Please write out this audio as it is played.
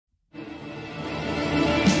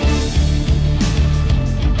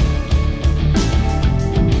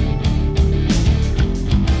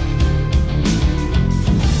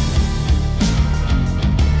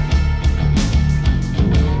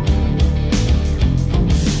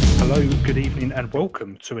Hello, good evening, and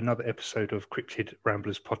welcome to another episode of Cryptid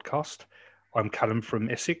Ramblers Podcast. I'm Callum from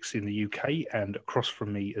Essex in the UK, and across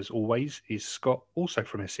from me, as always, is Scott, also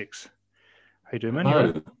from Essex. How you doing, man? You all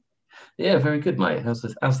right? Yeah, very good, mate.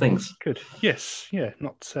 How's things? Good. Yes, yeah,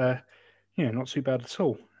 not too bad at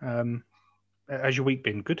all. How's your week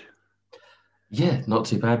been? Good. Yeah, not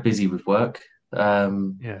too bad. Busy with work.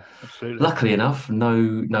 Yeah, absolutely. Luckily enough,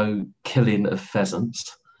 no killing of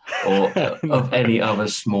pheasants or of any other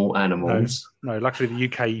small animals. No. Luckily,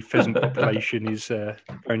 the UK pheasant population is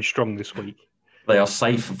going strong this week. They are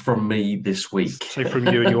safe from me this week. Safe from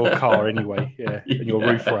you and your car, anyway. Yeah, and your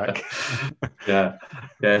roof rack. yeah.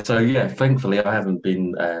 So yeah, thankfully I haven't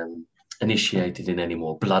been initiated in any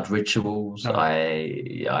more blood rituals. No.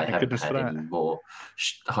 I haven't had any more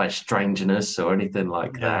high strangeness or anything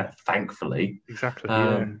like that. Thankfully. Exactly.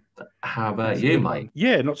 How about you, mate?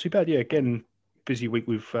 Yeah, not too bad. Yeah, again, busy week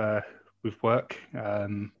with work.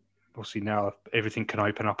 Obviously now everything can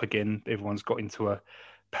open up again. Everyone's got into a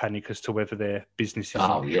panic as to whether their business is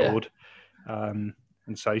insured. And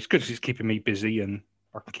so it's good because it's keeping me busy and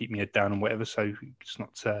I can keep my head down and whatever. So it's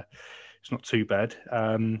not too bad.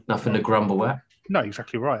 Nothing to grumble at. No,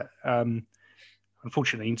 exactly right.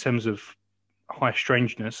 Unfortunately, in terms of high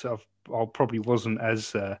strangeness, I probably wasn't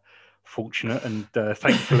as fortunate, and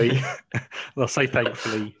thankfully, I'll say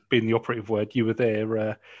thankfully, being the operative word, you were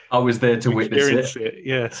there. I was there to witness it.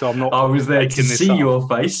 Yeah, so I'm not. I was there to see your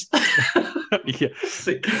face. Yeah,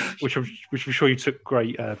 which I'm sure you took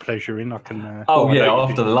great pleasure in. I can.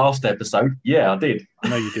 After the last episode, yeah, I did. I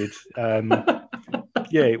know you did.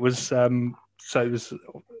 Yeah, it was. So it was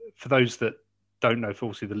for those that don't know. For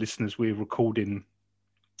obviously the listeners, we're recording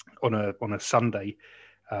on a Sunday,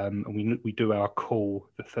 and we do our call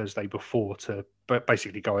the Thursday before to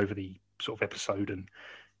basically go over the sort of episode and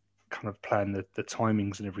kind of plan the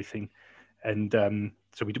timings and everything. And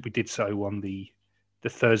so we did so on the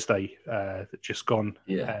Thursday that just gone.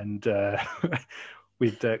 Yeah. And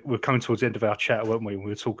we're coming towards the end of our chat, weren't we? We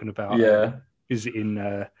were talking about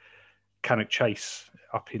visiting Cannock Chase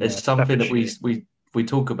up in. It's something that we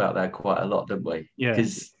talk about that quite a lot, don't we? Yeah.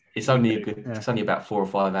 Because it's only it's only about 4 or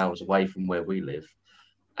 5 hours away from where we live,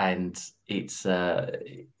 and it's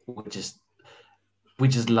we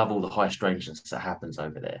just love all the high strangeness that happens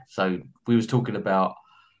over there. So we was talking about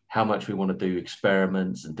how much we want to do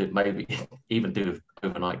experiments and maybe even do an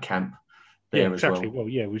overnight camp there as well. Well,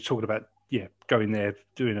 yeah, we were talking about going there,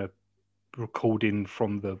 doing a recording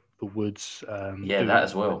from the woods. That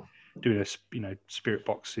as well. Doing spirit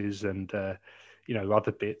boxes and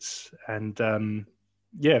other bits, and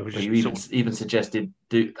it was just you even suggested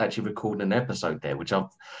actually recording an episode there, which I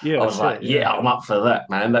was like, I'm up for that,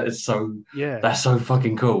 man. That is so that's so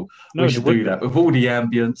fucking cool. We should do that with all the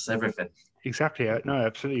ambience, everything. Exactly. No,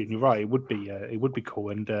 absolutely. And you're right. It would be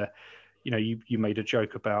cool. And you made a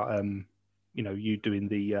joke about you doing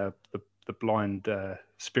the blind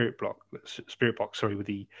spirit box, sorry, with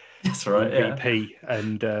the that's right, VP,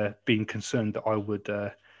 and being concerned that I would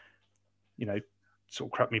sort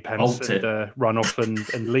of crap me pants and run off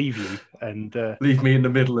and leave you and leave me in the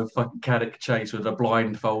middle of fucking Cannock Chase with a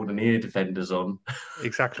blindfold and ear defenders on.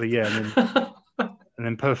 Exactly, yeah. And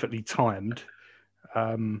then perfectly timed,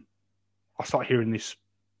 I start hearing this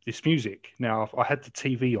music. Now I had the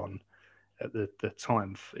TV on at the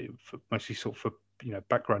time for mostly sort of for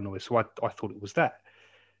background noise, so I thought it was that.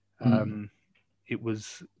 It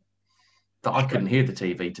was. I couldn't hear the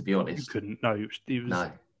TV, to be honest. You couldn't. No,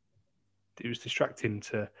 it was distracting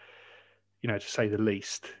to say the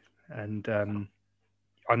least. And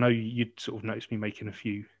I know you'd sort of noticed me making a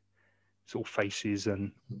few sort of faces,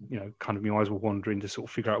 and kind of my eyes were wandering to sort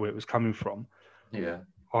of figure out where it was coming from. Yeah.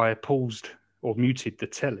 I paused or muted the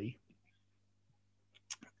telly,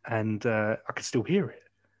 and I could still hear it.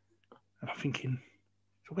 And I'm thinking,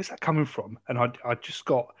 so where's that coming from? And I was just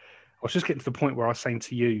getting to the point where I was saying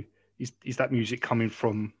to you, is that music coming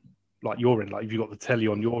from like your end? Like, have you got the telly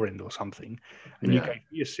on your end or something? And you gave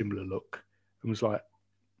me a similar look and was like,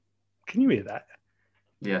 can you hear that?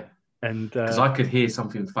 Yeah. And because I could hear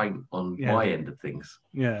something faint on my end of things.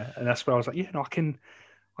 Yeah. And that's where I was like, I can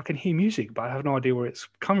hear music, but I have no idea where it's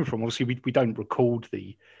coming from. Obviously, we don't record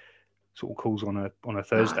the sort of calls on a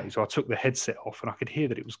Thursday, so I took the headset off and I could hear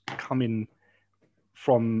that it was coming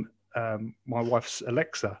from my wife's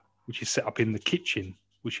Alexa, which is set up in the kitchen,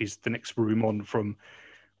 which is the next room on from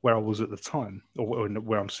where I was at the time, or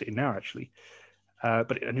where I'm sitting now, actually.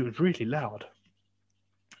 But it was really loud.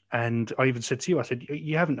 And I even said to you, I said,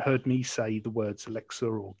 you haven't heard me say the words Alexa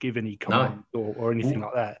or give any command or anything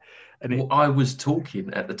like that. And I was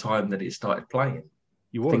talking at the time that it started playing.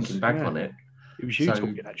 You was thinking back on it. It was you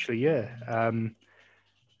talking, actually, yeah.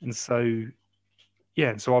 And so, yeah,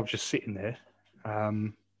 and so I was just sitting there,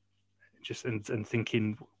 just and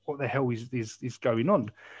thinking, what the hell is going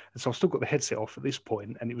on? And so I've still got the headset off at this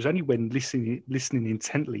point, and it was only when listening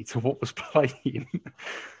intently to what was playing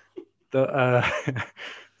that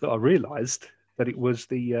that I realised that it was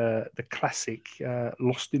the classic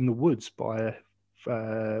 "Lost in the Woods" by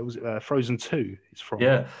was it Frozen 2? It's from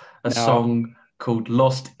a song called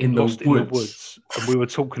 "Lost in the Woods." And we were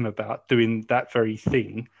talking about doing that very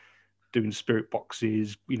thing, doing spirit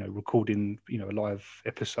boxes, recording, a live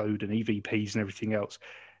episode and EVPs and everything else.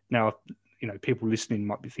 Now, people listening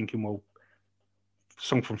might be thinking, well, the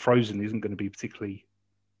song from Frozen isn't going to be particularly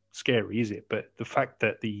scary, is it? But the fact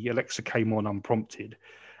that the Alexa came on unprompted,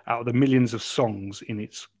 out of the millions of songs in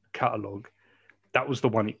its catalogue, that was the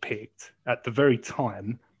one it picked. At the very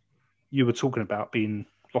time, you were talking about being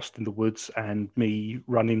lost in the woods and me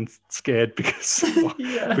running scared because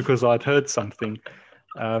I'd heard something.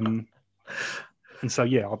 And so,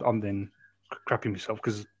 I'm then crapping myself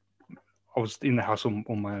because I was in the house on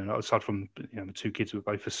my own, aside from the two kids who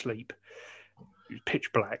were both asleep. It was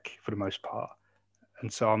pitch black for the most part.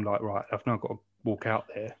 And so I'm like, right, I've now got to walk out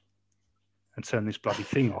there and turn this bloody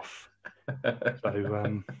thing off.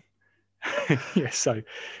 So, so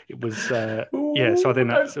it was, so then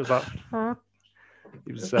it was like,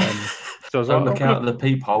 it was, so I was Don't like, look out of the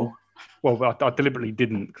peephole. Well, I deliberately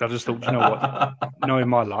didn't, because I just thought, you know what, knowing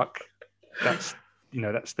my luck, that's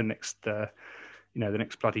the next, the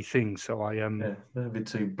next bloody thing. So I there'll be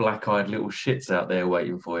two black-eyed little shits out there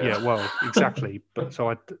waiting for you. Yeah, well, exactly. But so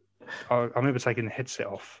I remember taking the headset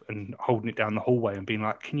off and holding it down the hallway and being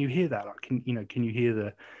like, "Can you hear that? Like, can you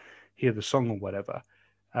hear the song or whatever?"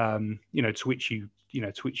 To which you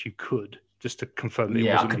could, just to confirm that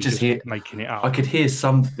it wasn't I could me just hear making it up. I could hear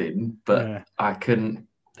something, but I couldn't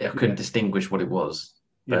distinguish what it was.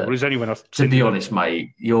 Yeah, well, it was only when I was... To be honest,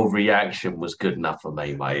 mate, your reaction was good enough for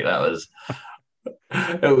me, mate. That was...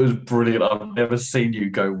 It was brilliant. I've never seen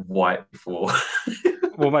you go white before.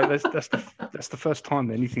 Well, mate, that's the first time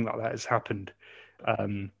that anything like that has happened.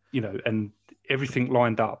 And everything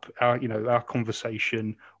lined up. Our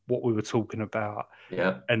conversation, what we were talking about.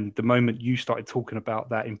 Yeah. And the moment you started talking about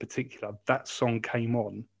that in particular, that song came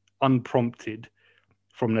on unprompted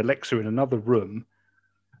from an Alexa in another room.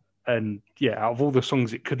 And out of all the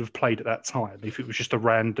songs it could have played at that time, if it was just a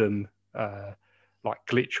random like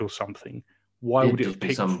glitch or something, why would it have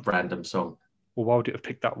picked some random song? Well, why would it have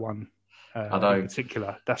picked that one in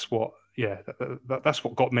particular? That's what, that's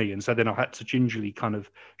what got me. And so then I had to gingerly kind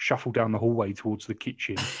of shuffle down the hallway towards the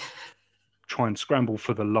kitchen, try and scramble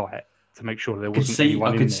for the light to make sure there wasn't anyone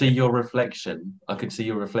in there. I could see your reflection. I could see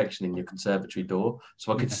your reflection in your conservatory door,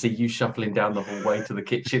 so I could see you shuffling down the hallway to the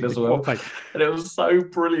kitchen as well. And it was so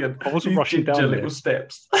brilliant. I wasn't rushing down there. Little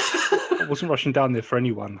steps. I wasn't rushing down there for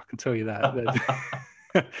anyone. I can tell you that.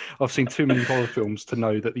 I've seen too many horror films to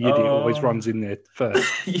know that the idiot always runs in there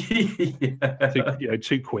first.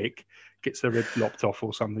 Too quick, gets their head lopped off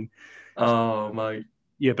or something. Oh, mate.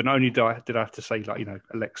 Yeah, but not only did I have to say,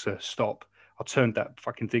 Alexa, stop, I turned that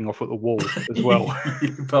fucking thing off at the wall as well.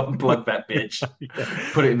 Unplug that bitch.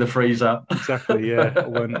 Put it in the freezer. Exactly, yeah.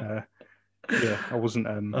 I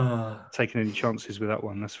wasn't taking any chances with that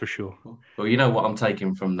one, that's for sure. Well, you know what I'm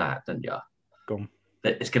taking from that, don't you? Go on.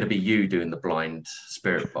 It's going to be you doing the blind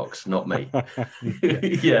spirit box, not me.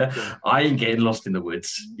 I ain't getting lost in the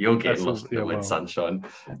woods. You're getting lost in the woods, sunshine.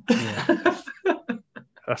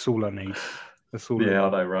 That's all I need. That's all. I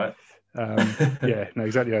know, right? No,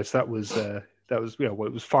 exactly. So that was it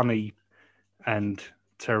was funny and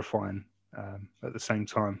terrifying at the same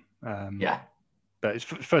time. But it's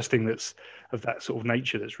the first thing that's of that sort of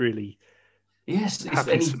nature that's really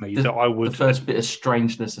happened to me, that I would... The first bit of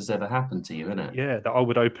strangeness has ever happened to you, isn't it? Yeah, that I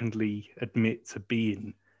would openly admit to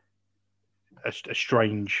being a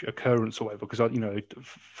strange occurrence or whatever, because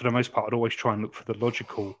for the most part, I'd always try and look for the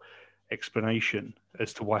logical explanation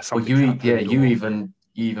as to why something happened. You even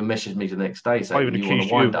messaged me the next day saying, I even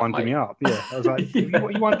accused you of winding me up. Yeah, I was like, you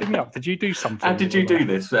winding me up? Did you do something? How did you do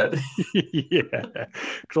this, man? Yeah,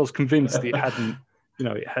 because I was convinced it hadn't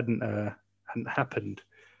happened.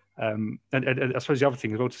 And I suppose the other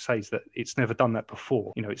thing as well to say is that it's never done that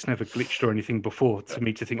before. It's never glitched or anything before. To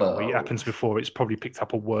me, to think, it happens before. It's probably picked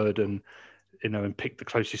up a word and picked the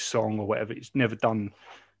closest song or whatever. It's never done.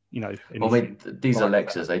 These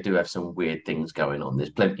Alexas, they do have some weird things going on.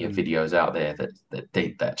 There's plenty of videos out there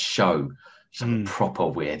that show some proper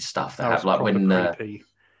weird stuff. That have, like when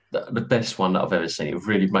the best one that I've ever seen, it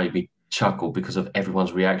really made me chuckle because of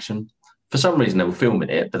everyone's reaction. For some reason, they were filming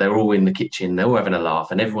it, but they were all in the kitchen. They're all having a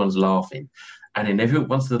laugh, and everyone's laughing. And then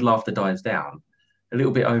once the laughter dies down, a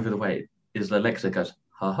little bit over the way, is Alexa goes,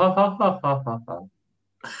 Ha ha ha ha ha ha ha.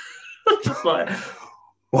 Just like,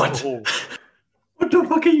 what? Oh. What the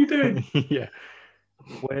fuck are you doing? Yeah.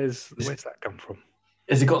 Where's that come from?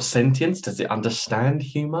 Has it got sentience? Does it understand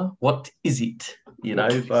humor? What is it? You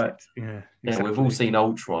know, but yeah, exactly. We've all seen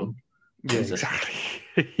Ultron. Yeah, Jesus. exactly.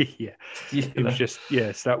 Yeah. It was just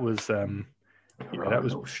that was that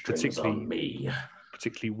was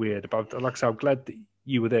particularly weird. But like I said, I'm glad that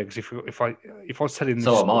you were there, because if I was telling this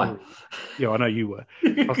so story, am I. Yeah, I know you were.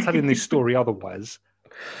 If I was telling this story otherwise,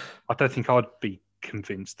 I don't think I'd be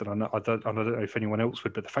convinced, and I don't know if anyone else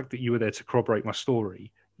would. But the fact that you were there to corroborate my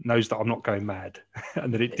story knows that I'm not going mad,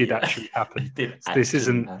 and that it did actually happen. This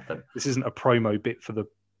isn't a promo bit for the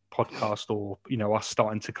podcast, or us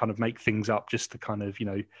starting to kind of make things up just to kind of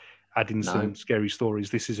add in some scary stories.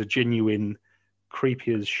 This is a genuine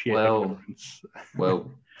creepy as shit occurrence.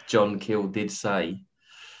 Well, John Keel did say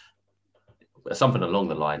something along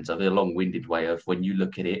the lines of a long-winded way of, when you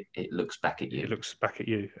look at it, it looks back at you. It looks back at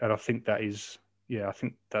you, and I think that is, I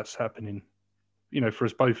think that's happening, for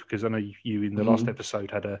us both, because I know you in the last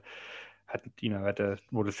episode had a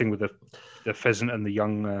thing with the pheasant and the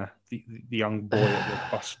young the young boy at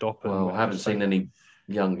the bus stop. Well, I haven't seen any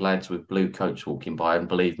young lads with blue coats walking by, and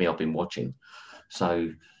believe me, I've been watching.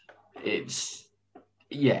 So it's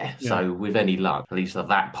so with any luck, at least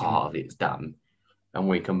that part of it's done, and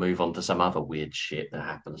we can move on to some other weird shit that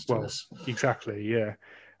happens to us. Exactly, yeah.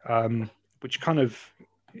 Which kind of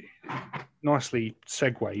nicely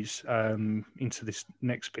segues into this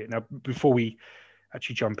next bit. Now, before we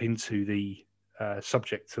actually jump into the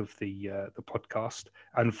subject of the podcast,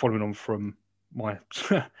 and following on from my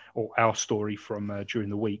or our story from during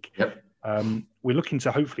the week, we're looking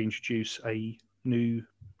to hopefully introduce a new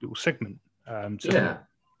little segment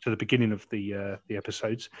to the beginning of the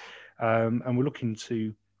episodes, and we're looking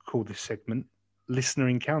to call this segment Listener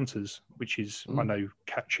Encounters, which is I know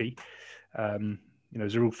catchy.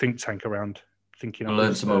 There's a real think tank around thinking. We'll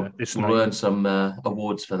earn some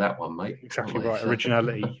awards for that one, mate. Exactly right,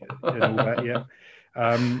 originality and all that.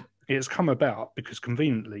 Yeah, it's come about because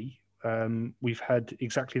conveniently we've had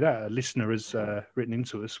exactly that. A listener has written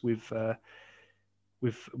into us with an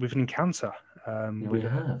encounter. We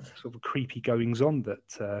have sort of creepy goings on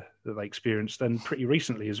that they experienced, and pretty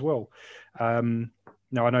recently as well.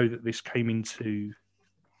 Now I know that this came into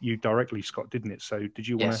you directly, Scott, didn't it? So did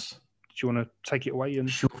you want to? Do you want to take it away?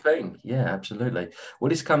 Sure thing. Yeah, absolutely. Well,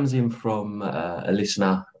 this comes in from a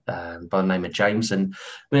listener by the name of James, and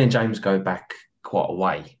me and James go back quite a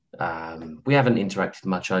way. We haven't interacted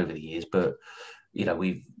much over the years, but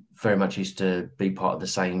we very much used to be part of the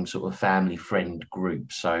same sort of family friend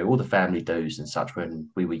group. So all the family do's and such when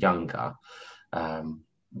we were younger,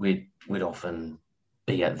 we'd often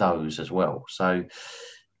be at those as well. So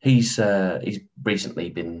he's recently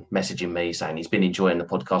been messaging me saying he's been enjoying the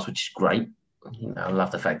podcast, which is great. I love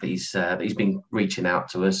the fact that he's been reaching out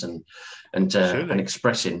to us and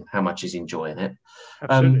expressing how much he's enjoying it.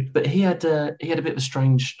 But he had a bit of a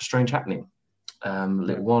strange happening a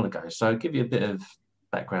little while ago. So I'll give you a bit of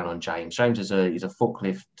background on James. James he's a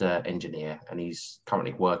forklift engineer, and he's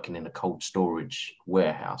currently working in a cold storage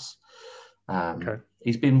warehouse.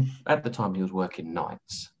 He's been, at the time he was working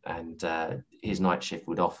nights, and his night shift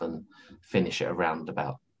would often finish at around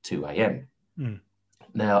about 2 a.m.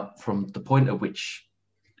 Now, from the point at which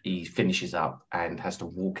he finishes up and has to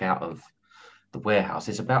walk out of the warehouse,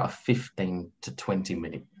 it's about a 15 to 20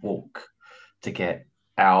 minute walk to get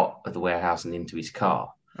out of the warehouse and into his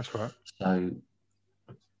car. That's right. So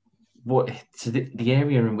the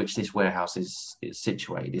area in which this warehouse is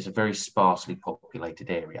situated is a very sparsely populated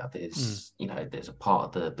area. There's there's a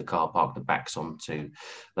part of the car park that backs onto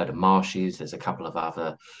a load of marshes. There's a couple of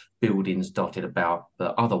other buildings dotted about,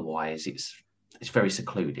 but otherwise it's very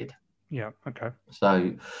secluded. Yeah. Okay.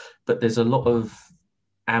 So, but there's a lot of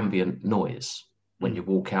ambient noise when you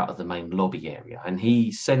walk out of the main lobby area, and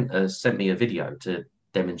he sent me a video to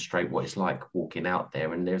demonstrate what it's like walking out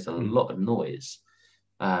there, and there's a lot of noise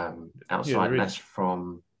outside, and that's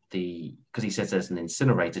from because he says there's an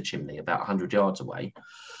incinerator chimney about 100 yards away,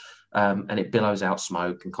 and it billows out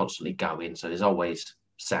smoke and constantly going, so there's always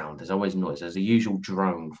sound, there's always noise, there's a usual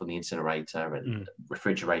drone from the incinerator and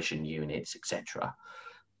refrigeration units, etc.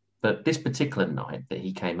 But this particular night that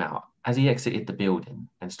he came out, as he exited the building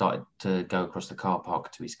and started to go across the car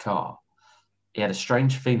park to his car, he had a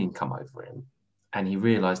strange feeling come over him, and he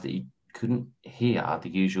realized that he couldn't hear the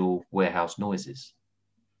usual warehouse noises.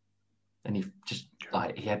 And he just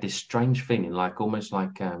he had this strange feeling, almost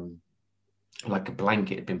like a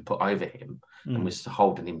blanket had been put over him and was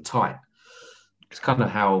holding him tight. It's kind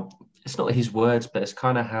of how, it's not his words, but it's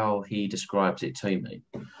kind of how he describes it to me.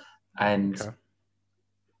 And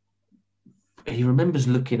he remembers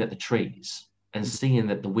looking at the trees and seeing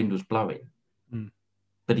that the wind was blowing,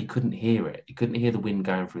 but he couldn't hear it. He couldn't hear the wind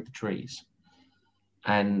going through the trees.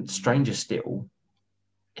 And stranger still,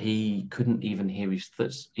 he couldn't even hear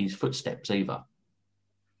his footsteps either.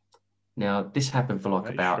 Now, this happened for like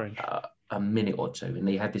about a minute or two, and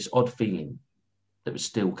he had this odd feeling that was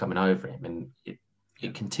still coming over him, and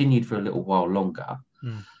it continued for a little while longer.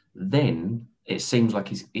 Then it seems like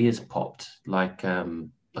his ears popped, like a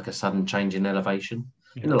sudden change in elevation.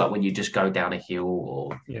 You know, like when you just go down a hill,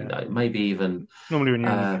 or you know, maybe even normally when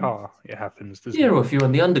you're in the car, it happens. Doesn't it? Or if you're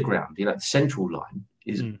on the underground, you know, the central line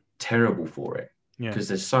is terrible for it because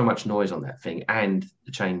there's so much noise on that thing, and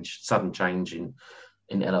the sudden change in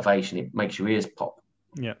elevation, it makes your ears pop.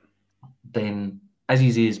 Yeah. Then, as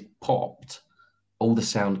his ears popped, all the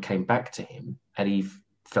sound came back to him, and he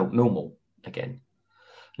felt normal again.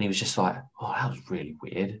 And he was just like, "Oh, that was really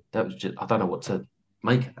weird. That was just—I don't know what to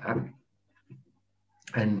make of that."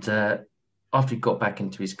 And after he got back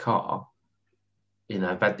into his car,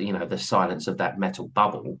 the silence of that metal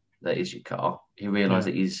bubble that is your car, he realised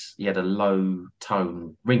that he had a low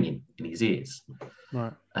tone ringing in his ears.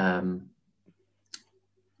 Right.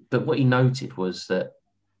 But what he noted was that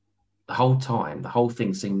the whole time, the whole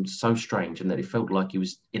thing seemed so strange, and that it felt like he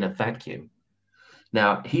was in a vacuum.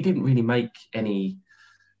 Now, he didn't really make any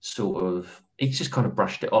he just kind of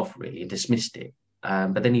brushed it off really and dismissed it.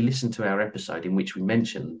 But then he listened to our episode in which we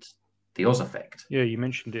mentioned the Oz effect. Yeah, you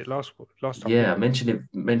mentioned it last time. Yeah, I mentioned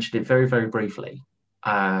it very, very briefly.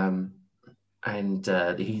 And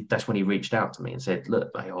that's when he reached out to me and said,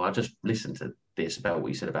 "Look, I just listened to this about what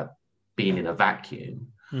you said about being in a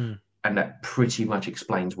vacuum, and that pretty much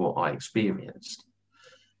explains what I experienced."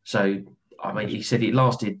 So, I mean, he said it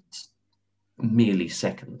lasted merely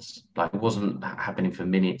seconds. Like, it wasn't happening for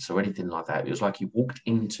minutes or anything like that. It was like he walked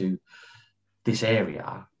into this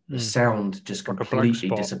area, the sound just like completely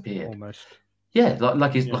disappeared. Almost. Yeah,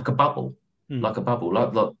 like a bubble, like a bubble,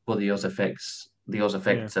 like what the Oz effect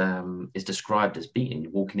is described as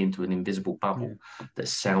being, walking into an invisible bubble that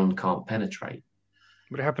sound can't penetrate.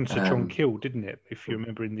 But it happened to John Keel, didn't it? If you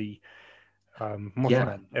remember in the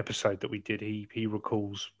Mothman episode that we did, he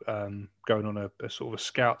recalls going on a sort of a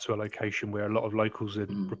scout to a location where a lot of locals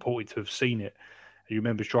had reported to have seen it. And he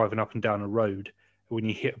remembers driving up and down a road. When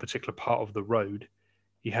you hit a particular part of the road,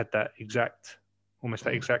 you had that exact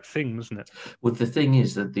thing, wasn't it? Well, the thing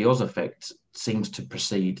is that the Oz effect seems to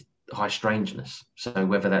precede high strangeness. So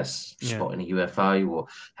whether that's spotting a UFO or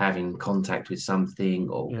having contact with something,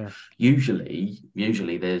 or usually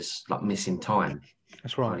there's like missing time.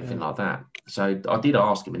 That's right. Or anything like that. So I did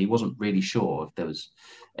ask him, and he wasn't really sure if there was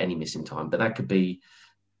any missing time, but that could be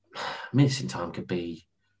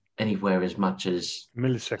anywhere as much as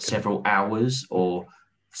milliseconds, several hours or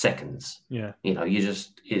seconds. Yeah. You know,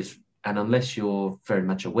 and unless you're very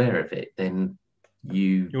much aware of it, then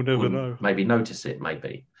you'll never know. Maybe notice it,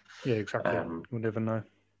 maybe. Yeah, exactly. You'll never know.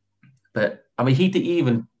 But I mean, he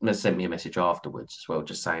even sent me a message afterwards as well,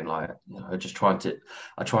 just saying, like, you know,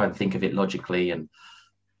 I try and think of it logically, and,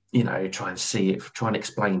 you know, try and see it, try and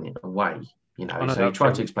explain it away. You know, so he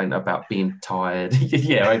tried to explain about being tired.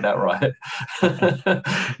 Yeah, ain't that right?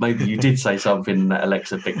 Maybe you did say something that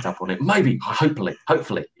Alexa picked up on it. Maybe, hopefully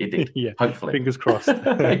it did. Yeah, hopefully. Fingers crossed.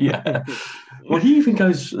 Yeah. Well, he even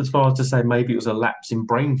goes as far as to say maybe it was a lapse in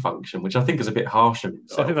brain function, which I think is a bit harsh in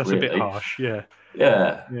itself. I think that's really. a bit harsh. Yeah.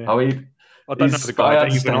 Yeah. I mean, I don't know the guy.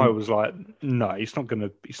 Even I was like, no, it's not gonna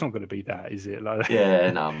be that, is it? Like,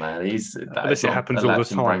 yeah, no, man. Unless it happens all the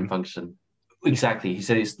time. Brain function. Exactly. He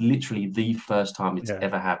said it's literally the first time it's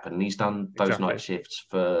ever happened. And he's done those night shifts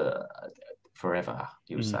for forever,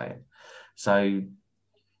 he was saying. So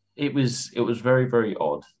it was very, very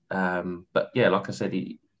odd. But yeah, like I said,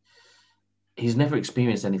 he's never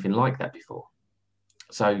experienced anything like that before.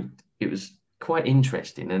 So it was quite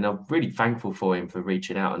interesting. And I'm really thankful for him for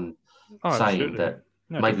reaching out and saying that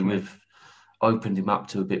maybe we've opened him up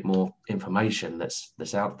to a bit more information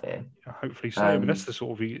that's out there. Hopefully so. But that's the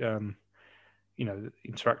sort of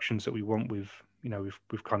interactions that we want with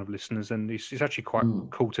kind of listeners, and it's actually quite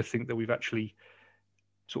cool to think that we've actually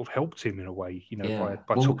sort of helped him in a way,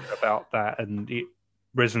 by talking about that and it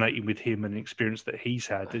resonating with him and an experience that he's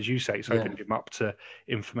had. As you say, it's opened him up to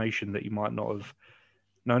information that you might not have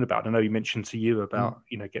known about. I know he mentioned to you about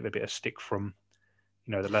getting a bit of stick from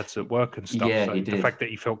the lads at work and stuff. Yeah, so he did. The fact that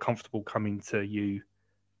he felt comfortable coming to you,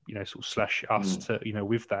 sort of / us to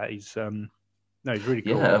with that is he's really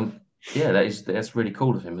cool. Yeah, that's really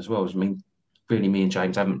cool of him as well. I mean, really, me and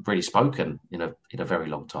James haven't really spoken in a very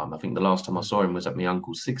long time. I think the last time I saw him was at my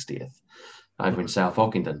uncle's 60th over in South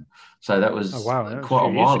Ockenden. So that was quite a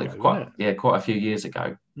while ago. Quite a few years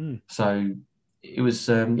ago. So it was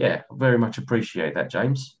very much appreciate that,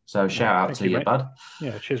 James. So shout out to you, mate. bud.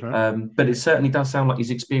 Yeah, cheers, man. But it certainly does sound like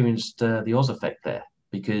he's experienced the Oz effect there,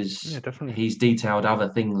 because definitely. he's detailed other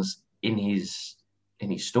things in his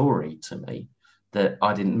story to me that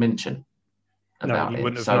I didn't mention about you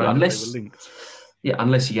wouldn't have So known unless they were linked. Yeah,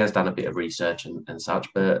 unless he has done a bit of research and such,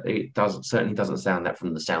 but it certainly doesn't sound that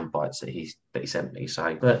from the sound bites that he sent me.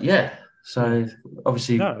 So, but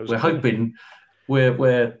obviously we're hoping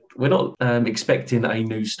we're not expecting a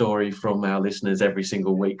new story from our listeners every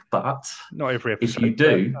single week, but not every episode.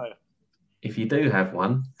 If you do have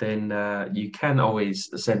one, then you can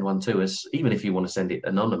always send one to us, even if you want to send it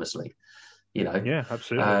anonymously. Yeah,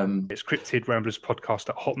 absolutely. It's Cryptid Ramblers Podcast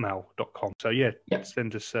at hotmail.com. So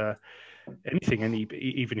send us anything,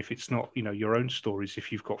 even if it's not your own stories.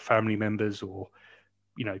 If you've got family members or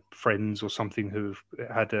friends or something who've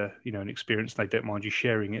had an experience, they don't mind you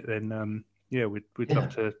sharing it, then we'd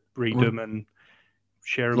love to read them and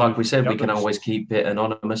share them. Like we said, we can always keep it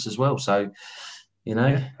anonymous as well. So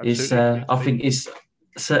it's I think it's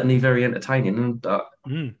certainly very entertaining, and I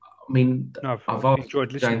mean, I've asked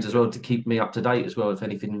James as well to keep me up to date as well if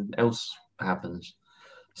anything else happens.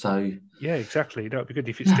 So yeah, exactly. That would be good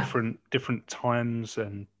if it's different times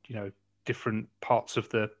and different parts of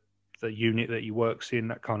the unit that he works in,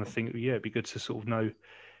 that kind of thing. Yeah, it'd be good to sort of know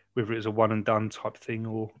whether it's a one and done type thing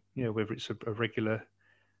or whether it's a regular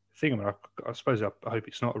thing. I mean, I suppose I hope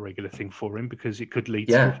it's not a regular thing for him, because it could lead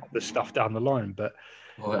to the stuff down the line. But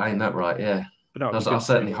well, ain't that right? Yeah. But no, I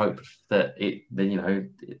certainly hope that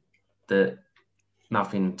that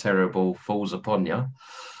nothing terrible falls upon you,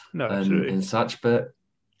 and such. But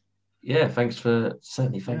yeah, thanks for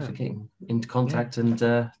getting into contact and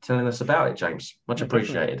telling us about it, James. Much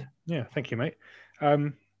appreciated. Definitely. Yeah, thank you, mate.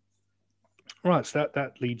 Right, so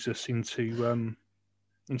that leads us into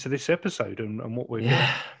this episode and what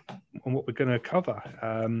we're going to cover.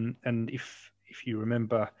 And if you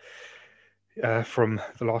remember from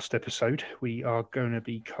the last episode, we are going to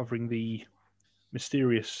be covering the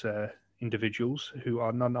mysterious individuals who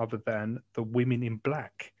are none other than the Women in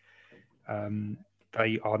Black.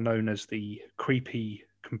 They are known as the creepy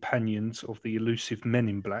companions of the elusive Men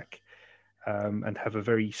in Black, and have a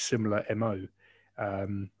very similar MO.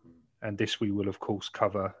 And this we will, of course,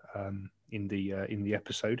 cover in the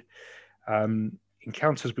episode.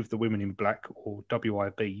 Encounters with the Women in Black, or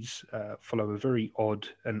WIBs, follow a very odd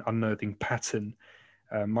and unnerving pattern,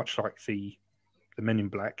 much like the Men in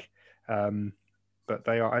Black, but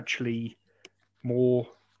they are actually more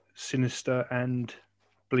sinister and,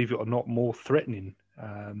 believe it or not, more threatening,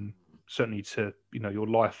 certainly to your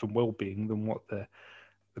life and well-being, than what the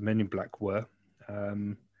Men in Black were.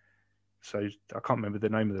 So I can't remember the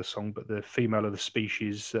name of the song, but the female of the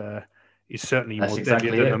species is certainly more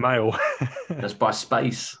deadly than the male. That's by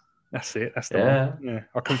Space. That's it. That's the one. Yeah,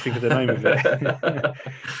 I couldn't think of the name of it.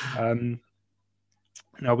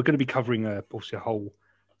 Now we're going to be covering obviously a whole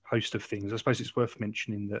host of things. I suppose it's worth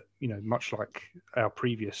mentioning that much like our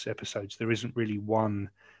previous episodes, there isn't really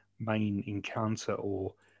one main encounter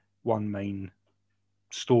or one main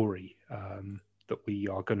story that we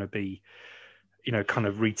are going to be kind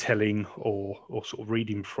of retelling or sort of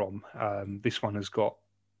reading from. This one has got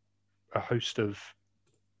a host of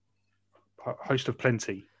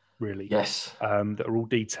plenty, really. Yes. That are all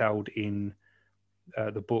detailed in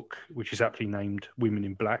the book, which is aptly named Women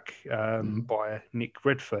in Black, by Nick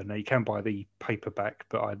Redfern. Now, you can buy the paperback,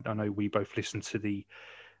 but I know we both listened to the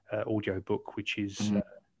audio book, which is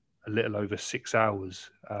a little over 6 hours.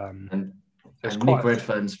 And Nick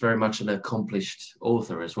Redfern's very much an accomplished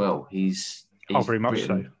author as well. He's very much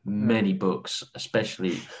written so. Many books,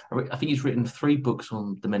 especially. I think he's written 3 books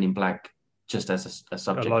on the Men in Black just as a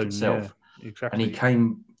subject alone, itself. Yeah, exactly.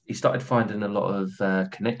 And he started finding a lot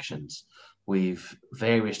of connections with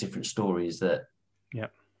various different stories that,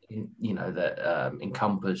 that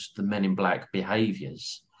encompassed the Men in Black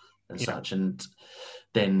behaviours and such. And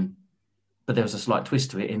then, but there was a slight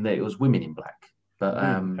twist to it in that it was Women in Black. But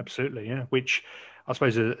absolutely, yeah. Which I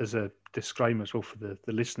suppose as a disclaimer as well for the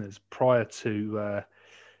listeners, prior to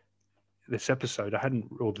this episode,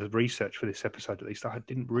 or the research for this episode at least, I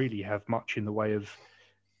didn't really have much in the way of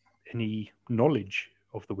any knowledge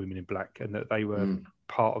of the Women in Black, and that they were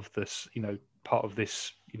part of this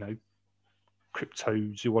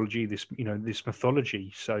cryptozoology, this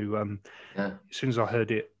mythology. So as soon as I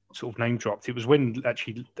heard it sort of name dropped, it was when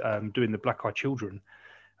actually doing the Black Eye Children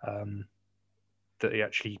that it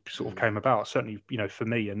actually sort of came about. Certainly, for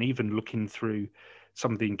me, and even looking through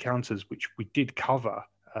some of the encounters which we did cover,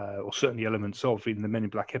 or certainly elements of in the Men in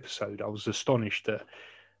Black episode, I was astonished that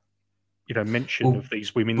mention of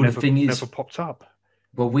these women never popped up.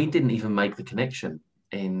 Well, we didn't even make the connection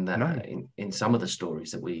in some of the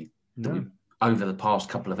stories that we over the past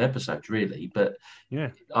couple of episodes, really. But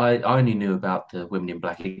I only knew about the Women in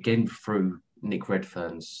Black again through Nick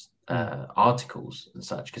Redfern's articles and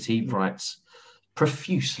such, because he writes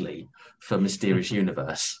profusely for Mysterious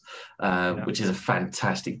Universe, which is a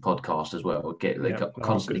fantastic podcast as well.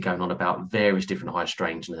 Constantly going on about various different high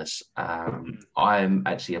strangeness. I'm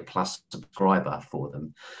actually a Plus subscriber for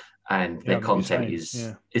them. And their content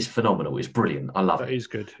is phenomenal. It's brilliant. I love it. That is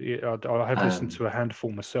good. I have listened to a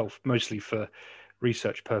handful myself, mostly for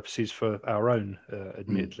research purposes for our own,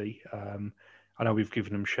 admittedly. I know we've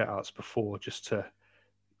given them shout-outs before just to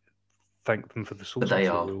thank them for the source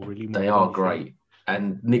material. They are great.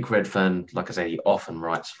 And Nick Redfern, like I say, he often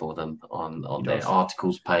writes for them on their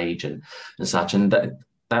articles page and such. And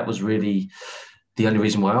that was really the only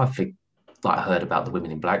reason why I heard about the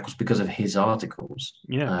Women in Black was because of his articles.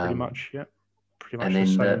 Yeah, pretty much. Yeah, pretty much.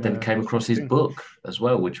 And then came across his book as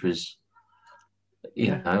well, which was, you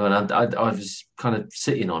know, and I was kind of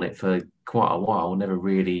sitting on it for quite a while. Never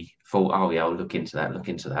really thought, oh yeah, I'll look into that.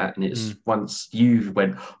 And it's once you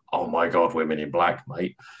went, oh my God, Women in Black,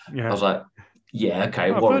 mate. Yeah. I was like, yeah, okay,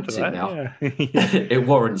 it warrants it now. Yeah. It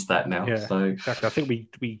warrants that now. Yeah, so exactly. I think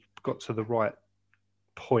we got to the right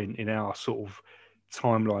point in our sort of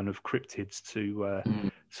timeline of cryptids to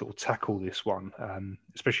sort of tackle this one,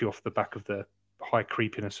 especially off the back of the high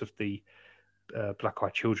creepiness of the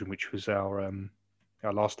black-eyed children, which was our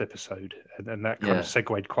last episode, and that kind of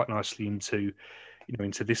segued quite nicely into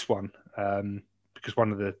this one, because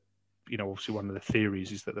one of the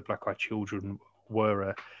theories is that the black-eyed children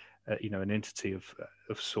were an entity of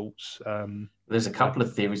sorts. There's a couple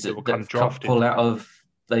of theories that pull out of.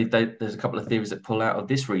 There's a couple of theories that pull out of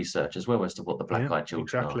this research as well as to what the black-eyed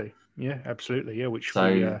children are. Yeah, absolutely. Yeah, which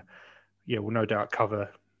we'll no doubt cover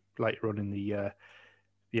later on in the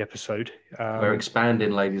episode. We're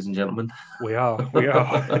expanding, ladies and gentlemen. We are.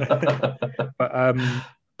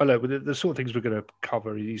 But look, the sort of things we're going to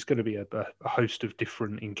cover is going to be a host of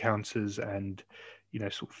different encounters and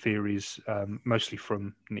sort of theories, mostly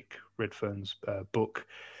from Nick Redfern's book.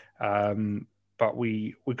 But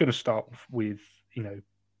we're going to start with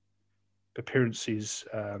appearances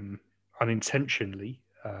unintentionally.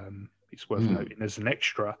 It's worth noting as an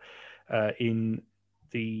extra in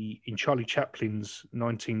Charlie Chaplin's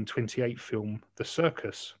 1928 film The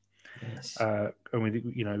Circus. Yes. And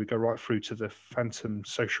we go right through to the phantom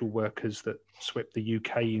social workers that swept the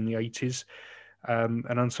UK in the 80s. And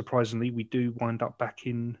unsurprisingly, we do wind up back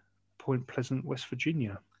in Point Pleasant, West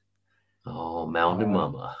Virginia. Oh, Mountain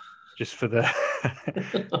Mama. Just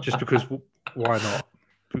because why not?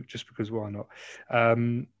 Just because why not?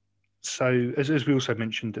 So as we also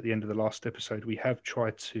mentioned at the end of the last episode, we have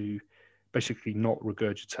tried to basically not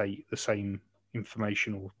regurgitate the same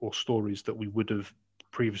information or stories that we would have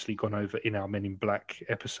previously gone over in our Men in Black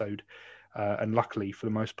episode. And luckily, for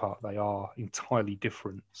the most part, they are entirely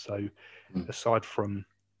different. So aside from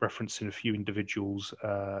referencing a few individuals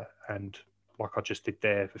and like I just did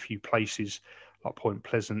there, a few places like Point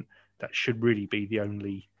Pleasant, that should really be the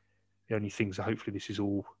only things. So hopefully this is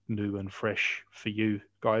all new and fresh for you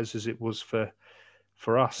guys, as it was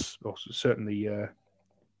for us, or certainly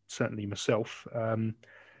myself.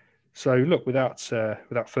 So look, without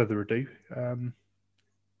further ado,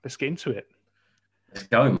 let's get into it. Let's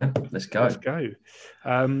go, man. Let's go.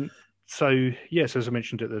 So yes, as I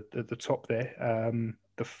mentioned at the top there,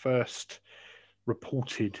 the first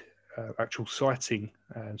reported actual sighting,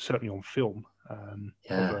 certainly on film,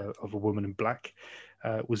 of a woman in black,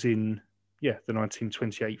 was in the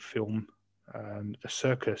 1928 film The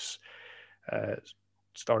Circus,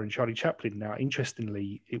 starring Charlie Chaplin. Now,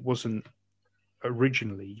 interestingly, it wasn't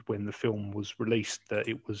originally when the film was released that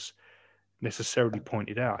it was necessarily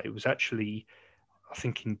pointed out. It was actually, I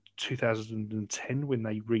think, in 2010 when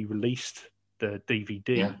they re-released the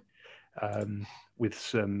DVD with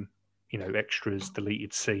some, extras,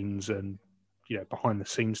 deleted scenes, and behind the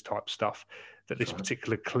scenes type stuff, that this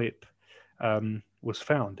particular clip was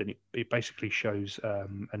found, and it basically shows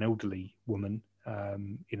an elderly woman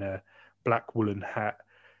in a black woolen hat,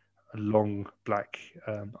 a long black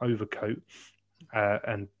overcoat,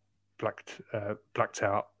 and blacked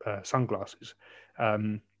out sunglasses,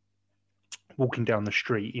 walking down the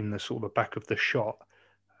street in the sort of the back of the shot,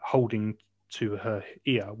 holding to her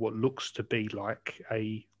ear what looks to be like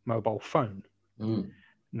a mobile phone.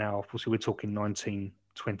 Now, obviously, we're talking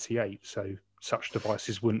 1928, so such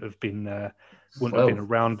devices wouldn't have been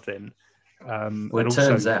around then. Well, it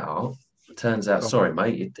turns out. Sorry,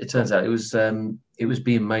 mate. It turns out it was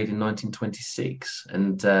being made in 1926,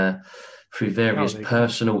 and through various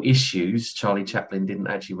personal issues, Charlie Chaplin didn't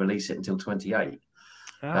actually release it until 28.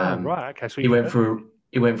 Right. Okay. So he went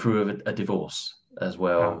through a divorce as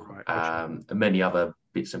well. Oh, right. Gotcha. And many other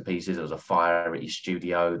bits and pieces. There was a fire at his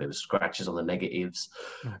studio. There was scratches on the negatives.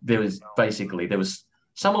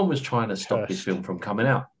 Someone was trying to stop his film from coming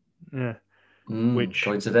out. Yeah. Which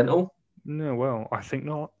coincidental? No, well, I think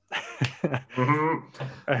not.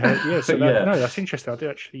 Mm-hmm. No, that's interesting. I did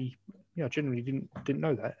actually, I generally didn't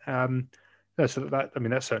know that. No, so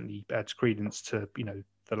that certainly adds credence to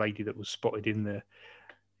the lady that was spotted in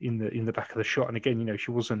the back of the shot. And again,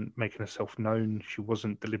 she wasn't making herself known. She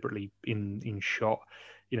wasn't deliberately in shot.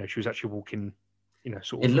 She was actually walking,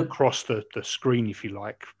 sort of across the screen, if you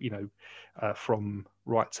like, from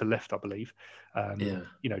right to left, I believe.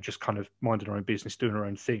 Just kind of minding her own business, doing her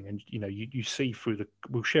own thing. And, you see through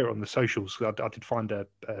we'll share it on the socials. I did find a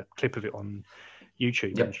clip of it on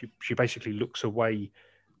YouTube. Yep. And she basically looks away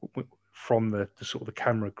from the sort of the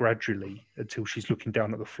camera gradually until she's looking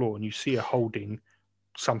down at the floor, and you see her holding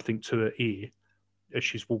something to her ear as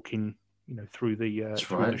she's walking, through the That's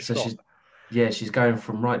right. So she's going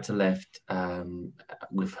from right to left,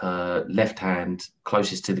 with her left hand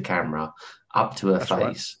closest to the camera up to her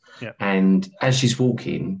face. Right. Yeah. And as she's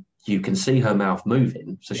walking, you can see her mouth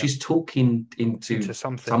moving. So she's talking into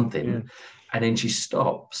something. Yeah. And then she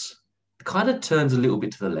stops, kind of turns a little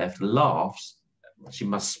bit to the left, laughs. She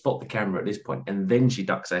must spot the camera at this point, and then she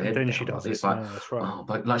ducks her head. Then down. she does It's it. like, that's right. Oh,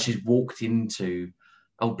 but like she's walked into,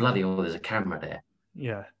 oh bloody hell, there's a camera there.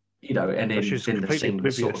 Yeah. And then the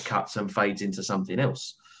scene sort of cuts and fades into something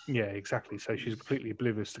else. Yeah, exactly. So she's completely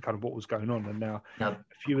oblivious to kind of what was going on. And now a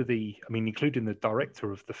few of including the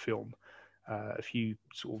director of the film, a few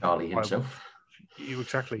sort of Charlie himself.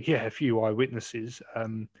 Exactly. Yeah, a few eyewitnesses.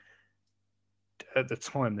 At the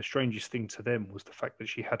time, the strangest thing to them was the fact that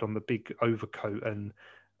she had on the big overcoat and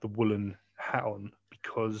the woolen hat on,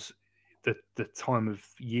 because the time of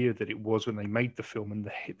year that it was when they made the film and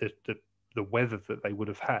the weather that they would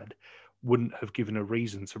have had wouldn't have given a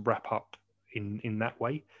reason to wrap up in that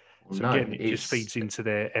way. So again, it just feeds into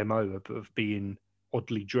their MO of being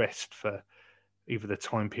oddly dressed for either the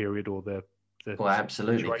time period or the well,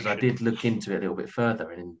 absolutely, because I did look into it a little bit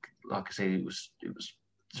further, and like I say, it was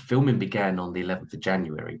filming began on the 11th of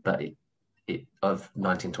January, but of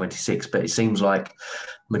 1926. But it seems like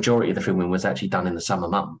majority of the filming was actually done in the summer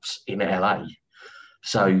months in LA.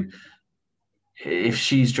 So if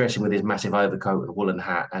she's dressing with this massive overcoat and a woolen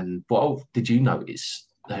hat, and did you notice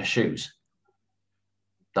her shoes?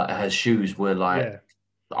 That her shoes were like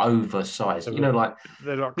oversized. They're like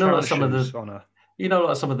some of the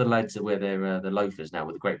like some of the lads that wear their loafers now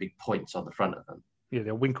with the great big points on the front of them. Yeah,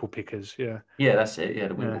 they're winkle pickers. Yeah, that's it. Yeah,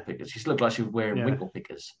 the winkle pickers. She looked like she was wearing winkle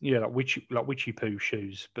pickers. Yeah, like witchy poo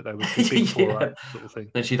shoes, but they were too big for her sort of thing.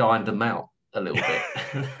 Then she'd ironed them out a little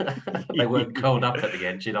bit. They weren't curled up at the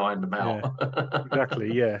end. She'd ironed them out.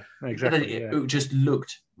 Exactly. Yeah. Exactly. It just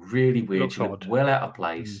looked really weird. She looked well out of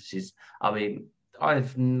place.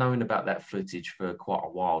 I've known about that footage for quite a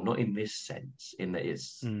while, not in this sense, in that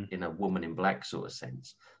it's in a woman in black sort of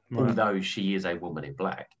sense, although she is a woman in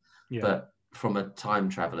black. Yeah. But from a time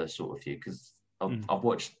traveler sort of view, because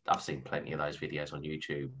I've seen plenty of those videos on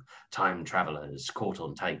YouTube, time travelers caught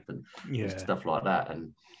on tape and stuff like that.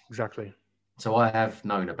 And exactly. So I have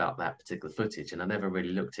known about that particular footage, and I never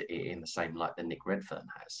really looked at it in the same light that Nick Redfern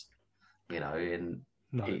has,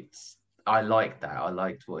 I liked that. I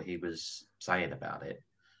liked what he was saying about it.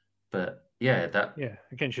 But again,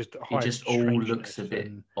 it just all looks a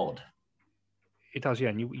bit odd. It does, yeah.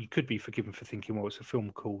 And you could be forgiven for thinking, well, it's a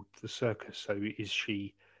film called The Circus, so is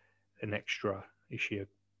she an extra? Is she a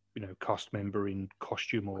cast member in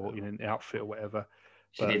costume or in an outfit or whatever?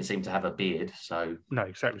 She didn't seem to have a beard, so no,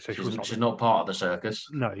 exactly. So she's not part of the circus.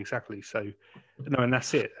 No, exactly. So no, and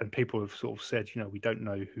that's it. And people have sort of said, we don't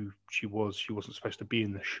know who she was. She wasn't supposed to be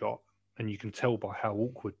in the shot, and you can tell by how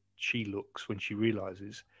awkward she looks when she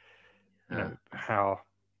realizes, how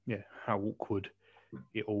awkward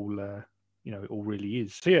it all, it all really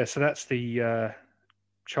is. So so that's the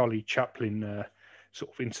Charlie Chaplin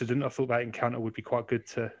sort of incident. I thought that encounter would be quite good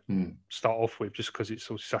to start off with, just because it's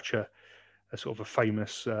such a sort of a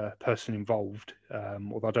famous person involved.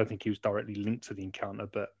 Although I don't think he was directly linked to the encounter,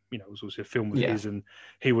 but it was also a film of his, and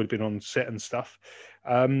he would have been on set and stuff.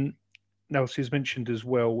 Now, as is mentioned as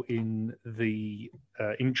well in the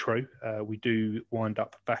intro, we do wind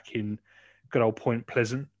up back in good old Point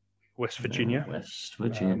Pleasant, West Virginia. West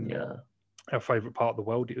Virginia. Our favourite part of the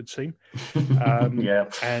world, it would seem.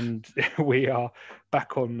 And we are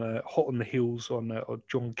back on hot on the heels on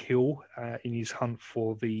John Keel in his hunt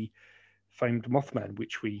for the famed Mothman,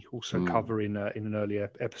 which we also cover in an earlier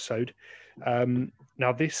episode.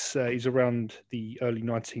 Now, this is around the early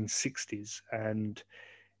 1960s, and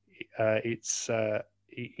it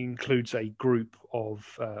includes a group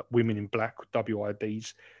of women in black,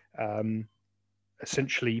 WIBs,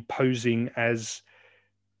 essentially posing as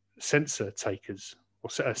census takers,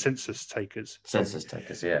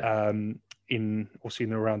 yeah. In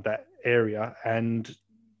and around that area. And,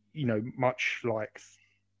 you know, much like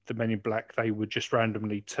the men in black, they would just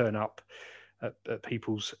randomly turn up at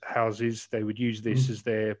people's houses. They would use this as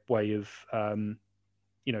their way of,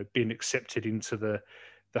 you know, being accepted into the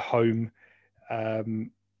home.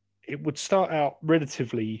 It would start out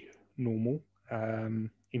relatively normal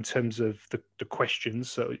in terms of the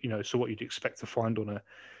questions. So, you know, so what you'd expect to find on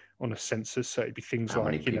a census. So it'd be things how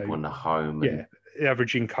like, many people in the home, yeah, the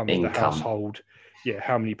average income of the household, yeah,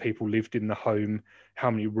 how many people lived in the home,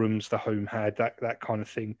 how many rooms the home had, that kind of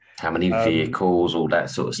thing. How many vehicles, all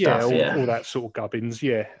that sort of stuff. All that sort of gubbins,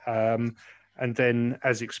 yeah. And then,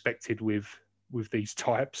 as expected with these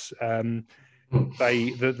types, the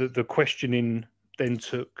questioning then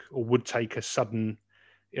would take a sudden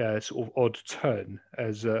sort of odd turn,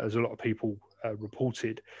 as a lot of people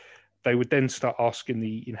reported. They would then start asking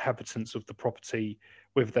the inhabitants of the property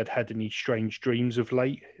whether they'd had any strange dreams of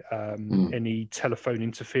late, any telephone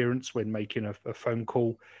interference when making a phone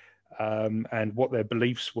call, and what their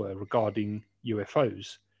beliefs were regarding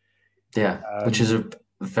UFOs. Yeah, which is a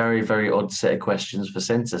very, very odd set of questions for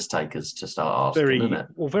census takers to start asking, isn't it?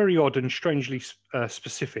 Well, very odd and strangely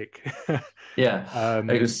specific. Yeah,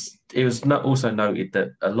 it was also noted that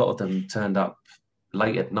a lot of them turned up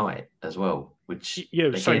late at night as well, which,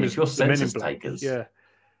 again, if you're census takers,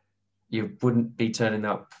 you wouldn't be turning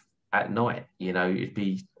up at night. You know, it'd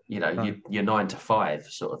be, you know, your 9 to 5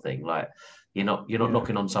 sort of thing. Like, you're not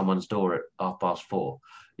knocking on someone's door at 4:30.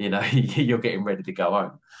 You know, you're getting ready to go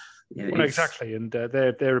home. Well, exactly, and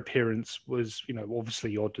their appearance was, you know,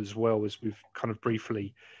 obviously odd as well, as we've kind of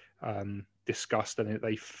briefly discussed, and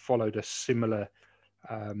they followed a similar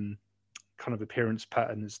kind of appearance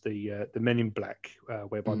pattern as the men in black,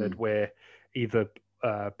 whereby they'd wear either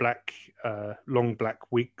black long black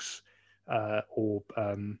wigs or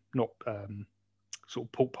not sort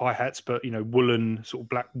of pork pie hats, but, you know,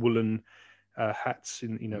 black woolen hats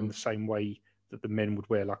in the same way that the men would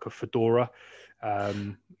wear like a fedora.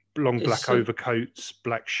 Long black overcoats,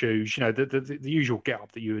 black shoes, you know, the usual get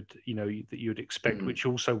up that you would expect, which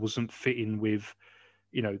also wasn't fitting with,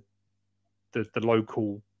 you know, the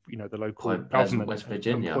local government, West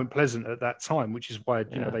Virginia, Point Pleasant at that time, which is why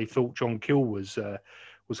you know they thought John Keel was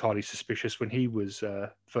highly suspicious when he was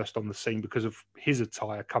first on the scene, because of his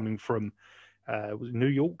attire coming from was it New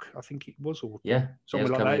York, I think it was, or he was like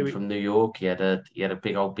coming that. From New York. He had a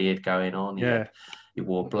big old beard going on. He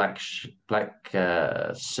wore black suits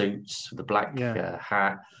with a black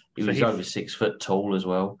hat. He was over 6 foot tall as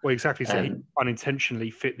well. Well, exactly. So he unintentionally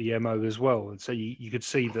fit the MO as well, and so you could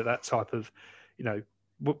see that type of, you know,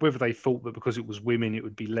 whether they thought that because it was women it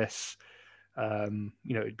would be less,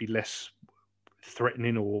 it'd be less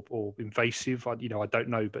threatening or invasive. I don't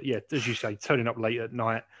know, but yeah, as you say, turning up late at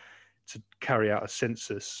night to carry out a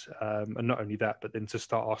census, and not only that, but then to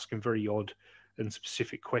start asking very odd and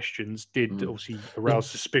specific questions did obviously arouse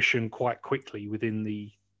suspicion quite quickly within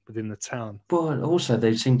the town. But also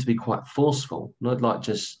they seem to be quite forceful, not like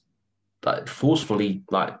just like forcefully,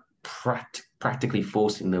 like practically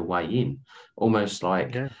forcing their way in, almost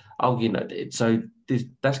like so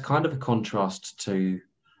that's kind of a contrast to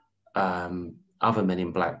other Men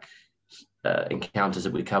in Black encounters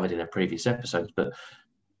that we covered in a previous episodes, but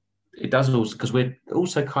it does also, because we're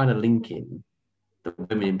also kind of linking the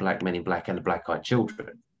women in black, men in black, and the black-eyed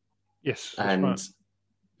children. Yes, and right.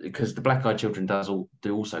 Because the black-eyed children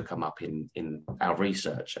do also come up in our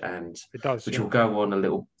research, and it does, which we'll go on a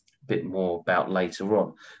little bit more about later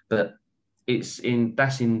on. But that's in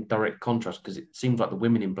direct contrast, because it seems like the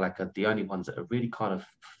women in black are the only ones that are really kind of a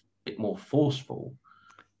bit more forceful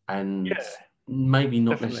and maybe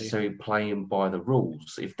not necessarily playing by the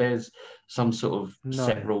rules. If there's some sort of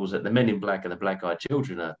set rules that the men in black and the black-eyed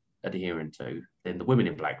children are adhering to, then the women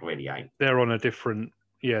in black really ain't. They're on a different,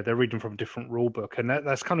 they're reading from a different rule book, and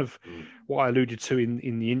that's kind of what I alluded to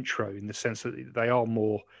in the intro, in the sense that they are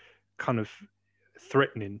more kind of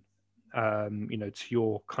threatening, to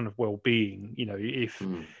your kind of well-being. You know,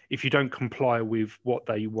 if you don't comply with what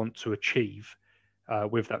they want to achieve,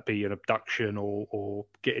 whether that be an abduction or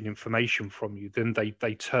getting information from you, then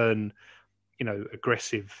they turn,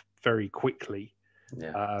 aggressive very quickly.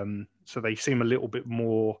 So they seem a little bit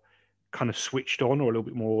more kind of switched on, or a little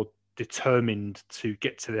bit more determined to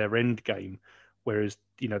get to their end game, whereas,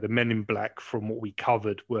 the Men in Black, from what we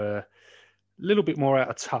covered, were a little bit more out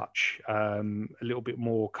of touch, a little bit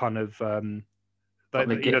more kind of, they'd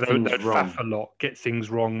faff a lot, get things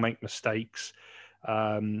wrong, make mistakes.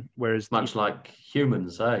 Whereas much like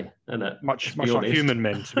humans, isn't it? Much like human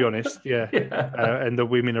men, to be honest. Yeah. And the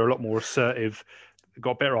women are a lot more assertive,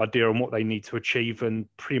 got a better idea on what they need to achieve, and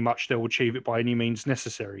pretty much they'll achieve it by any means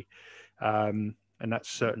necessary. And that's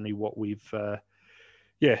certainly what we've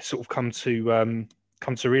sort of come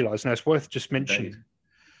to realize. Now, it's worth just mentioning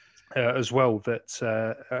as well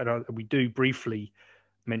that and we do briefly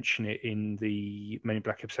mention it in the Men in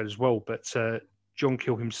Black episode as well, but John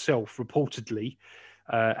Keel himself reportedly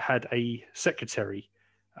had a secretary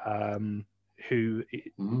who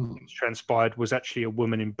transpired was actually a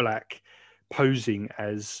woman in black posing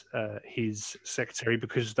as his secretary,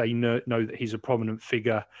 because they know that he's a prominent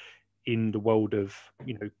figure in the world of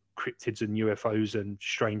cryptids and UFOs and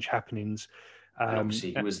strange happenings.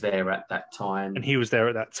 Obviously, he was there at that time. And he was there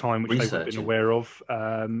at that time, which they would have been aware of.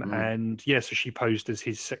 And so she posed as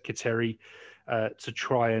his secretary to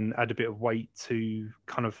try and add a bit of weight to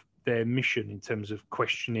kind of their mission in terms of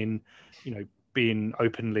questioning, being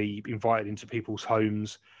openly invited into people's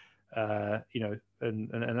homes, and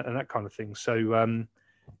that kind of thing. So,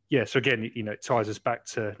 so again, it ties us back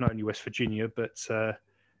to not only West Virginia, but, the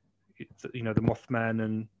Mothman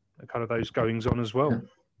and kind of those goings on as well.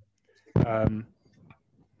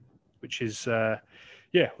 Which is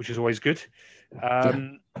always good.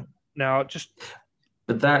 Now,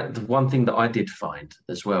 but the one thing that I did find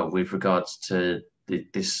as well with regards to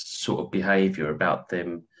this sort of behaviour about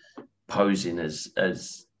them posing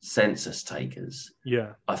as census takers,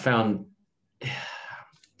 I found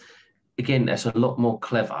again that's a lot more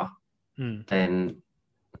clever than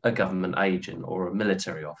a government agent or a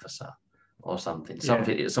military officer or something.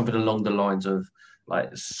 Something along the lines of like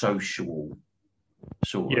social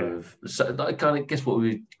sort of, I kind of guess what we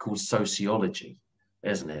would call sociology,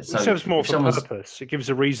 isn't it? So it serves more for a purpose. It gives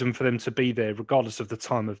a reason for them to be there, regardless of the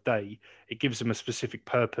time of day. It gives them a specific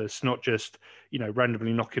purpose, not just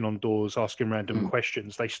randomly knocking on doors, asking random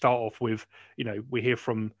questions. They start off with, we hear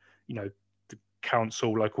from the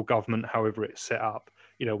council, local government, however it's set up.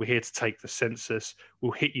 We're here to take the census.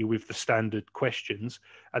 We'll hit you with the standard questions,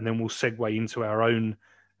 and then we'll segue into our own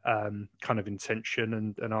kind of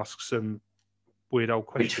intention and ask some weird old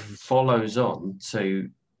questions. Which follows on to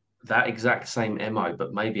that exact same MO,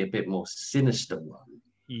 but maybe a bit more sinister one.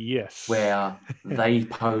 Yes. Where they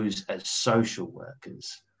pose as social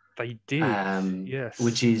workers. They did. Yes.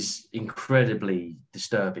 Which is incredibly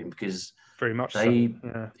disturbing, because very much they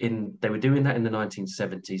were doing that in the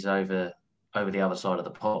 1970s over the other side of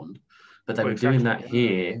the pond, but they were doing that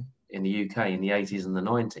here in the UK in the 80s and the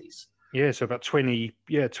 90s. Yeah, so about 20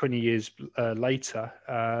 years later,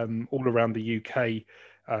 all around the UK,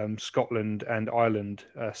 Scotland and Ireland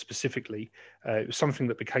specifically, it was something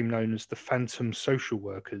that became known as the phantom social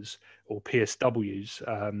workers, or PSWs,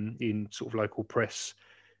 in sort of local press,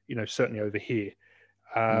 certainly over here.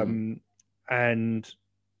 And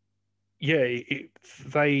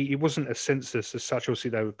it wasn't a census as such.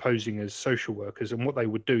 Obviously, they were posing as social workers, and what they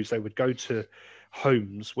would do is they would go to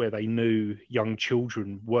homes where they knew young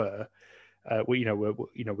children were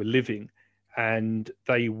living, and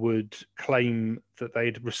they would claim that they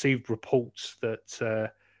had received reports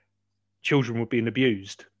that children were being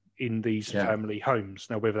abused in these family homes.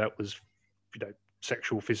 Now, whether that was,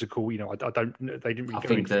 sexual, physical, they didn't really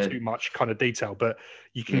go into too much kind of detail, but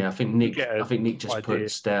you can. Yeah, I think Nick just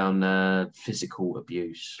puts down physical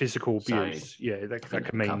abuse. Physical abuse, that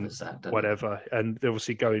can mean whatever, and they're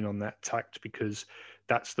obviously going on that tact because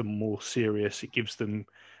that's the more serious. It gives them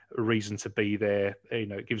a reason to be there.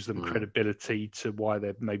 It gives them credibility to why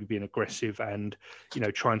they're maybe being aggressive and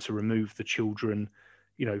trying to remove the children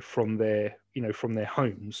from their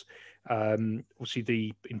homes. Obviously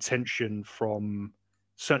the intention from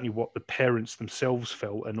certainly what the parents themselves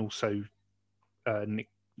felt, and also Nick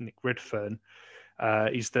Redfern,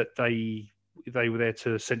 is that they were there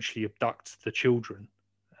to essentially abduct the children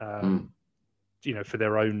for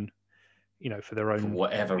their own for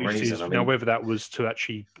whatever uses. reason. Now, whether that was to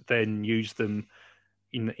actually then use them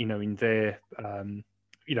in their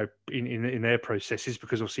in their processes,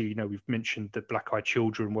 because obviously we've mentioned the black-eyed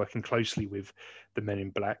children working closely with the Men in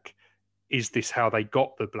Black. Is this how they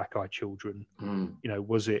got the black-eyed children?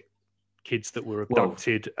 Was it kids that were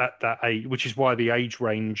abducted at that age? Which is why the age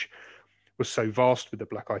range was so vast with the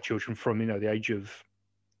black-eyed children, from the age of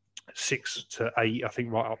 6 to 8, I think,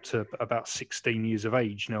 right up to about 16 years of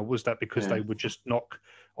age. Now, was that because they would just knock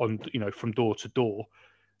on, from door to door,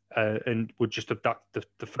 and would just abduct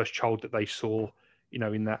the first child that they saw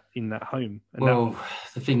in that home. And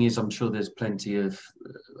the thing is, I'm sure there's plenty of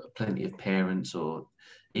parents or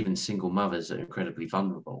even single mothers that are incredibly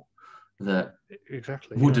vulnerable that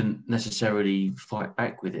wouldn't necessarily fight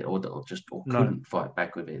back with it, or couldn't fight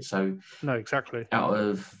back with it. So out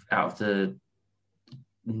of the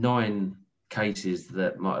 9 cases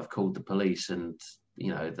that might have called the police and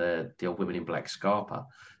the old women in black Scarpa,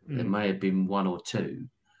 there may have been 1 or 2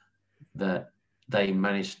 that they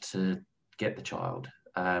managed to get the child.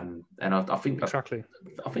 And I think I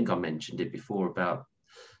think I mentioned it before about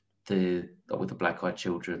with the black-eyed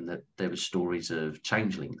children, that there were stories of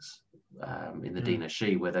changelings in the Dina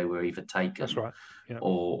Shi where they were either taken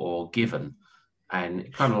or given,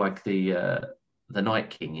 and kind of like the Night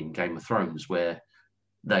King in Game of Thrones, where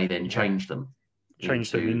they then changed them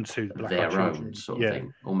into the their own sort of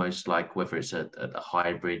thing, almost like whether it's a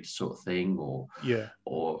hybrid sort of thing or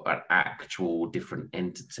an actual different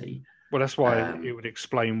entity. Well, that's why it would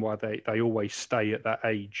explain why they always stay at that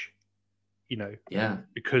age,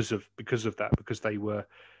 because of that, because they were,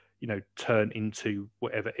 turned into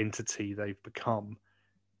whatever entity they've become,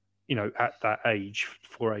 at that age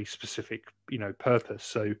for a specific, purpose.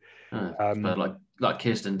 So, but like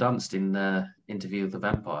Kirsten Dunst in Interview with the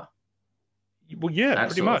Vampire. Well, yeah,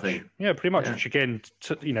 pretty much. Yeah, pretty much. Which again,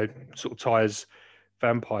 sort of ties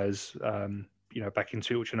vampires, back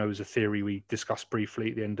into it, which I know is a theory we discussed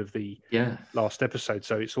briefly at the end of the last episode.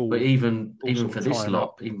 So it's all. But even for this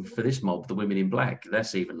lot, even for this mob, the women in black,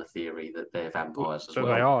 that's even a theory that they're vampires as well.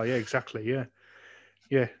 They are, yeah, exactly,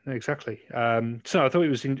 yeah, exactly. So I thought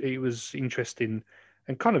it was interesting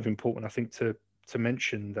and kind of important, I think, to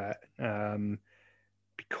mention that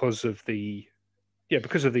because of the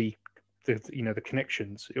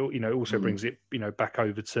connections. It also brings it back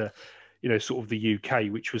over to sort of the UK,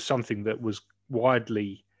 which was something that was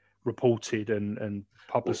widely reported and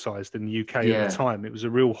publicised in the UK at the time. It was a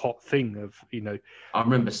real hot thing of I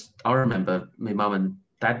remember my mum and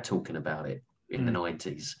dad talking about it in the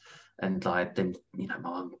 90s, and like them, my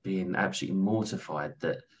mum being absolutely mortified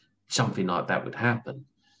that something like that would happen.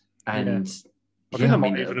 And I think that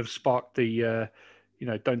might even have sparked the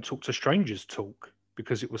don't talk to strangers talk,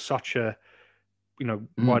 because it was such a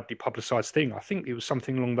widely publicised thing. I think it was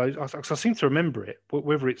something along those. I seem to remember it.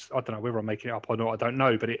 Whether it's, I don't know, whether I'm making it up or not, I don't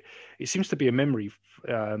know. But it seems to be a memory.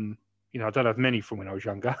 I don't have many from when I was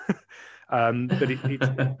younger. But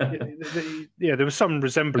there was some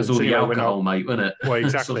resemblance. It was all the alcohol, mate, wasn't it? Well,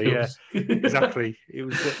 exactly, exactly. It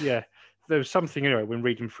was, There was something when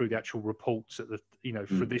reading through the actual reports at the,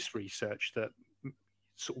 for this research, that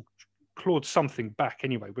sort of clawed something back.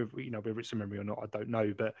 Anyway, whether it's a memory or not, I don't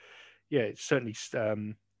know. But yeah, it certainly, sort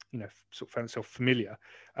of found itself familiar.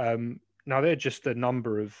 Now, they're just a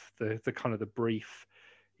number of the kind of the brief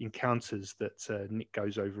encounters that Nick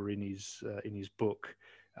goes over in his book.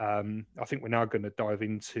 I think we're now going to dive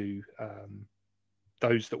into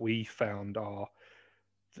those that we found are,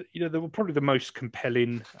 they were probably the most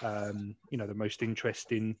compelling, the most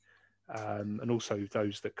interesting, and also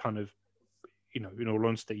those that kind of, in all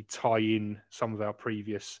honesty, tie in some of our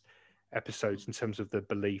previous episodes in terms of the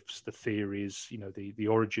beliefs, the theories, the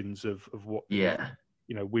origins of what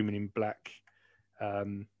women in black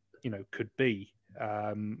could be,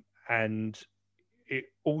 and it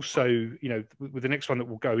also, with the next one that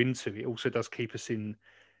we'll go into, it also does keep us in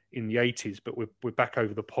the 80s, but we're back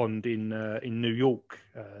over the pond in New York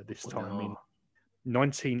this time in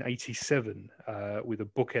 1987 with a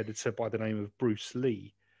book editor by the name of Bruce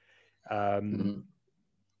Lee.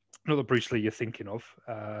 Not the Bruce Lee you're thinking of.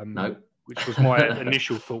 No. Which was my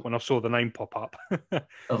initial thought when I saw the name pop up. I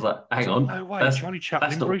was like, hang on. No way, Charlie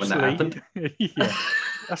Chaplin, Bruce Lee. Yeah,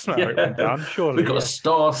 that's not how it went down, surely. We've got a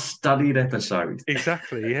star-studded episode.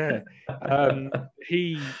 Exactly, yeah.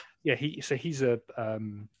 He's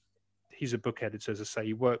a book editor, as I say.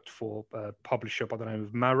 He worked for a publisher by the name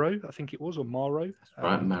of Marrow, I think it was, or Marrow.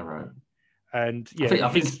 Right, Marrow. And I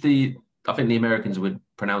think the Americans would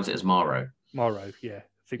pronounce it as Marrow. Marrow, yeah.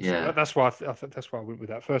 So. That's why that's why I went with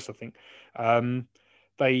that first, I think. So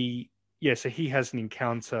he has an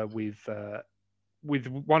encounter with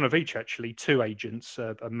one of each, actually, 2 agents,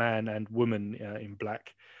 a man and woman in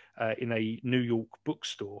black, in a New York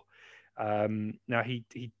bookstore. Now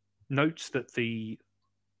he notes that the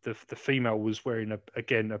female was wearing a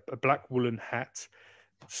black woolen hat,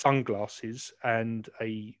 sunglasses, and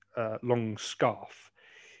a long scarf,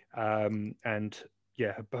 and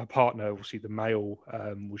her partner, obviously the male,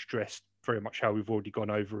 was dressed very much how we've already gone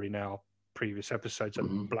over in our previous episodes,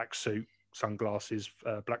 black suit, sunglasses,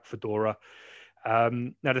 black fedora. Now,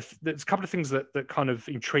 there's a couple of things that kind of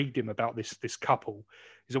intrigued him about this couple,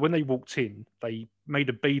 is that when they walked in, they made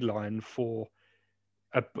a beeline for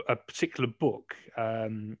a particular book,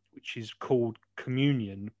 which is called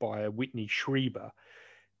Communion by Whitney Strieber.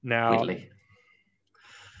 Now, Whitley.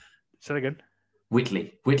 Say that again.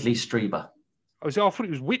 Whitley Strieber. I thought it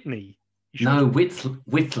was Whitney. No, Whitley.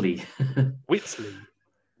 Whitley.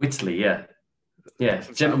 Whitley, yeah. Yeah,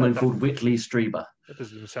 gentleman called Whitley Strieber. That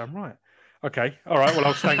doesn't even sound right. Okay, all right. Well,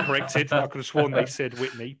 I'll stand corrected. I could have sworn they said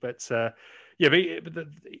Whitney, but so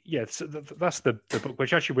that's the book,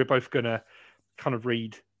 which actually we're both going to kind of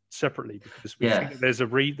read separately, because we think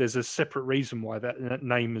that there's a separate reason why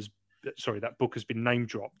that book has been name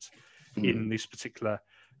dropped in this particular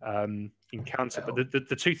encounter. But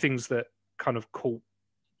the two things that kind of caught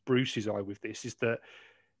Bruce's eye with this is that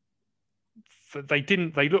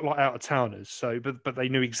they look like out of towners, but they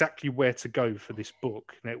knew exactly where to go for this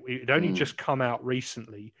book. Now, it had only just come out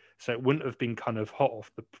recently, so it wouldn't have been kind of hot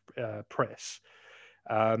off the press.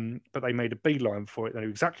 But they made a beeline for it. They knew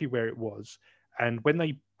exactly where it was, and when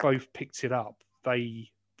they both picked it up, they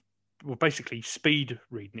were basically speed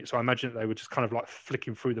reading it. So I imagine that they were just kind of like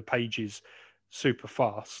flicking through the pages super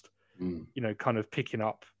fast, kind of picking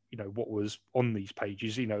up what was on these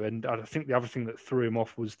pages, and I think the other thing that threw him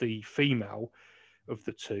off was the female of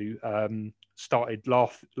the two started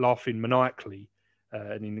laughing maniacally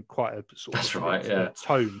and in quite a sort of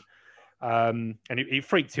tone, and it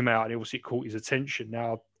freaked him out, and obviously it caught his attention.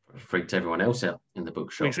 Now, it freaked everyone else out in the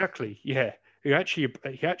bookshop. Exactly, yeah. He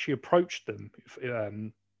actually approached them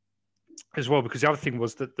as well, because the other thing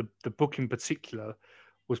was that the book in particular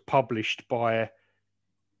was published by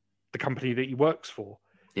the company that he works for.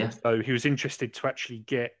 Yeah. So he was interested to actually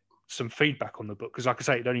get some feedback on the book, because, like I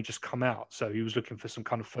say, it only just come out. So he was looking for some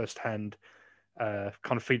kind of first-hand kind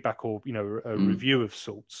of feedback, or a review of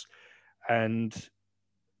sorts. And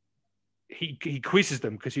he quizzes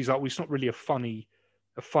them, because he's like, well, it's not really a funny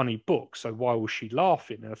book, so why was she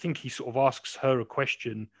laughing? And I think he sort of asks her a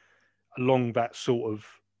question along that sort of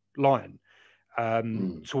line,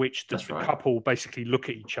 to which the couple basically look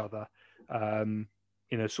at each other in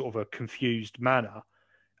a sort of a confused manner.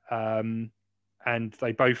 And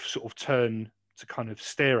they both sort of turn to kind of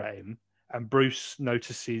stare at him. And Bruce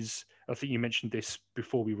notices, I think you mentioned this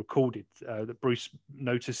before we recorded, that Bruce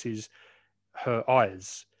notices her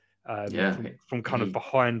eyes from kind of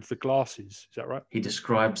behind the glasses. Is that right? He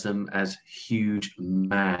describes them as huge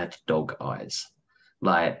mad dog eyes.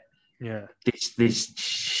 Like, this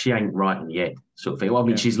she ain't right in the head sort of thing. Well, I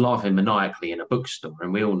mean, she's laughing maniacally in a bookstore,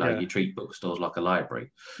 and we all know you treat bookstores like a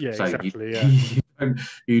library. Yeah, so exactly.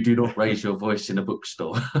 You do not raise your voice in a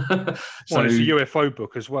bookstore. Well, it's a UFO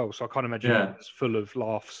book as well, so I can't imagine it's full of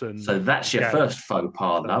laughs and. So that's your first faux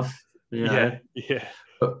pas, love. Yeah.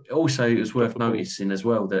 But also, it was worth noticing as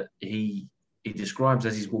well that he describes,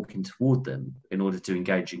 as he's walking toward them in order to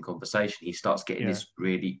engage in conversation, he starts getting this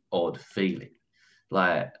really odd feeling,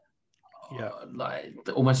 like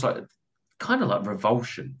almost like kind of like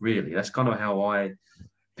revulsion. Really, that's kind of how I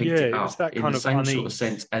picked it up. That in kind the of same unease. sort of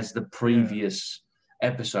sense as the previous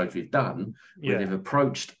episodes we've done, where they've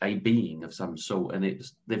approached a being of some sort, and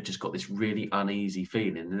they've just got this really uneasy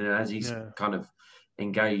feeling. And then as he's kind of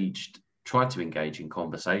tried to engage in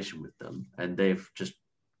conversation with them, and they've just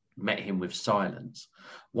met him with silence.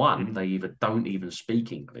 They either don't even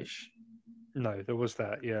speak English. No, there was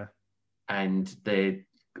that, and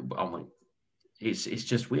it's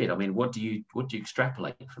just weird. I mean, what do you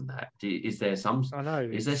extrapolate from that? Is there some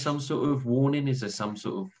sort of warning? Is there some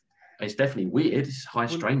sort of? It's definitely weird. It's high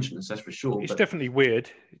strangeness, that's for sure. It's definitely weird.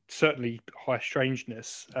 It's certainly high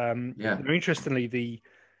strangeness. Interestingly, the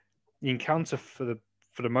encounter for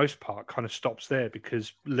the most part kind of stops there,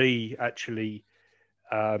 because Lee actually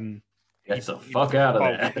gets the fuck out of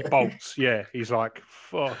there. He bolts. Yeah, he's like,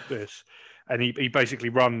 fuck this, and he basically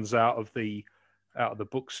runs out of the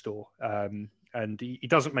bookstore. And he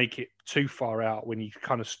doesn't make it too far out when he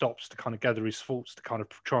kind of stops to kind of gather his thoughts, to kind of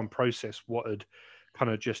try and process what had kind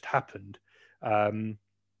of just happened. But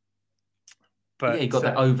he got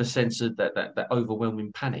that that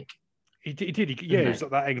overwhelming panic. He did. It was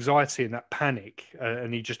like that anxiety and that panic,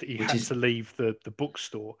 and he had to leave the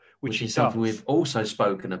bookstore, which is something we've also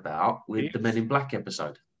spoken about with the Men in Black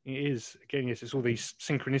episode. It is. Again, yes, it's all these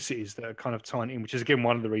synchronicities that are kind of tying in, which is again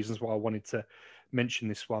one of the reasons why I wanted to mention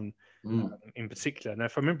this one in particular. Now,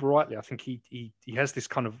 if I remember rightly, I think he has this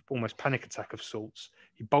kind of almost panic attack of sorts.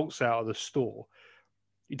 He bolts out of the store.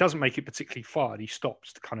 He doesn't make it particularly far. He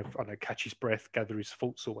stops to kind of, I don't know, catch his breath, gather his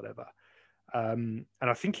thoughts or whatever. And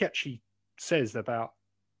I think he actually says about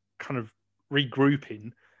kind of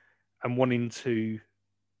regrouping and wanting to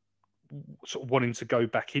go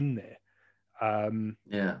back in there.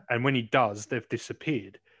 And when he does, they've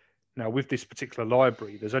disappeared. Now, with this particular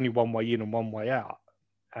library, there's only one way in and one way out.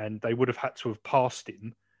 and they would have had to have passed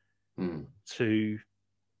him to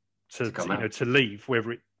to leave,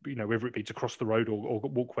 whether it be to cross the road or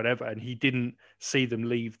walk, whatever. And he didn't see them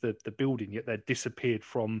leave the building, yet they'd disappeared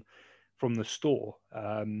from the store.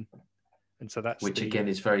 And so that's again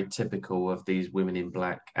is very typical of these women in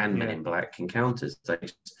black and men in black encounters. They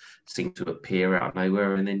seem to appear out of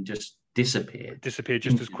nowhere and then just disappear just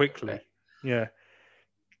as quickly. Yeah,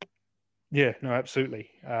 no, absolutely.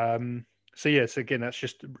 So again, that's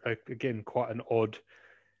just again quite an odd.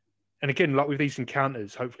 And again, like with these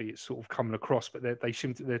encounters, hopefully it's sort of coming across, but they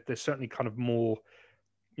seem to they're certainly kind of more,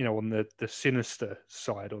 on the sinister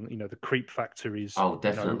side. On the creep factor is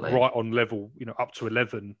definitely right on level, up to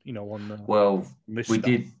 11. On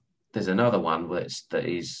There's another one that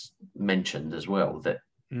is mentioned as well that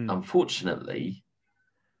unfortunately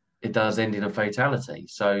it does end in a fatality.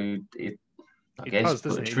 So I guess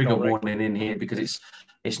put a trigger warning in here because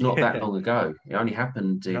it's not that long ago. It only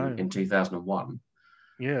happened in 2001.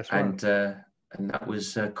 Yeah, that's right. And that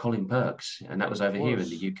was Colin Perks, and that was over here in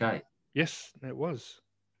the UK. Yes, it was.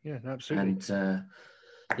 Yeah, absolutely. And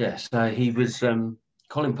so he was.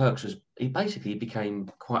 Colin Perks he basically became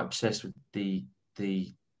quite obsessed with the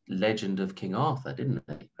legend of King Arthur, didn't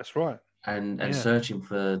he? That's right. And searching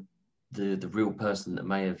for the real person that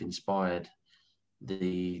may have inspired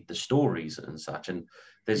the stories and such. And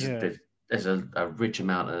there's a rich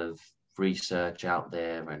amount of research out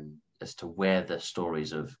there and as to where the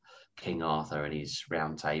stories of King Arthur and his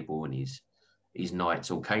round table and his knights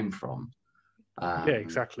all came from.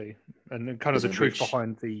 Exactly. And kind of the truth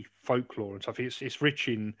behind the folklore and stuff. It's rich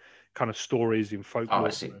in kind of stories in folklore.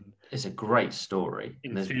 It's a great story.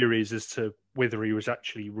 In theories as to whether he was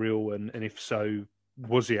actually real and if so,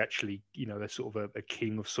 was he actually, a sort of a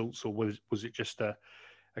king of sorts, or was it just a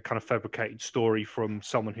kind of fabricated story from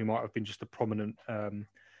someone who might have been just a prominent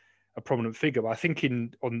figure? But I think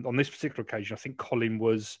on this particular occasion, I think Colin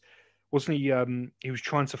wasn't he? He was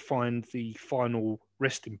trying to find the final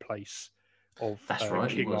resting place of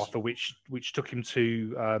King Arthur, which took him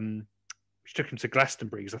to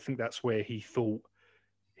Glastonbury, because I think that's where he thought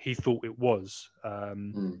it was.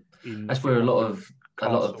 That's where a lot of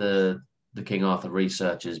the King Arthur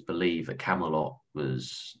researchers believe that Camelot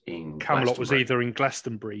was in. Camelot was either in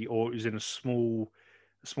Glastonbury or it was in a small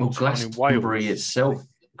town Glastonbury in Wales.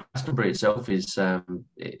 Glastonbury itself is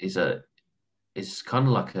kind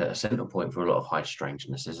of like a centre point for a lot of high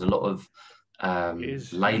strangeness. There's a lot of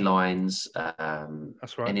ley lines,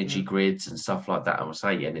 that's right, energy grids and stuff like that. I would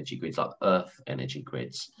say energy grids, like earth energy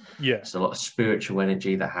grids. Yeah, there's a lot of spiritual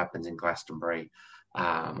energy that happens in Glastonbury.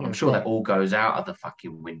 I'm sure that all goes out of the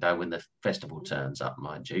fucking window when the festival turns up,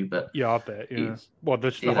 mind you. But I bet. Yeah. Well,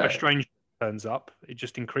 the high strange turns up, it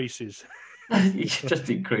just increases. It just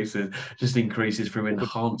increases through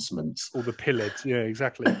enhancements. All the pillars, yeah,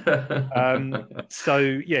 exactly.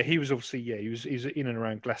 So he was obviously he was in and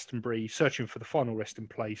around Glastonbury, searching for the final resting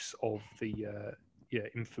place of the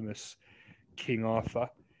infamous King Arthur,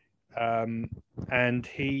 and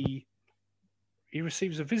he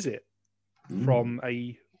receives a visit from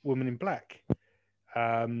a woman in black.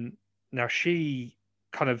 Now she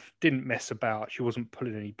kind of didn't mess about. She wasn't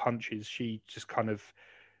pulling any punches. She just kind of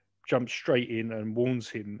jumps straight in and warns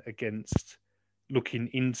him against looking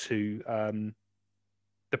into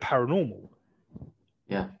the paranormal.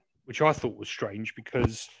 Yeah, which I thought was strange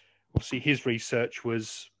because obviously his research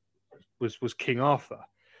was King Arthur,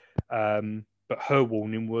 but her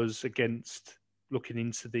warning was against looking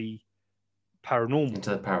into the paranormal.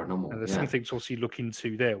 And there's some things obviously look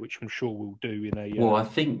into there, which I'm sure we'll do in a. Well, I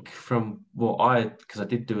think from because I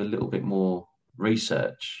did do a little bit more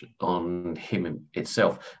research on him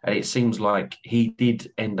itself, and it seems like he did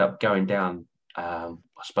end up going down I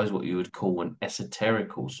suppose what you would call an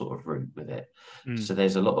esoterical sort of route with it. So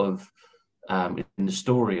there's a lot of in the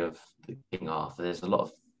story of King Arthur, there's a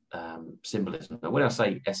lot of symbolism. Now when I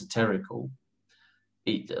say esoterical,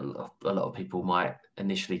 a lot of people might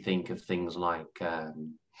initially think of things like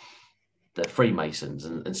the Freemasons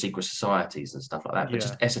and secret societies and stuff like that, but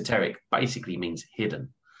just esoteric basically means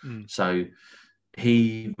hidden. So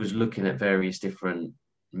he was looking at various different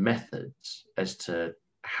methods as to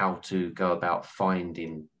how to go about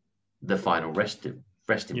finding the final resting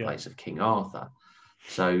place of King Arthur.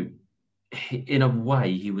 So in a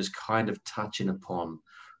way, he was kind of touching upon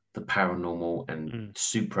the paranormal and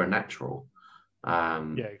supernatural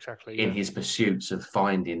in his pursuits of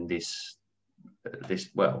finding this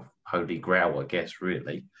holy grail, I guess,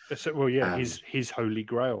 really. Well, his holy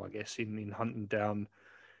grail, I guess, in hunting down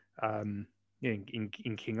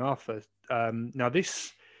in King Arthur. Now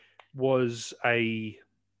this was it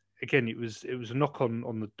was a knock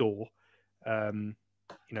on the door.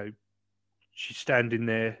 she's standing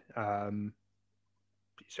there. I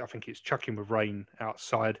think it's chucking with rain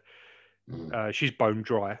outside. She's bone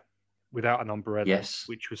dry without an umbrella, yes,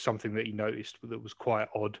 which was something that he noticed that was quite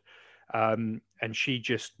odd. And she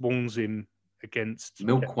just warns him against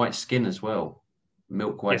milk white skin as well.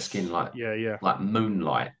 Milk white skin, like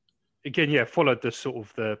moonlight. Again, followed the sort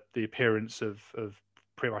of the appearance of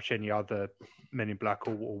pretty much any other Men in Black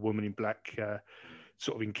or Woman in Black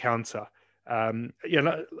sort of encounter.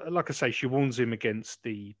 Like I say, she warns him against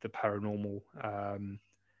the paranormal,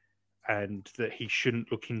 and that he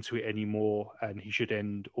shouldn't look into it anymore, and he should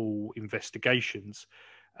end all investigations.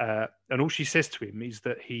 And all she says to him is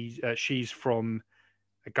that she's from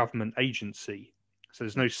a government agency, so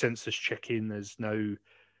there's no census check-in, there's no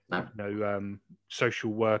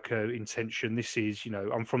social worker intention. This is,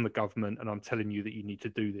 I'm from the government, and I'm telling you that you need to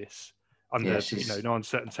do this under, no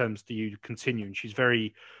uncertain terms. Do you continue? And she's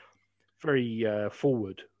very, very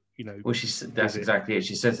forward. Well, that's exactly it.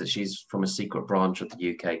 She says that she's from a secret branch of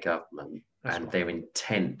the UK government, they're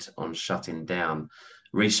intent on shutting down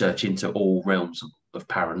research into all realms of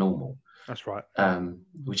paranormal. That's right.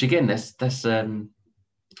 Which again, that's it's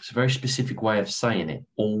a very specific way of saying it.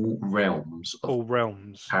 All realms.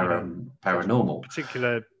 Paranormal.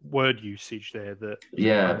 Particular word usage there.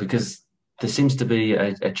 Because there seems to be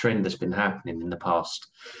a trend that's been happening in the past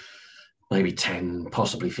maybe 10,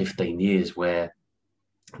 possibly 15 years, where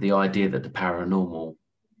the idea that the paranormal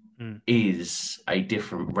is a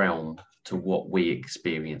different realm to what we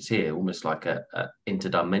experience here, almost like a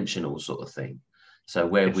interdimensional sort of thing. So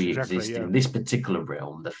where we exist in this particular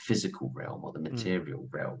realm, the physical realm or the material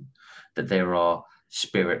realm, that there are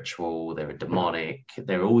spiritual, there are demonic,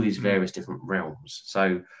 there are all these various different realms.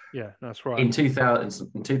 So that's right. In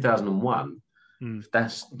 2001, if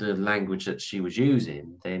that's the language that she was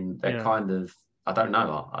using, then that kind of, I don't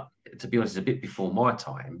know, to be honest, it's a bit before my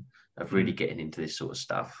time of really getting into this sort of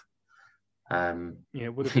stuff.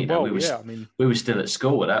 It would have been, we were still at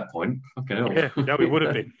school at that point. Fucking hell. Yeah, we would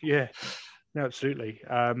have been. Yeah, no, absolutely.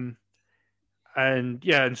 And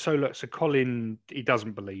so Colin, he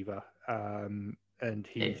doesn't believe her, and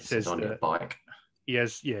he says on that a bike. He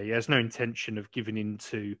has no intention of giving in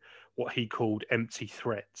to what he called empty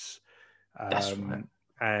threats. That's right.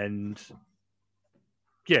 And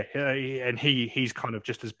he's kind of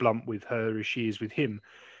just as blunt with her as she is with him.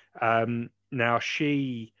 Now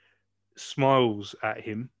she smiles at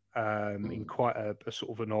him in quite a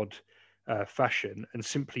sort of an odd fashion, and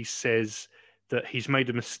simply says that he's made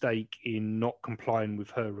a mistake in not complying with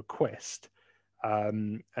her request,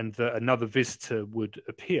 and that another visitor would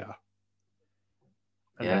appear.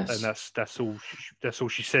 And, and that's all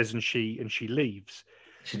she says, and she leaves.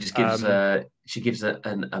 She just gives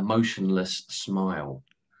an emotionless smile.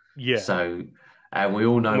 Yeah. So, and we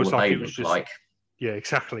all know what they look like. Yeah,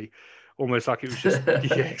 exactly. Almost like it was just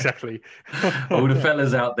exactly. All the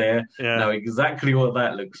fellas out there know exactly what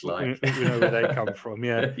that looks like. We know where they come from.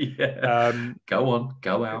 Yeah. Go on,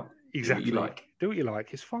 go out. Exactly. Do what you like. Do what you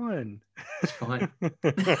like. It's fine. It's fine.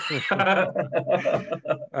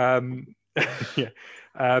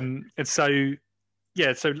 And so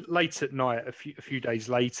late at night, a few days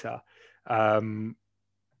later, Colin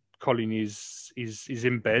is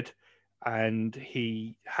in bed, and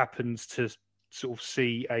he happens to sort of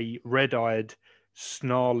see a red-eyed,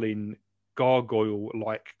 snarling,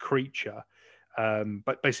 gargoyle-like creature,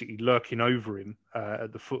 but basically lurking over him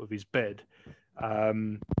at the foot of his bed.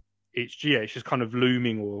 It's just kind of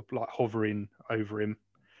looming or like hovering over him,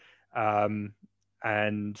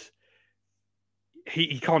 and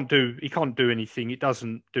he can't do anything. It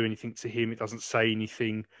doesn't do anything to him. It doesn't say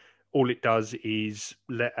anything. All it does is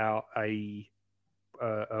let out a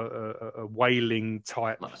wailing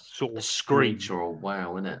type sort of screech scream. or a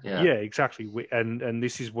wow, isn't it? Yeah, exactly. And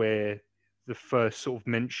this is where the first sort of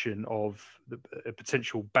mention of a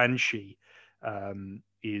potential banshee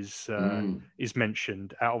is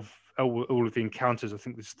mentioned. Out of all of the encounters, I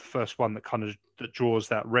think this is the first one that that draws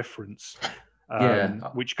that reference.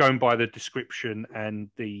 Which, going by the description and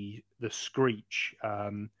the screech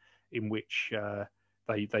in which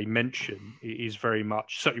they mention, it is very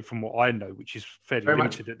much, certainly from what I know, which is fairly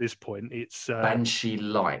limited at this point, it's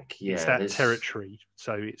banshee-like. It's that territory,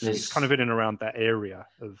 so it's kind of in and around that area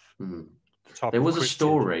of. There was a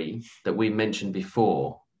story that we mentioned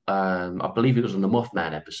before. I believe it was on the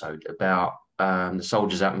Mothman episode about the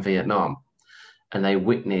soldiers out in Vietnam, and they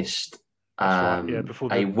witnessed before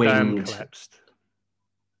the winged dam collapsed.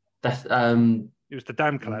 It was the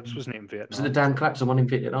dam collapse, wasn't it, in Vietnam? Was it the dam collapse, the one in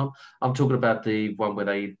Vietnam? I'm talking about the one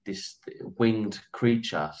where this winged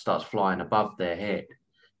creature starts flying above their head,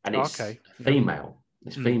 and it's female.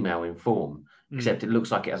 It's female in form, except it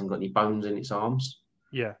looks like it hasn't got any bones in its arms.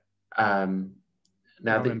 Yeah.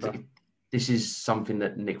 Now, this is something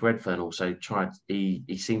that Nick Redfern also tried.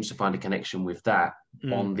 He seems to find a connection with that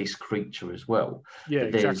on this creature as well. Yeah,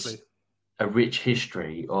 that exactly. There's a rich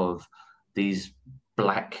history of these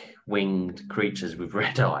black-winged creatures with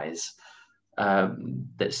red eyes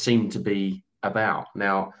that seem to be about.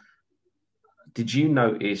 Now, did you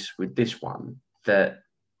notice with this one that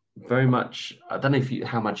very much, I don't know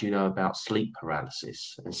how much you know about sleep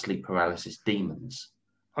paralysis and sleep paralysis demons?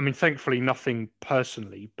 I mean, thankfully, nothing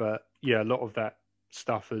personally, but yeah, a lot of that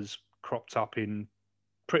stuff has cropped up in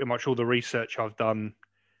pretty much all the research I've done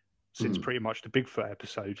since pretty much the Bigfoot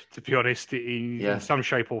episode, to be honest, in some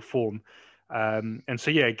shape or form. And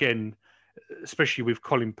so, yeah, again, especially with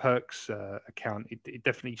Colin Perk's account, it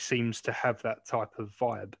definitely seems to have that type of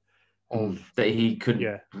vibe of that he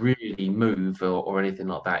couldn't really move or anything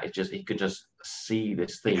like that. It just, he could just see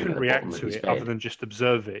this thing. He couldn't react to it other than just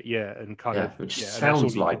observe it, and kind of, which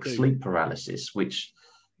sounds like sleep paralysis, which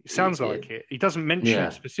it sounds like it. He doesn't mention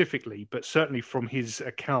it specifically, but certainly from his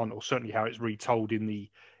account, or certainly how it's retold in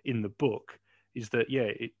the book, is that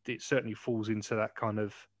it certainly falls into that kind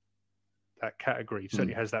of that category. It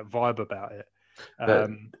certainly has that vibe about it. But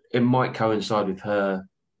it might coincide with her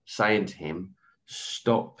saying to him,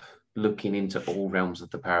 "Stop looking into all realms of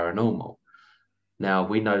the paranormal." Now,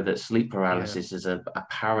 we know that sleep paralysis is a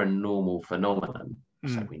paranormal phenomenon.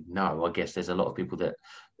 So we know, I guess there's a lot of people that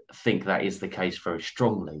think that is the case very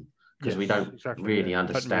strongly, because we don't really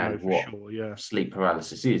understand what sleep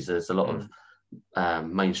paralysis is. There's a lot of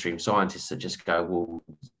mainstream scientists that just go, well,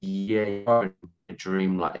 you're in a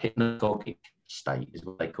dream, like hypnagogic state is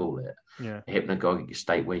what they call it. A hypnagogic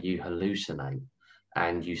state where you hallucinate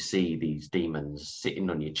and you see these demons sitting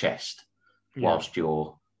on your chest whilst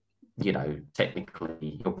you're,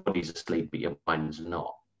 technically your body's asleep, but your mind's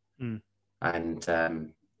not. And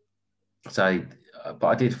so, but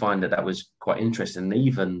I did find that was quite interesting. And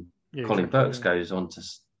even Colin Burks goes on to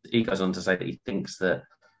say that he thinks that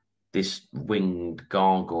this winged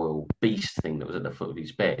gargoyle beast thing that was at the foot of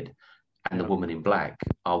his bed and the woman in black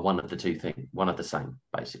are one of the two things, one of the same,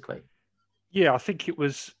 basically. Yeah, I think it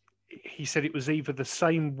was. He said it was either the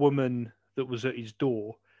same woman that was at his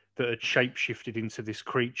door that had shapeshifted into this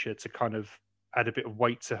creature to kind of add a bit of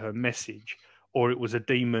weight to her message, or it was a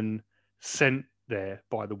demon sent there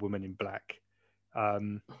by the woman in black.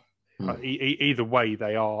 Either way,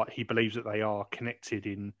 he believes that they are connected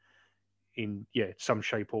in some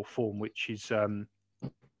shape or form, which is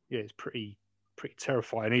it's pretty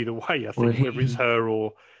terrifying either way. I think whether it's her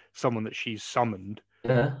or someone that she's summoned,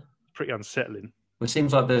 pretty unsettling. Well, it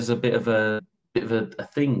seems like there's a bit of a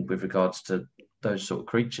thing with regards to those sort of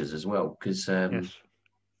creatures as well, because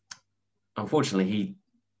unfortunately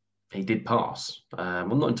he did pass.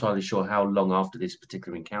 I'm not entirely sure how long after this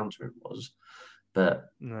particular encounter it was, but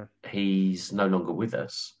he's no longer with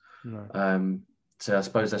us. So I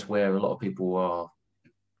suppose that's where a lot of people are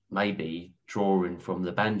maybe drawing from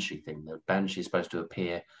the banshee thing. The banshee is supposed to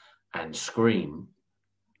appear and scream.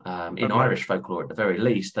 In Irish folklore, at the very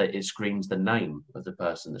least, that it screams the name of the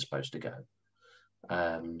person that's supposed to go.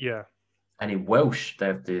 And in Welsh, they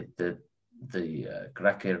have the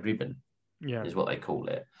Grace ribbon, is what they call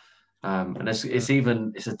it. And it's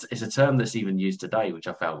a term that's even used today, which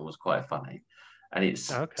I found was quite funny. And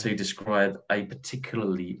it's to describe a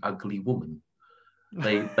particularly ugly woman.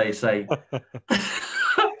 They say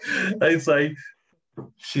they say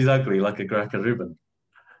she's ugly like a Grace ribbon.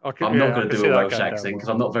 I'm not going to do a Welsh accent because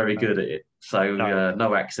I'm not very good at it. So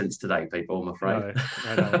no accents today, people, I'm afraid.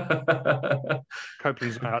 No.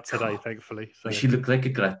 Coping's out today, thankfully. So. She looked like a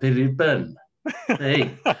Grace ribbon.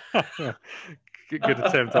 Hey. Good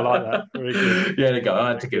attempt. I like that. Very good. Yeah, there you go. I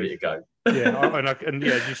had to give it a go. And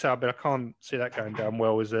as you say, I can't see that going down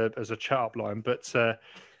well as a chat-up line. But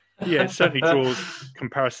it certainly draws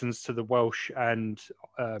comparisons to the Welsh and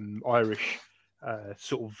Irish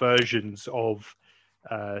sort of versions of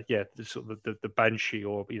the sort of the banshee,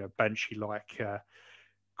 or banshee-like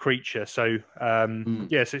creature. So so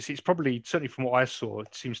it's probably, certainly from what I saw,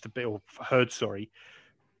 it seems to be, or heard,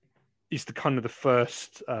 is the kind of the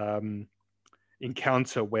first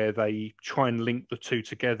encounter where they try and link the two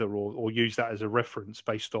together, or use that as a reference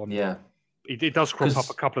based on. It does crop up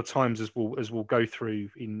a couple of times as we'll go through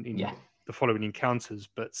in the following encounters.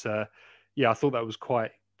 But I thought that was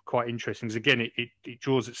quite interesting, because again it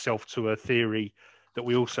draws itself to a theory that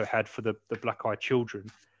we also had for the black-eyed children,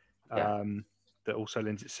 that also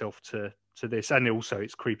lends itself to this, and also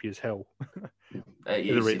it's creepy as hell.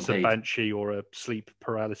 Whether it's a banshee or a sleep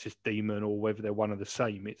paralysis demon, or whether they're one of the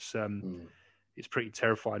same, it's pretty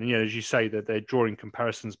terrifying. And as you say, that they're drawing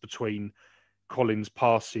comparisons between Colin's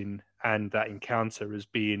passing and that encounter as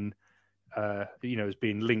being, as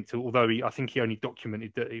being linked. Although I think he only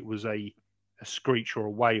documented that it was a screech or a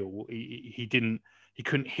wail. He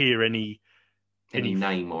couldn't hear any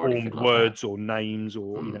name or anything like words that. or names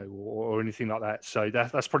or or anything like that. So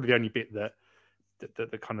that's probably the only bit that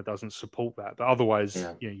kind of doesn't support that. But otherwise,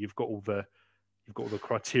 you've got all the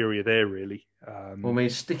criteria there, really. Well, I mean,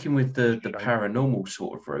 sticking with the paranormal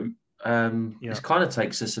sort of route, this kind of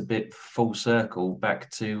takes us a bit full circle back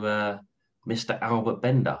to Mr. Albert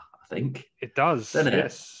Bender, I think. It does,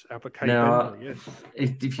 yes. Albert K. Bender, yes.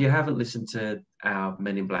 If you haven't listened to our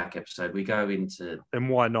Men in Black episode, we go into... Then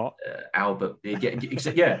why not? Albert, yeah.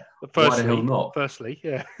 Firstly, why the hell not? Firstly,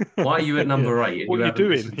 yeah. Why are you at number 8? And what are you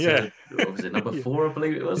doing? What was it, number 4, I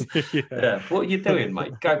believe it was? What are you doing,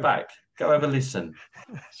 mate? Go back. Go have a listen.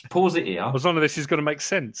 Just pause it here. As long as this is going to make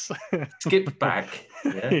sense. Skip back.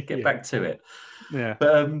 Get back to it. Yeah.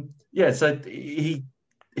 But so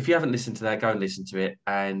if you haven't listened to that, go and listen to it.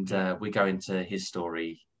 And we go into his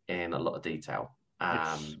story in a lot of detail.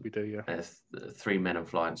 Yes, we do, yeah. 3 Men and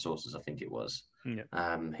Flying Saucers, I think it was. Yeah.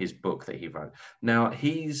 His book that he wrote. Now,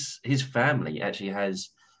 his family actually has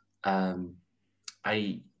a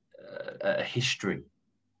history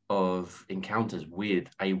of encounters with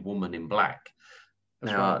a woman in black.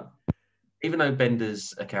 That's now, right. Even though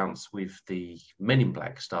Bender's accounts with the Men in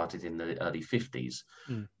Black started in the early 50s,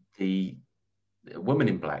 the Woman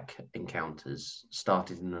in Black encounters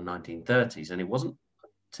started in the 1930s, and it wasn't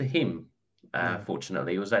to him,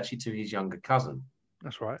 fortunately. It was actually to his younger cousin.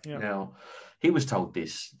 That's right, yeah. Now, he was told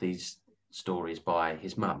these stories by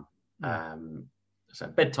his mum. So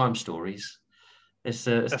bedtime stories. Let's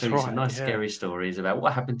tell you some nice, scary stories about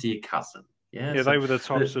what happened to your cousin. Yeah, they were the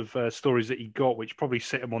types of stories that he got, which probably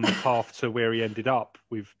set him on the path to where he ended up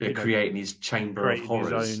with creating his chamber of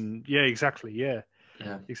horrors. Exactly. Yeah,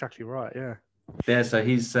 exactly right. Yeah. Yeah. So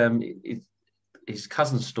his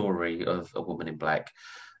cousin's story of a woman in black.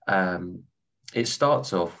 It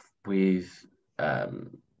starts off with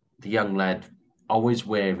the young lad always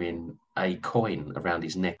wearing a coin around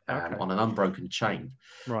his neck on an unbroken chain,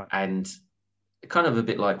 right, and kind of a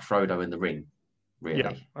bit like Frodo in the Ring,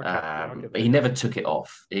 really. Okay. He never took it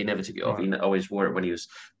off. He always wore it when he was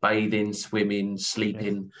bathing, swimming,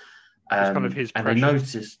 sleeping. It's kind of his and precious. they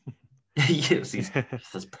noticed, yes, he's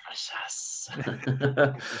precious.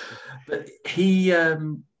 But his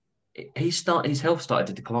health started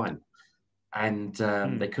to decline, and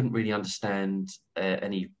they couldn't really understand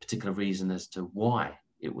any particular reason as to why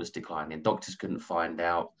it was declining. Doctors couldn't find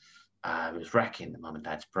out. It was racking the mum and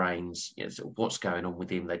dad's brains. So what's going on with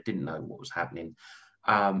him? They didn't know what was happening.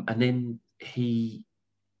 And then he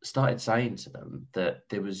started saying to them that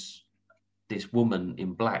there was this woman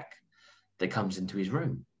in black that comes into his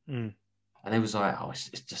room. And it was like,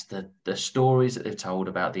 it's just the stories that they've told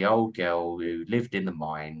about the old girl who lived in the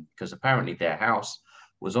mine, because apparently their house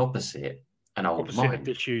was opposite an old mine. A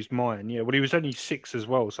disused mine, yeah. Well, he was only 6 as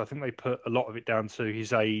well, so I think they put a lot of it down to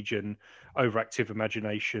his age and overactive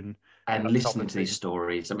imagination. And listening to these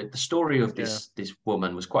stories. I mean, the story of this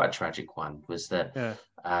woman was quite a tragic one. Was that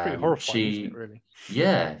pretty horrifying, isn't it, really?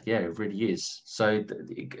 Yeah, it really is. So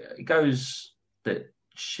it goes that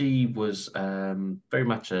she was very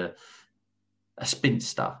much a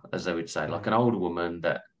spinster, as they would say, like an older woman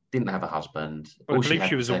that didn't have a husband. Well, I believe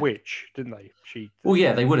she was a witch, didn't they? Well,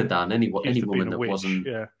 yeah, they would have done. Any woman that wasn't,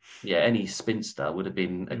 yeah, any spinster would have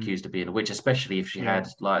been accused of being a witch, especially if she had,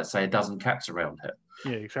 like, say, a dozen cats around her.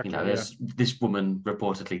 Yeah, exactly. This woman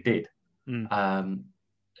reportedly did.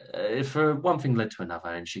 For one thing led to another,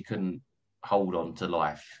 and she couldn't hold on to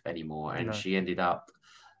life anymore, and she ended up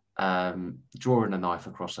drawing a knife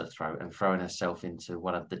across her throat and throwing herself into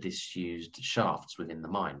one of the disused shafts within the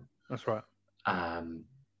mine. That's right.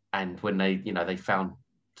 And when they found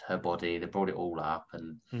her body, they brought it all up,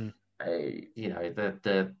 and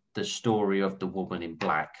the story of the woman in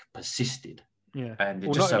black persisted. Yeah, and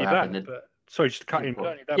it just so happened that. Sorry, just to cut in.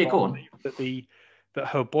 Go on. That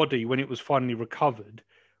her body, when it was finally recovered,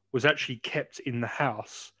 was actually kept in the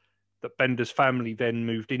house that Bender's family then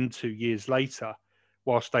moved into years later,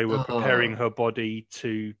 whilst they were preparing her body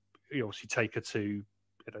to obviously take her to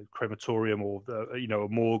crematorium or a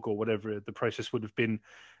morgue or whatever the process would have been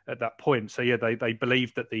at that point. So they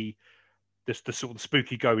believed that the sort of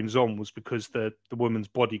spooky goings on was because the woman's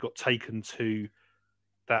body got taken to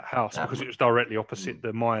that house because it was directly opposite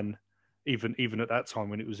the mine, even at that time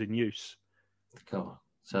when it was in use. Cool.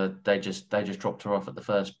 So they just dropped her off at the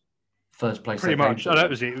first place. Pretty much. That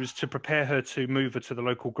was it. It was to prepare her to move her to the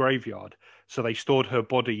local graveyard. So they stored her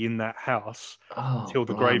body in that house until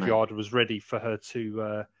the graveyard was ready for her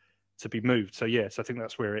to be moved. So yes, I think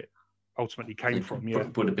that's where it ultimately came from. Yeah,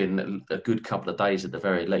 would have been a good couple of days at the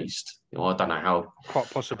very least. I don't know how quite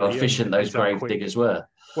possibly efficient those grave diggers were.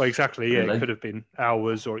 Well, exactly. Yeah, really. It could have been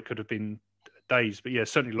hours or it could have been days, but yeah,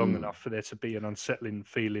 certainly long enough for there to be an unsettling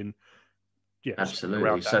feeling. Yeah,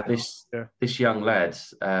 absolutely. So this young lad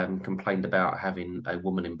complained about having a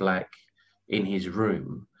woman in black in his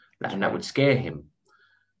room, and that would scare him.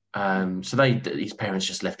 So his parents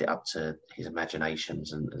just left it up to his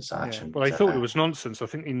imaginations and such. Yeah. And well, they thought it was nonsense. I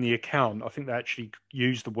think in the account, I think they actually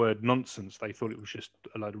used the word nonsense. They thought it was just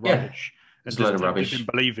a load of rubbish. And just, a load of rubbish.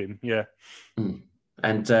 Didn't believe him. Yeah.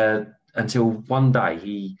 And until one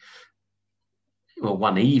day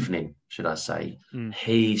one evening, should I say,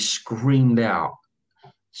 he screamed out,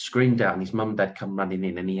 and his mum and dad come running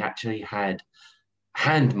in, and he actually had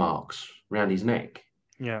hand marks around his neck.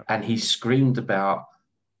 Yeah. And he screamed about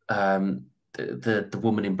the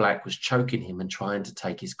woman in black was choking him and trying to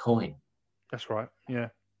take his coin. That's right. Yeah.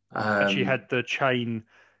 Actually had the chain.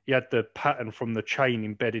 He had the pattern from the chain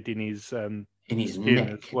embedded in his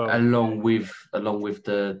neck as well, along with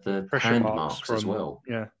the hand marks as well.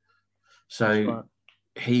 Yeah. So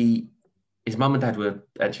his mum and dad were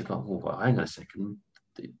actually like, "Oh, well, hang on a second,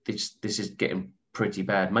 this is getting pretty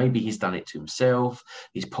bad. Maybe he's done it to himself.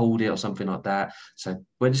 He's pulled it or something like that. So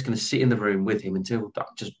we're just going to sit in the room with him until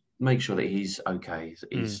just make sure that he's okay.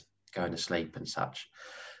 He's going to sleep and such."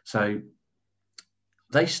 So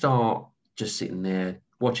they start just sitting there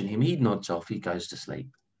watching him. He nods off. He goes to sleep,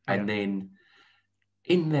 and then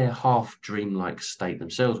in their half dreamlike state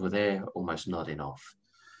themselves, where they're almost nodding off,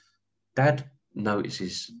 Dad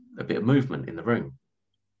notices a bit of movement in the room,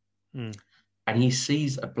 and he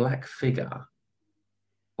sees a black figure,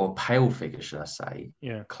 or pale figure, should I say,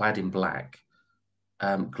 clad in black,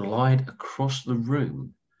 glide across the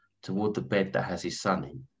room toward the bed that has his son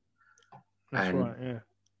in. That's right, yeah.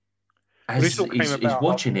 As he's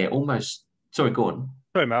watching it, almost... Sorry, go on.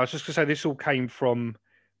 Sorry, mate, I was just going to say, this all came from,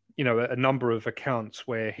 a number of accounts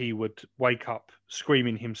where he would wake up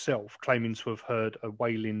screaming himself, claiming to have heard a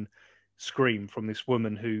wailing scream from this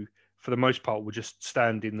woman who, for the most part, would just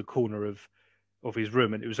stand in the corner of his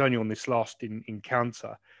room. And it was only on this last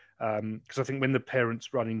encounter, because I think when the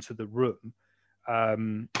parents run into the room,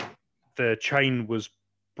 the chain was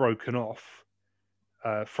broken off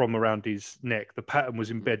from around his neck. The pattern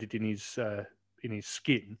was embedded in his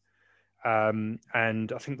skin.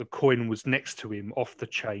 And I think the coin was next to him off the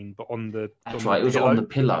chain, but on the... That's right, it was on the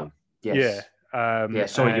pillow. Yes. Yeah.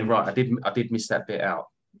 Sorry, you're right. I did miss that bit out.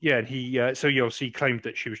 Yeah, and he obviously claimed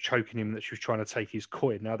that she was choking him, that she was trying to take his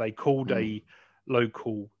coin. Now, they called a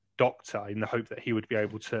local doctor in the hope that he would be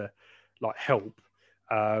able to help.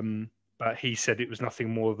 But he said it was nothing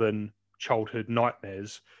more than childhood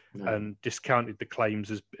nightmares and discounted the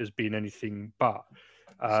claims as being anything but.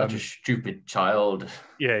 Such a stupid child.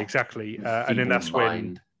 Yeah, exactly. And then that's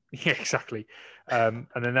when... Yeah, exactly. And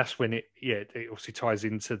then that's when it obviously ties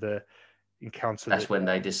into the encounter. That's when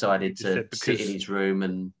they decided to sit in his room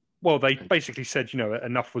and... Well, they basically said,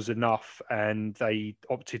 enough was enough, and they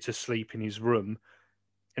opted to sleep in his room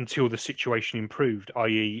until the situation improved,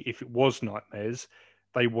 i.e. if it was nightmares,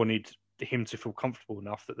 they wanted him to feel comfortable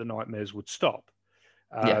enough that the nightmares would stop.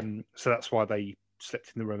 So that's why they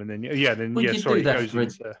slept in the room, and then you'd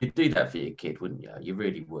do that for your kid, wouldn't you? You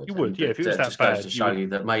really would. You would, if it was that just bad. Goes to show you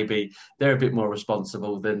that maybe they're a bit more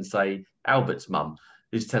responsible than, say, Albert's mum,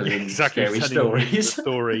 who's telling him scary stories.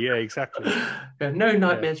 Story, yeah, exactly. No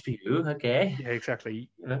nightmares for you, okay? Yeah, exactly.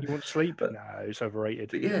 You want to sleep? But, no, it's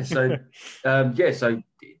overrated. But so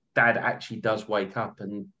Dad actually does wake up,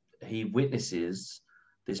 and he witnesses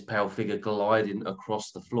this pale figure gliding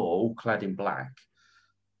across the floor, all clad in black,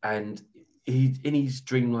 and he, in his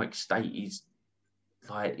dreamlike state, he's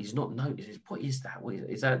not noticing. What is that?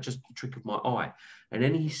 Is that just a trick of my eye? And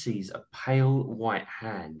then he sees a pale white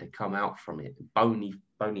hand come out from it, bony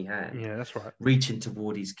hand. Yeah, that's right. Reaching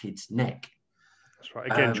toward his kid's neck. That's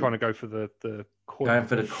right. Again, trying to go for the coin. Going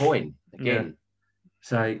for the coin again. Yeah.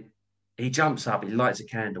 So he jumps up, he lights a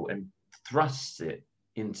candle, and thrusts it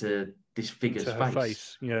into this figure's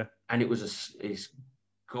face. Yeah. And it was this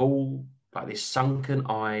ghoul, like this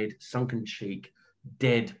sunken-eyed, sunken cheek,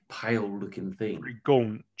 dead, pale-looking thing. Very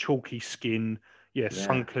gaunt, chalky skin,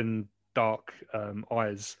 sunken, dark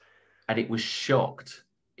eyes. And it was shocked.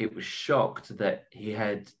 It was shocked that he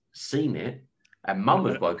had seen it, and Mum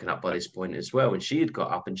had woken up by this point as well, and she had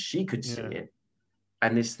got up and she could see it.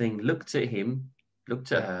 And this thing looked at him,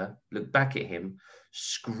 looked at her, looked back at him,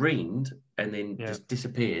 screamed, and then just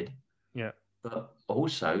disappeared. Yeah. But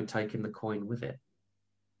also taking the coin with it.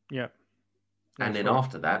 Yeah. And then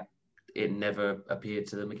after that, it never appeared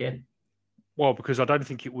to them again. Well, because I don't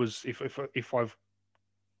think it was, if I've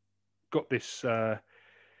got this.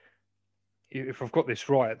 If I've got this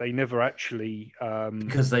right, they never actually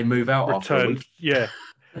because they move out after a week. Yeah,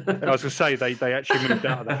 I was going to say they actually moved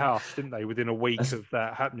out of the house, didn't they? Within a week of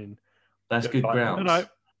that happening. That's good grounds. No,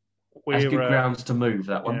 that's good grounds to move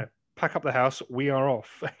that one. Yeah, pack up the house. We are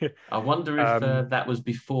off. I wonder if that was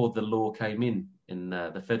before the law came in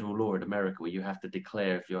the federal law in America, where you have to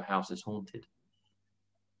declare if your house is haunted.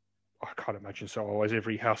 I can't imagine so. Otherwise,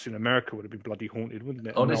 every house in America would have been bloody haunted, wouldn't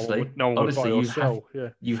it? Honestly, no one would buy or sell.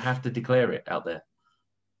 You have to declare it out there.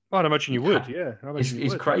 I'd imagine you would. Yeah,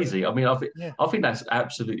 it's crazy. I mean, I think that's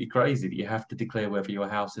absolutely crazy that you have to declare whether your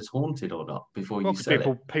house is haunted or not before you sell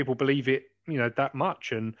it. People believe it, that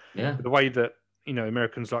much, and the way that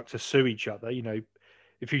Americans like to sue each other.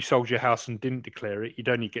 If you sold your house and didn't declare it, you'd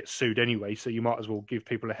only get sued anyway. So you might as well give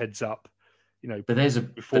people a heads up. But there's a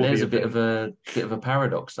bit of a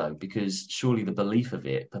paradox though, because surely the belief of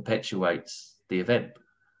it perpetuates the event.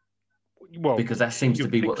 Well, because that seems to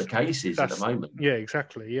be what the case is at the moment. Yeah,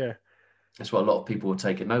 exactly. Yeah, that's what a lot of people will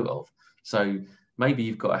take a note of. So maybe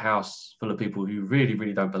you've got a house full of people who really,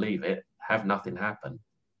 really don't believe it, have nothing happen,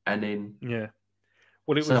 and then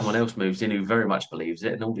someone else moves in who very much believes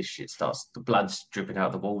it, and all this shit starts. The blood's dripping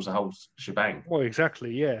out the walls, the whole shebang. Well,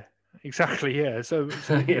 exactly. Yeah. So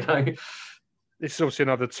this is obviously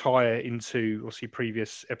another tie into obviously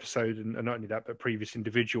previous episode, and not only that, but previous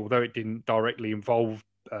individual. Although it didn't directly involve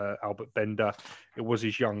Albert Bender, it was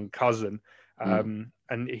his young cousin, and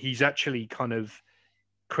he's actually kind of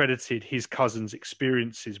credited his cousin's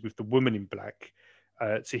experiences with the woman in black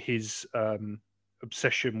to his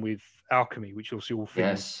obsession with alchemy, which also all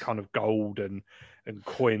things kind of gold and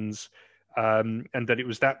coins, and that it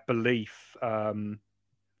was that belief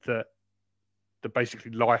that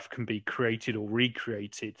basically life can be created or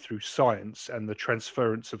recreated through science and the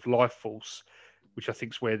transference of life force, which I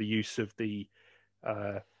think is where the use of the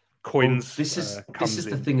coins this is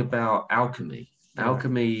the thing about alchemy.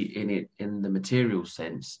 Alchemy in the material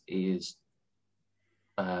sense is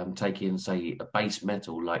taking, say, a base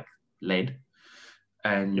metal like lead,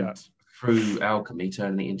 and through alchemy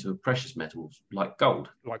turning it into a precious metal like gold.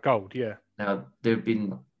 Now there have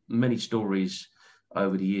been many stories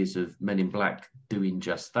over the years of men in black doing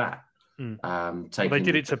just that. They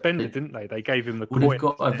did it to Bender, didn't they? They gave him the coin.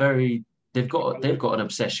 They've got an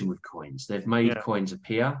obsession with coins. They've made coins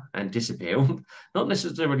appear and disappear, not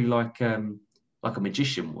necessarily like a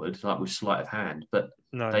magician would, like with sleight of hand, but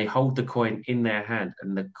they hold the coin in their hand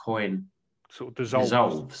and the coin sort of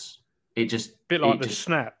dissolves. It just a bit like the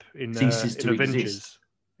snap in Avengers.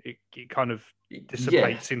 It kind of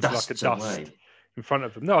dissipates into like a dust in front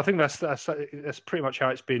of them. No, I think that's pretty much how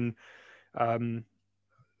it's been. That's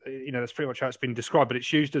pretty much how it's been described. But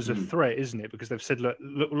it's used as a threat, isn't it? Because they've said,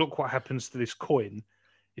 look what happens to this coin.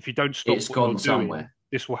 If you don't stop, it's gone somewhere.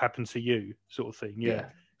 This will happen to you, sort of thing. Yeah.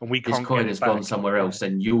 And we can't. This coin has gone somewhere else,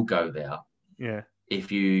 and you'll go there. Yeah.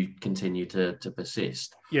 If you continue to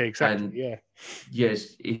persist. Yeah, exactly. And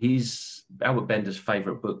yes, Albert Bender's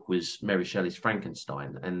favourite book was Mary Shelley's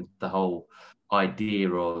Frankenstein, and the whole idea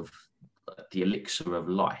of the elixir of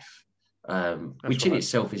life, which in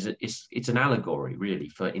itself is it's an allegory really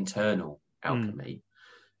for internal alchemy.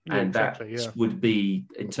 Would be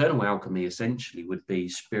internal alchemy essentially would be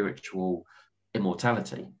spiritual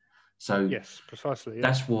immortality. So yes, precisely.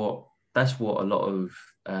 Yeah. That's what a lot of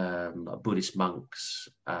Buddhist monks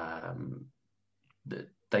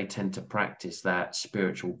they tend to practice, that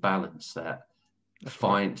spiritual balance, that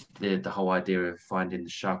find the whole idea of finding the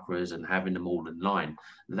chakras and having them all in line.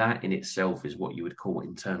 That in itself is what you would call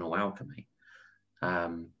internal alchemy.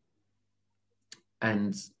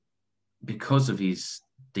 And because of his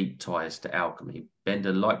deep ties to alchemy,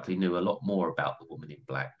 Bender likely knew a lot more about the woman in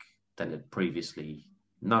black than had previously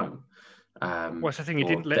known. What's the thing he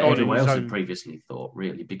didn't let on? Everyone else had previously thought,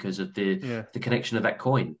 really, because of the connection of that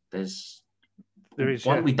coin.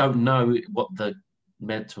 We don't know what the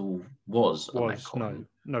metal was on that coin.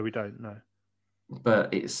 No, we don't know.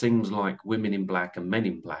 But it seems like women in black and men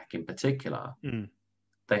in black, in particular,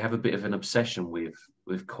 they have a bit of an obsession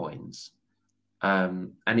with coins.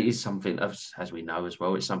 And it is something, as we know as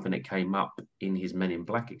well, it's something that came up in his Men in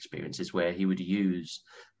Black experiences, where he would use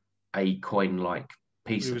a coin-like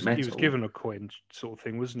piece of metal. He was given a coin sort of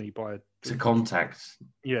thing, wasn't he? To contact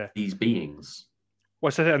these beings.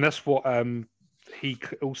 Well, so, and that's what he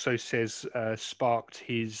also says sparked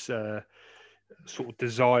his sort of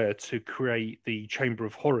desire to create the Chamber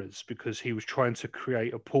of Horrors, because he was trying to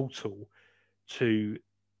create a portal to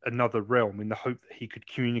another realm in the hope that he could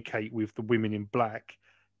communicate with the women in black,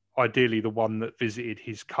 ideally the one that visited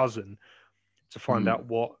his cousin, to find out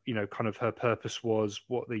what, kind of her purpose was,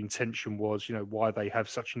 what the intention was, why they have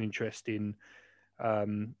such an interest in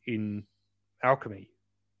alchemy,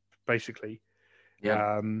 basically.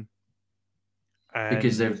 Yeah.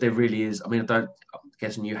 Because there really is. I mean, I'm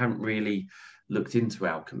guessing you haven't really looked into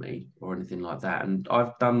alchemy or anything like that, and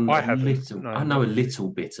I've done a little. I know a little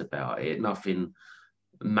bit about it, nothing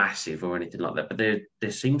massive or anything like that, but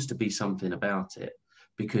there seems to be something about it,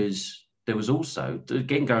 because there was also,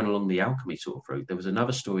 again, going along the alchemy sort of route, there was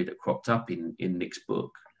another story that cropped up in Nick's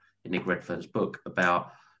book, in Nick Redfern's book,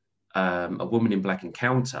 about a woman in black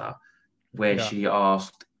encounter, where she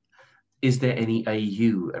asked, "Is there any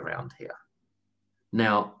AU around here?"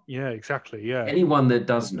 Now, exactly. Anyone that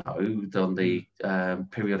does know on the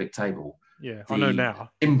periodic table, I know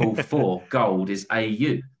now. Symbol for gold is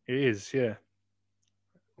AU. It is, yeah.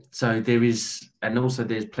 So there is, and also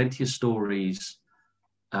there's plenty of stories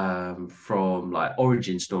from like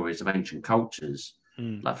origin stories of ancient cultures.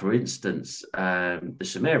 Like, for instance, the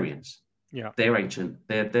Sumerians. Yeah, their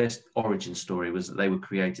origin story was that they were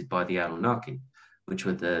created by the Anunnaki, which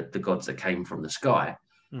were the gods that came from the sky.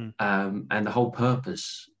 And the whole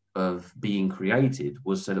purpose of being created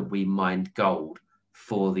was so that we mined gold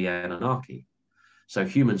for the Anunnaki. So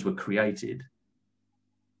humans were created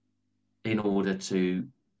in order to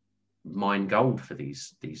mine gold for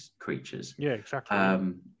these creatures. Yeah, exactly.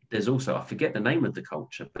 There's also, I forget the name of the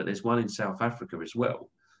culture, but there's one in South Africa as well,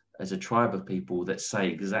 as a tribe of people that say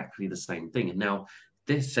exactly the same thing. And now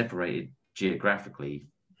they're separated geographically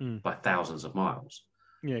by thousands of miles.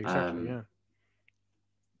 Yeah, exactly.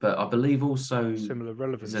 But I believe also similar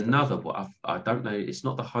relevance. There's another one. I don't know. It's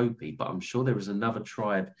not the Hopi, but I'm sure there is another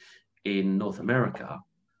tribe in North America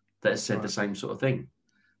that has said the same sort of thing.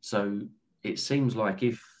 So it seems like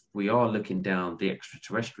if we are looking down the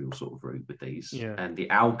extraterrestrial sort of route with these and the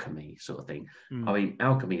alchemy sort of thing, I mean,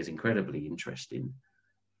 alchemy is incredibly interesting.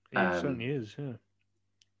 It certainly is. Yeah.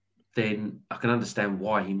 Then I can understand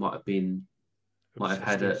why he might have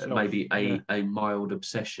had maybe a mild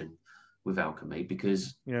obsession with alchemy,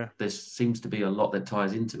 because there seems to be a lot that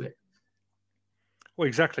ties into it. Well,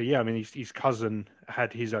 exactly. Yeah, I mean, his cousin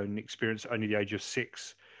had his own experience at only the age of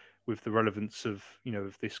 6 with the relevance of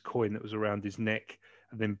of this coin that was around his neck,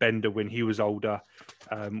 and then Bender, when he was older,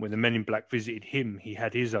 when the Men in Black visited him, he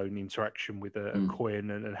had his own interaction with a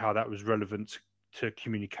coin and how that was relevant to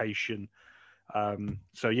communication.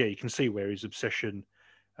 So yeah, you can see where his obsession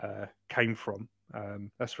came from.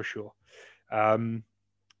 That's for sure.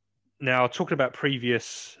 Now, talking about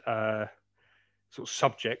previous sort of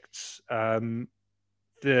subjects,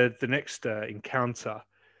 the next encounter,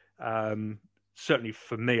 certainly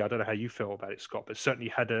for me, I don't know how you feel about it, Scott, but certainly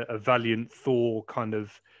had a Valiant Thor kind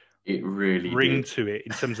of ring to it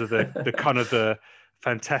in terms of the kind of the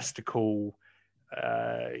fantastical,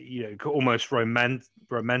 almost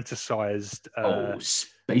romanticized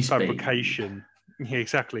fabrication. Yeah,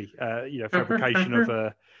 exactly. Fabrication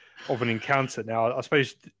of an encounter. Now, I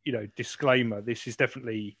suppose, disclaimer, this is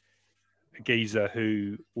definitely a geezer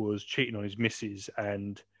who was cheating on his missus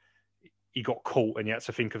and he got caught and he had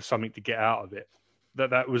to think of something to get out of it.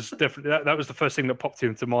 That was definitely, that was the first thing that popped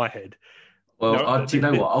into my head. Well, do you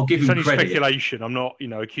know what? I'll give him credit. It's only speculation. I'm not,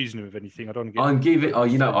 accusing him of anything. I don't get. I'll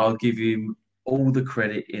give him all the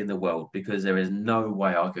credit in the world, because there is no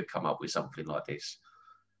way I could come up with something like this.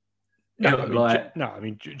 No, I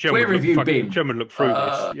mean, Jen where have you been? Jen would look through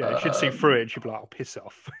this. Yeah, she'd see through it and she'd be like, "Oh, piss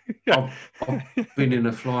off." I've been in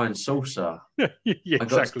a flying saucer. I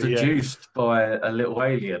got seduced by a little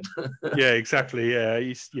alien. Yeah, exactly. Yeah,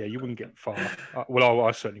 you wouldn't get far. Well,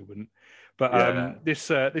 I certainly wouldn't. But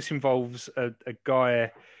this involves a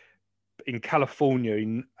guy in California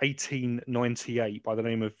in 1898 by the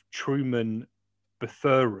name of Truman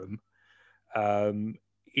Bethurum,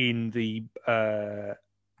 in the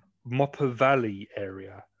Moapa Valley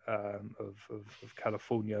area of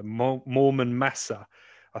California. Mormon Massa,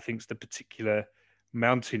 I think, is the particular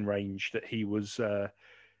mountain range that he was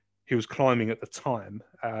climbing at the time.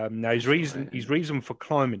 Now, his reason for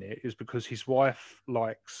climbing it is because his wife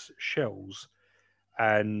likes shells,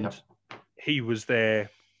 and he was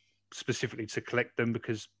there specifically to collect them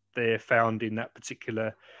because they're found in that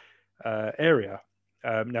particular area.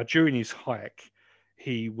 Now, during his hike,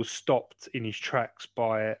 he was stopped in his tracks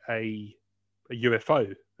by a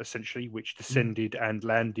UFO, essentially, which descended and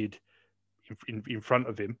landed in front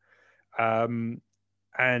of him,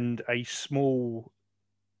 and a small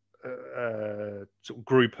sort of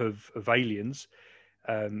group of aliens,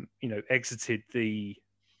 exited the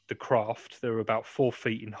craft. They were about 4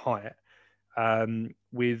 feet in height,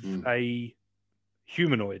 with a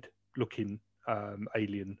humanoid-looking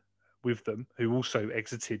alien with them, who also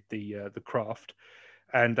exited the craft,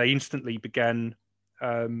 and they instantly began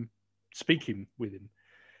speaking with him.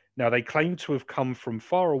 Now, they claim to have come from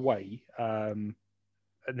far away, and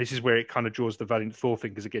this is where it kind of draws the Valiant Thor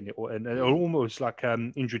thing, because again, and almost like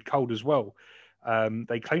Injured Cold as well.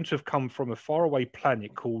 They claim to have come from a faraway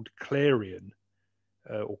planet called Clarion,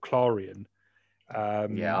 or Clarion.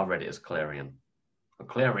 Yeah, I read it as Clarion.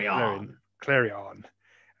 Clarion.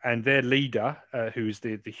 And their leader, who is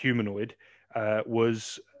the humanoid,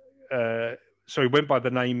 was he went by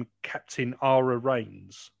the name Captain Aura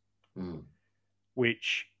Rhanes,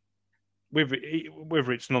 which, whether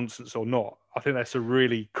it's nonsense or not, I think that's a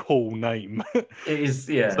really cool name. It is,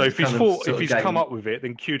 yeah. So if he's come up with it,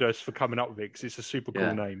 then kudos for coming up with it, because it's a super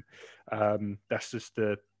cool name. That's just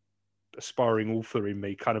the aspiring author in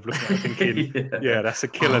me kind of looking at it thinking, that's a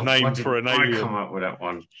killer name for an alien. I come up with that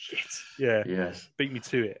one. Shit. Yeah. Yes. Beat me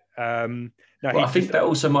to it. I think that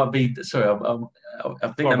also might be. Sorry, I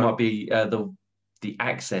think that might be the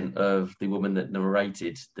accent of the woman that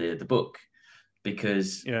narrated the book,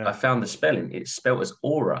 because I found the spelling. It's spelled as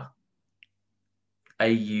Aura.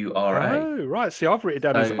 Aura. Oh, right. See, I've written it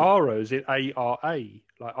down as Aura. Is it Ara?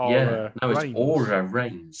 Like Aura? Yeah. No, it's Aura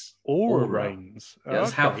Rhanes. Aura Rhanes. Oh,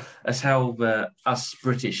 yeah, that's how us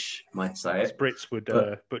British might say it. Brits would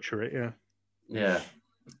butcher it. Yeah. Yeah.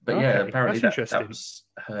 But apparently that was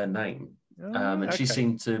her name. And she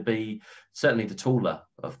seemed to be certainly the taller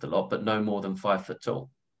of the lot, but no more than 5 foot tall.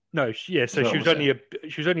 No, she was only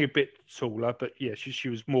a bit taller, but she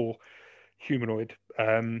was more humanoid.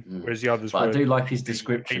 Whereas the others. But I do like his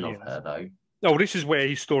description of her, though. Oh, this is where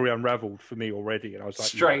his story unravelled for me already, and I was like,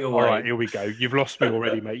 straight away. All right, here we go. You've lost me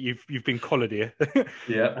already, mate. You've been collared here.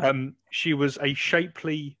 Yeah. She was a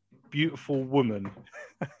shapely, beautiful woman.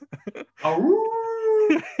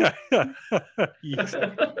 Yes.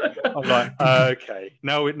 I'm like, okay,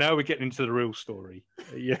 now we're getting into the real story.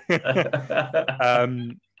 Yeah.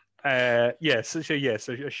 So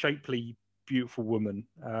a shapely, beautiful woman.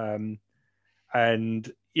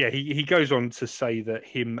 And he goes on to say that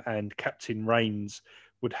him and Captain Rhanes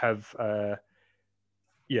would have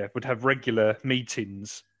regular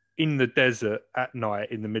meetings in the desert at night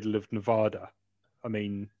in the middle of Nevada. I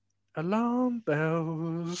mean, alarm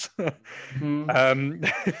bells.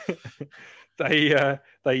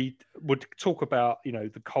 They would talk about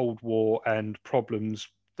the Cold War and problems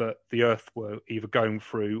that the Earth were either going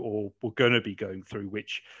through or were going to be going through,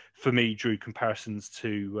 which for me drew comparisons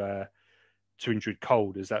to Injured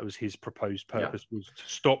Cold, as that was his proposed purpose, was to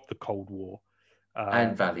stop the Cold War.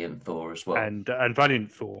 And Valiant Thor as well. And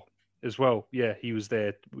Valiant Thor as well. Yeah, he was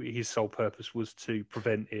there. His sole purpose was to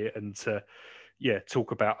prevent it and to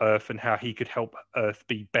talk about Earth and how he could help Earth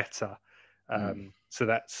be better. So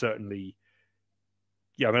that's certainly...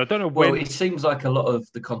 Yeah, I mean, I don't know when... Well, it seems like a lot of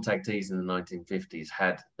the contactees in the 1950s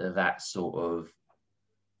had that sort of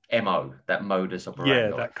MO, that modus operandi.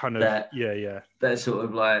 Yeah, that kind of... That sort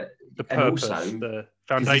of like... The purpose, also, the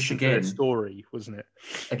foundation for their story, wasn't it?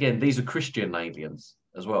 Again, these are Christian aliens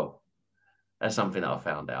as well. That's something that I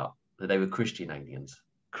found out, that they were Christian aliens.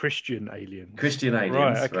 Christian aliens.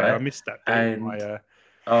 Right, okay, right? I missed that bit. And,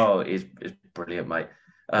 it's brilliant, mate.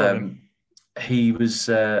 He was...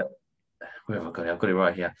 where have I got it? I've got it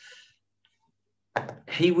right here.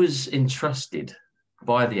 He was entrusted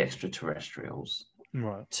by the extraterrestrials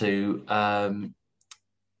to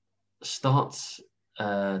start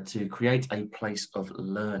to create a place of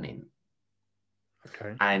learning.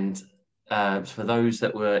 Okay. And for those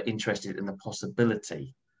that were interested in the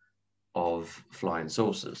possibility of flying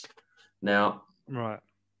saucers. Now,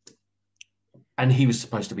 and he was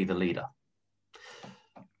supposed to be the leader.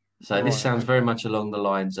 So this sounds very much along the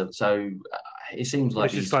lines of... So it seems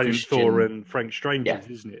like this is Valiant Thor and Frank Strangers,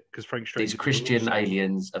 isn't it? Because Frank Strangers... These Christian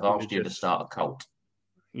aliens have asked you to start a cult.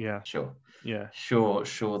 Yeah. Sure. Yeah.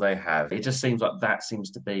 Sure they have. It just seems like that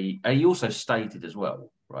seems to be... And he also stated as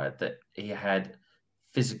well, right, that he had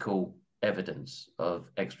physical evidence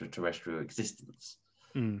of extraterrestrial existence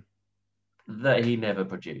that he never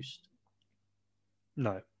produced.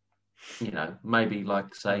 No. Maybe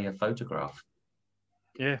like, say, a photograph.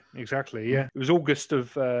 Yeah, exactly. Yeah, it was August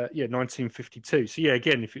of 1952. So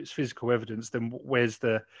again, if it's physical evidence, then where's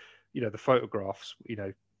the photographs?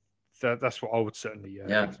 That's what I would certainly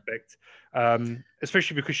expect.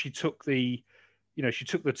 Especially because she took the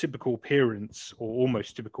typical appearance or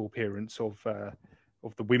almost typical appearance of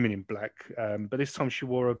the women in black, but this time she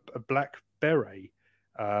wore a black beret,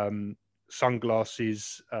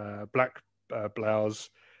 sunglasses, black blouse,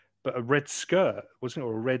 but a red skirt, wasn't it,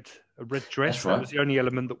 or a red dress? That's right. That was the only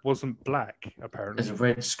element that wasn't black, apparently. There's a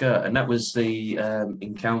red skirt, and that was the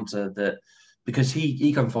encounter that because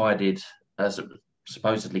he confided,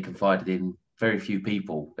 supposedly confided in very few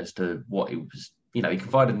people as to what he was. He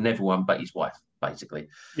confided in everyone but his wife, basically.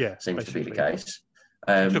 Yeah, seems to be the case.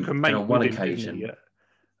 He took a mate and on one with him, occasion,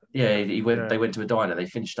 didn't he went. They went to a diner. They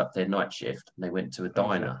finished up their night shift, and they went to a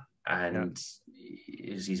diner. And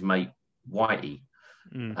his mate Whitey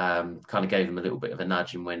kind of gave him a little bit of a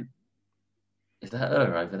nudge and went, "Is that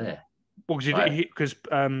her over there?" Well, because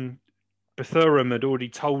Bethurum had already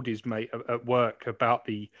told his mate at work about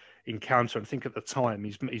the encounter. I think at the time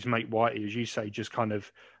his mate Whitey, as you say, just kind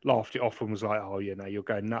of laughed it off and was like, "Oh, you're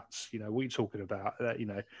going nuts. What are you talking about?"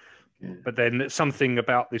 But then something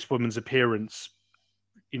about this woman's appearance,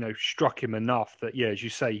 struck him enough that, as you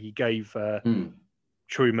say, he gave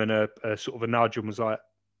Truman a sort of a nudge and was like,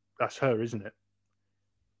 "That's her, isn't it?"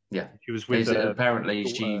 Yeah. She was with apparently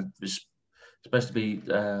she was supposed to be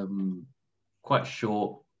quite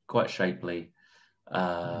short, quite shapely,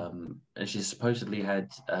 and she supposedly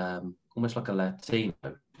had almost like a Latino,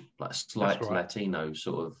 like a slight Latino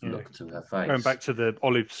sort of look to her face. Going back to the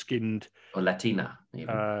olive-skinned... Or Latina,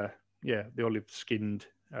 even. The olive-skinned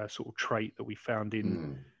sort of trait that we found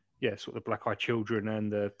in, sort of the Black-Eyed Children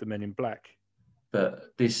and the Men in Black.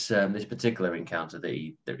 But this particular encounter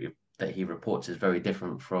that he reports is very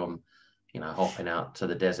different from, hopping out to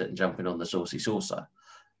the desert and jumping on the saucy saucer.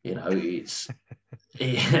 She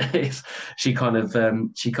kind of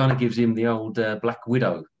gives him the old Black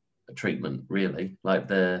Widow treatment, really. Like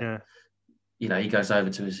he goes over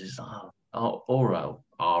to her and says, Aura.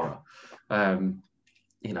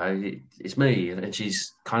 It's me. And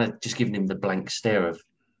she's kind of just giving him the blank stare of,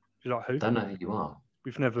 like, who? I don't know who you are.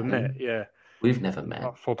 We've never met, yeah. We've never met.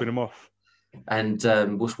 Like fobbing him off. And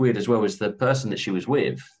what's weird as well is the person that she was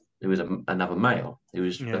with, who was another male, who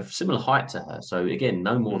was of similar height to her. So again,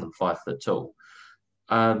 no more than 5 foot tall.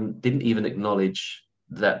 Didn't even acknowledge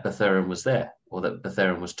that Bethurum was there or that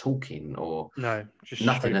Bethurum was talking or just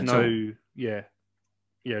nothing at all. No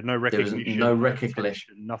recognition. There was no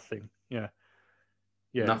recognition. Nothing. Yeah.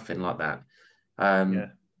 Nothing like that.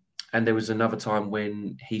 And there was another time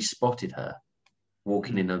when he spotted her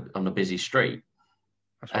walking on a busy street.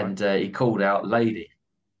 That's right. And he called out, lady,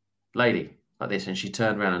 like this, and she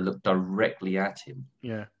turned around and looked directly at him.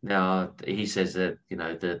 Yeah. Now, he says that,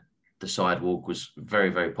 the sidewalk was very,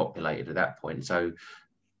 very populated at that point. So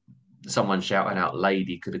someone shouting out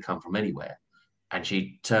lady could have come from anywhere. And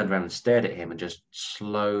she turned around and stared at him and just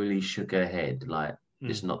slowly shook her head like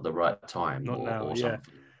it's not the right time or something.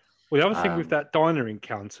 Well, the other thing with that diner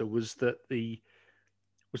encounter was that they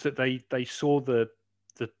saw the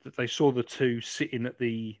two sitting at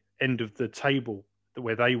the end of the table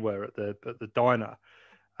where they were at the diner,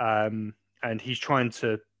 and he's trying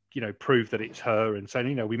to prove that it's her and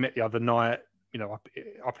saying, we met the other night,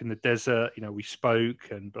 up in the desert, we spoke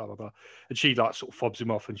and blah blah blah, and she like sort of fobs him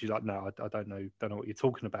off and she's like, no, I don't know what you're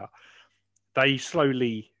talking about. They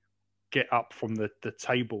slowly get up from the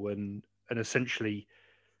table and essentially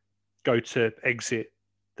go to exit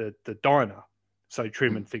the diner. So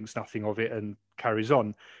Truman thinks nothing of it and carries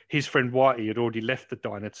on. His friend Whitey had already left the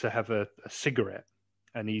diner to have a cigarette,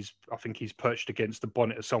 and I think he's perched against the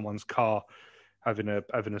bonnet of someone's car having a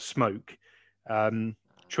smoke. I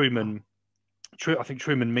think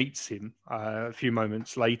Truman meets him a few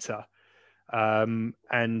moments later, and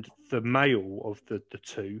the male of the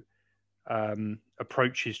two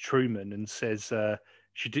approaches Truman and says,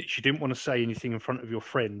 she didn't want to say anything in front of your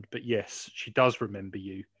friend, but yes, she does remember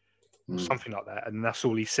you. Something like that, and that's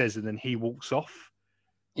all he says, and then he walks off.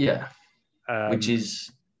 Yeah, which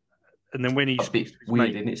is, and then when he's a bit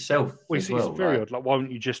weird in itself. It's very odd. Like, why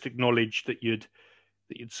wouldn't you just acknowledge that you'd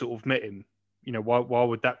sort of met him? Why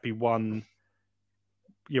would that be one?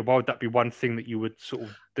 Yeah, why would that be one thing that you would sort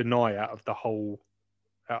of deny out of the whole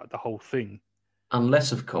thing?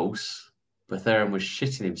 Unless, of course, Bethurum was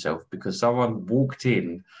shitting himself because someone walked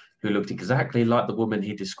in who looked exactly like the woman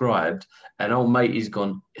he described, and old mate has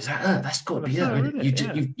gone, is that her? That's got to be her, isn't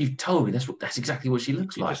it? You've told me that's exactly what she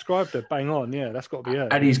looks like. You described her, bang on, yeah, that's got to be her.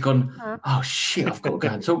 And he's gone, oh shit, I've got to go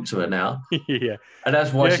and talk to her now. Yeah. And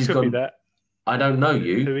that's why she's gone, I don't know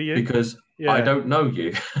you, who are you? Because I don't know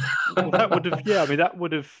you. Well, that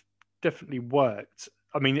would have definitely worked.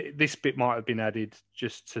 I mean, this bit might have been added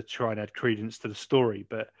just to try and add credence to the story,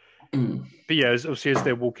 but yeah, obviously as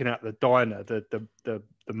they're walking out the diner, the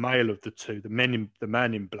male of the two, the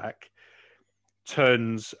man in black,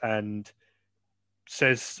 turns and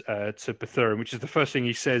says to Bethurum, which is the first thing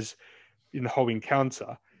he says in the whole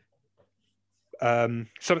encounter,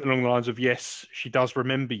 something along the lines of, yes, she does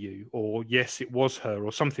remember you, or yes, it was her,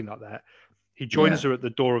 or something like that. He joins her at the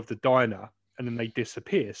door of the diner, and then they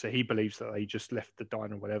disappear. So he believes that they just left the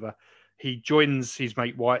diner or whatever. he joins his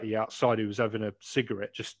mate Whitey outside, who was having a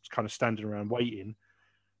cigarette, just kind of standing around waiting.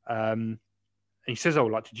 And he says, "Oh,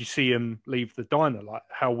 like, did you see him leave the diner? Like,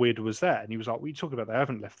 how weird was that?" And he was like, "What are you talking about? They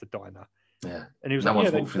haven't left the diner." Yeah. And he was no like,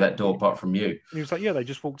 one's "Yeah, walked through that door apart from you." And he was like, "Yeah, they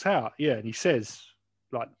just walked out." Yeah, and he says,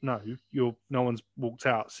 "Like, no, no one's walked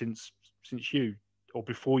out since you or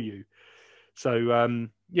before you." So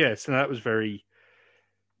so that was very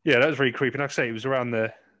creepy. And like I say, it was around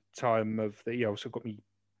the time of the also got me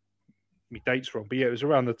dates wrong, but yeah, it was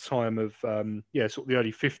around the time of sort of the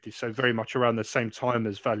early 50s, so very much around the same time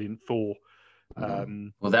as Valiant Thor.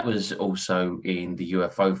 Well, that was also in the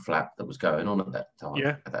UFO flap that was going on at that time.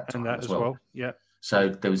 Yeah, at that and time that as well. Yeah. So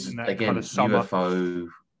there was again kind of UFO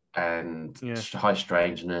and High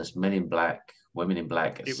Strangeness, Men in Black, Women in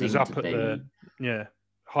Black. It was up at the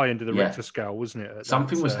high end of the Richter scale, wasn't it?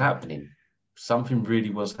 Something was happening. Something really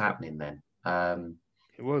was happening then.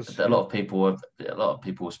 It was. A lot of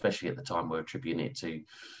people, especially at the time, were attributing it to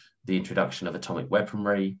the introduction of atomic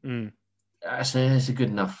weaponry. That's a good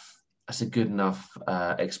enough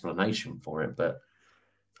explanation for it, but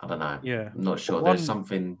I don't know. Yeah, I'm not sure. There's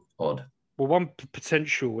something odd. Well, one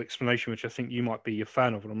potential explanation, which I think you might be a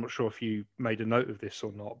fan of, and I'm not sure if you made a note of this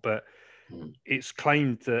or not, but it's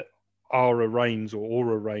claimed that Aura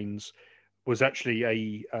Rhanes was actually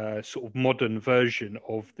a sort of modern version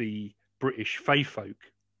of the British Fae folk,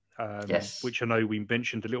 which I know we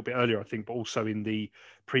mentioned a little bit earlier, I think, but also in the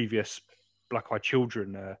previous Black Eyed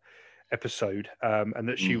Children episode, and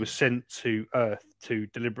that she was sent to Earth to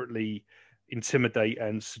deliberately intimidate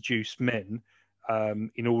and seduce men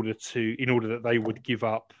in order that they would give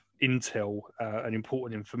up intel and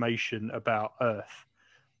important information about Earth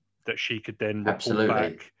that she could then report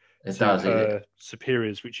back to her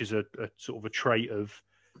superiors, which is a sort of a trait of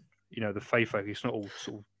the Fae folk. It's not all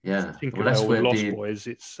sort of Tinkerbell Lost Boys.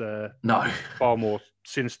 It's far more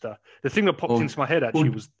sinister. The thing that popped into my head actually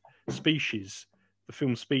was Species, the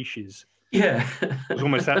film Species. Yeah, it was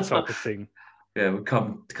almost that type of thing. Yeah, we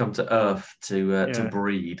come to Earth to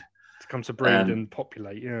breed, and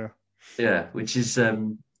populate. Yeah, which is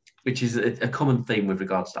a common theme with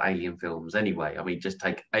regards to alien films. Anyway, I mean, just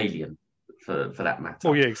take Alien for that matter.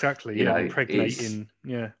 Oh yeah, exactly.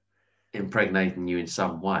 Impregnating you in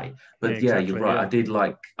some way. But you're right. Yeah. I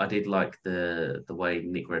did like the way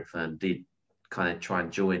Nick Redfern did kind of try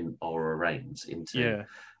and join Aura Rhanes into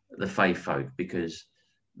the Fae folk, because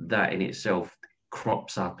that in itself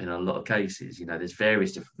crops up in a lot of cases. There's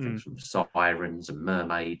various different things, from sirens and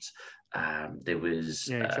mermaids. There was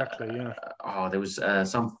there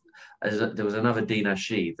was another Dina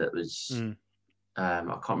She that was I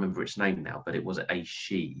can't remember its name now, but it was a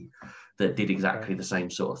she that did exactly the same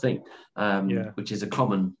sort of thing, which is a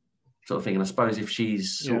common sort of thing. And I suppose if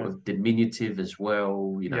she's sort of diminutive as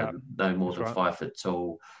well, no more than 5 foot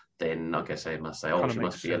tall, then I guess they must say, she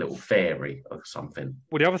must be a little fairy or something.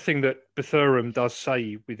 Well, the other thing that Bethurum does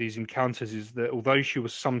say with these encounters is that although she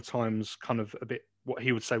was sometimes kind of a bit, what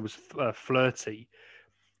he would say was flirty,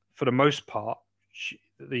 for the most part,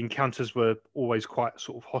 the encounters were always quite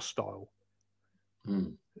sort of hostile.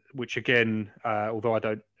 Which again, although I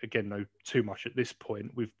don't know too much at this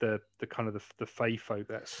point, with the kind of the Fae folk,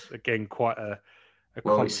 that's again quite a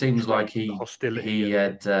well, it seems like he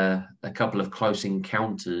had a couple of close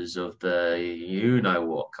encounters of the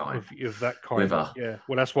what kind of that kind. With her. Yeah,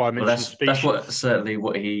 well, that's why I mentioned Species. That's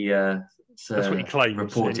what he that's what he claims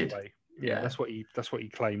reported. Anyway. Yeah, that's what he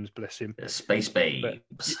claims. Bless him. Space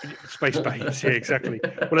babes. Space babes. Yeah, exactly.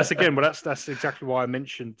 Well, that's exactly why I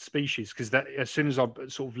mentioned Species, because that as soon as I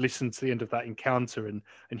sort of listened to the end of that encounter and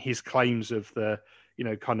his claims of the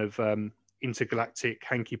kind of intergalactic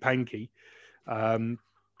hanky panky.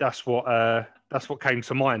 That's what came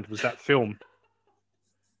to mind, was that film.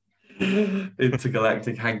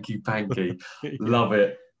 Intergalactic hanky panky. Love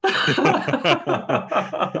it.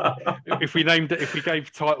 If we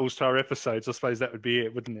gave titles to our episodes, I suppose that would be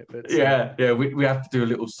it, wouldn't it? But, we have to do a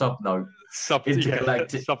little sub note.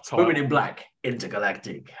 Intergalactic subtitle. Women in Black,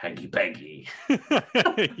 intergalactic hanky panky.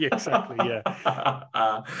 Yeah, exactly. Yeah,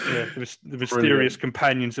 the mysterious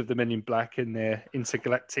companions of the Men in Black and their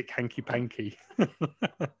intergalactic hanky panky. There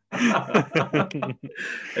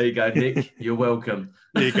you go, Nick. You're welcome.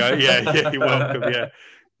 There you go. Yeah, you're welcome.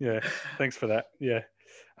 Yeah. Thanks for that. Yeah.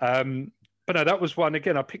 But no, that was one.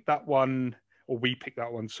 Again, I picked that one, or we picked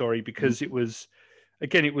that one. Sorry, because it was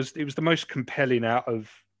the most compelling out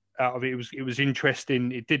of it. It was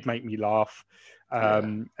interesting. It did make me laugh,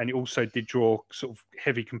 and it also did draw sort of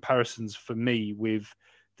heavy comparisons for me with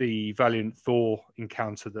the Valiant Thor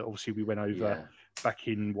encounter that obviously we went over back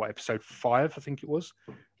in episode 5, I think it was.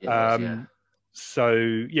 So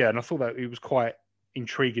and I thought that it was quite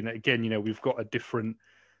intriguing that, again, we've got a different,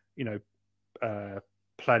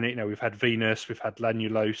 planet. We've had Venus, we've had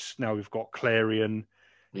Lanulos, now we've got Clarion,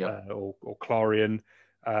 or Clarion,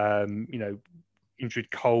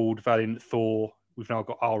 Indrid Cold, Valiant Thor. We've now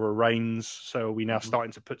got Aura Rhanes. So are we now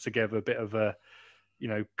starting to put together a bit of a,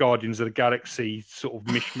 Guardians of the Galaxy sort of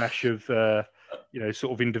mishmash of,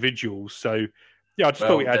 sort of individuals. So, yeah, I just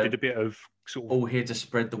thought we added a bit of sort of... all here to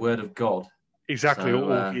spread the word of God. Exactly,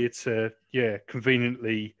 all here to,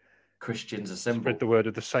 conveniently... Christians assemble. Spread the word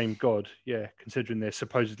of the same God, considering they're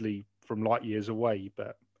supposedly from light years away.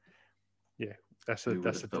 But, that's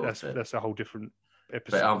a whole different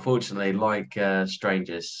episode. But unfortunately, like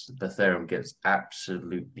Strangers, Bethurum gets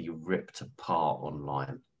absolutely ripped apart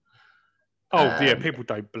online. People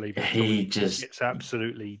don't believe it. He just gets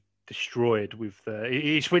absolutely destroyed with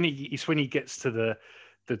it's when he gets to the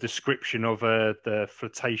description of the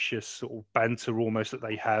flirtatious sort of banter almost that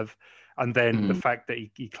they have, and then the fact that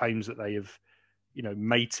he claims that they have,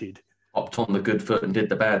 mated, hopped on the good foot and did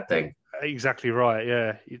the bad thing. Exactly right.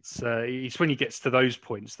 Yeah, it's when he gets to those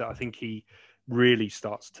points that I think he really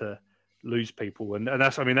starts to lose people, and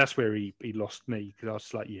that's where he lost me, because I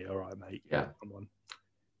was like, all right, mate, come on.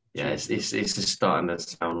 Yeah, it's just starting to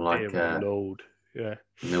sound like Lord.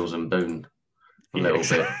 Mills and Boone a little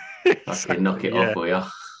bit. Exactly, I can knock it off for you.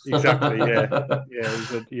 Exactly, it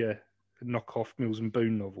was a knock-off Mills and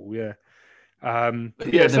Boone novel, so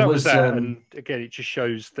that was that. And again, it just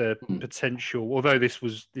shows the potential, although this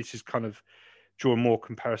is kind of drawing more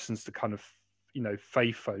comparisons to kind of,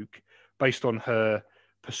 fae folk, based on her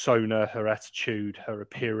persona, her attitude, her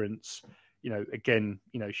appearance. Again,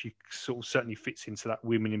 she sort of certainly fits into that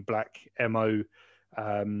women in black MO,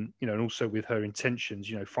 and also with her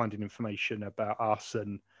intentions, finding information about us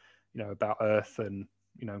and, about Earth and,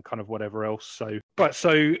 kind of whatever else. So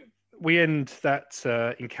we end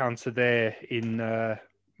that encounter there in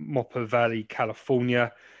Moapa Valley,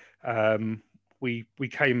 California. We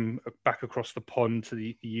came back across the pond to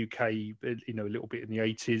the UK, a little bit in the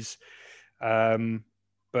 80s.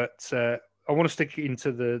 But I want to stick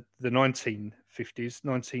into the 1950s.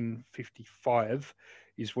 1955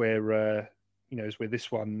 is where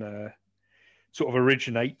this one sort of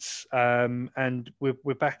originates, and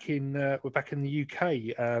we're back in the UK.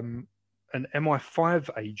 An MI5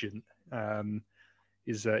 agent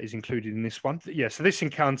is included in this one. So this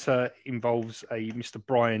encounter involves a Mr.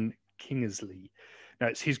 Brian Kingersley. Now,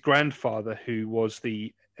 it's his grandfather who was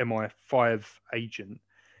the MI5 agent,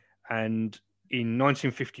 and in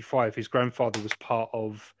 1955, his grandfather was part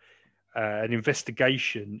of an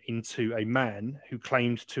investigation into a man who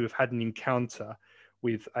claimed to have had an encounter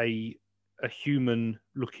with a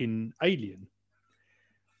human-looking alien.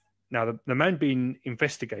 Now, the man being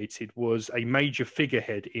investigated was a major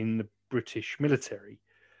figurehead in the British military.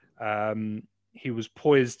 He was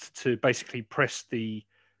poised to basically press the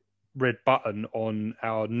red button on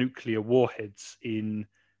our nuclear warheads in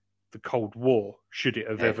the Cold War, should it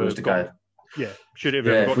have ever got... should it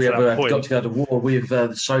have ever got to that point? Got to go to war with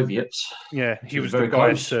the Soviets. Yeah, he was very the guy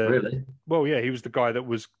close, really. Well, he was the guy that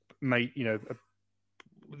was made, that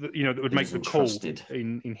would make the call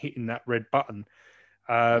in hitting that red button.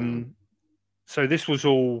 So this was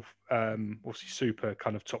all obviously super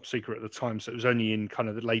kind of top secret at the time. So it was only in kind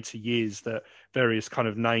of the later years that various kind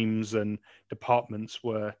of names and departments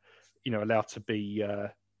were, allowed to be,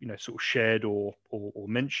 sort of shared or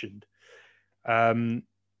mentioned.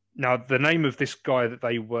 Now, the name of this guy that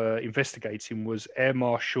they were investigating was Air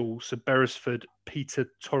Marshal Sir Beresford Peter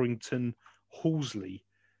Torrington Halsey.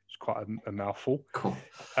 It's quite a mouthful. Cool.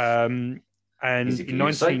 And in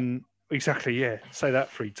say that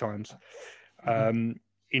 3 times.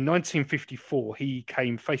 In 1954, he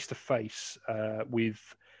came face to face with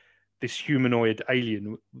this humanoid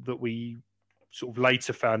alien that we sort of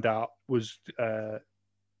later found out was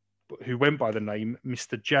who went by the name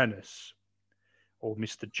Mr. Janus. Or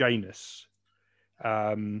Mr. Janus.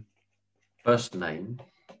 First name,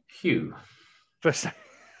 Hugh. First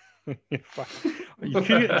you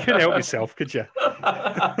couldn't help yourself, could you?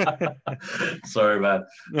 Sorry, man.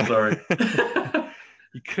 Sorry.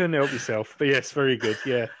 You couldn't help yourself. But yes, very good.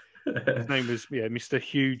 Yeah. His name was Mr.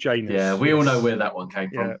 Hugh Janus. Yeah, we all know where that one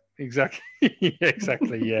came from. Exactly.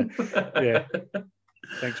 Exactly. Yeah.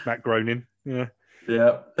 Thanks, Matt Groening. Yeah.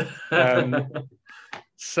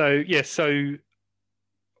 So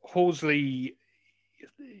Halsey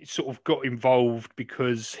sort of got involved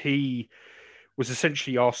because he was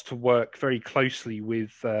essentially asked to work very closely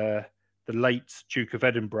with the late Duke of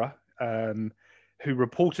Edinburgh, who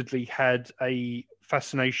reportedly had a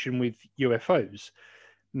fascination with UFOs.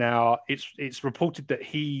 Now, it's reported that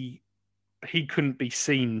he couldn't be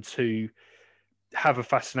seen to have a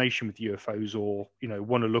fascination with UFOs, or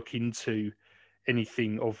want to look into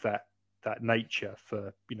anything of that nature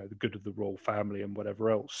for the good of the royal family and whatever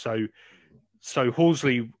else. So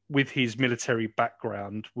Horsley, with his military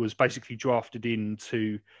background, was basically drafted in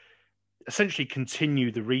to essentially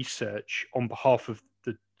continue the research on behalf of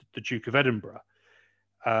the Duke of Edinburgh.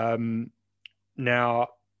 Now,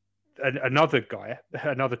 another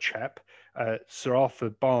chap, Sir Arthur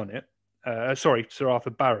Barrett,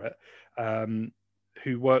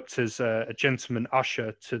 who worked as a gentleman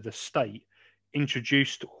usher to the state,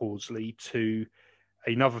 introduced Horsley to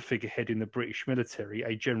another figurehead in the British military,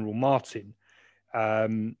 a General Martin,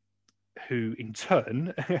 who in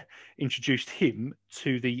turn introduced him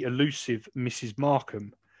to the elusive Mrs.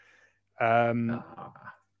 Markham.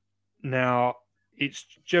 Now, it's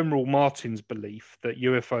General Martin's belief that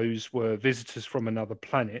UFOs were visitors from another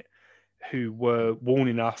planet who were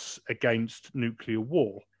warning us against nuclear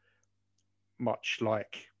war, much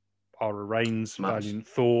like Aura Rhanes, Valiant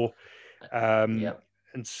Thor. And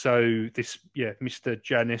so this, Mr.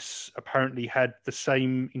 Janus apparently had the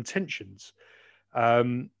same intentions.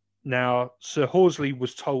 Now, Sir Horsley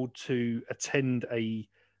was told to attend a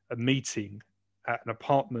meeting at an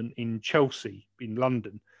apartment in Chelsea, in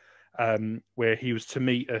London, where he was to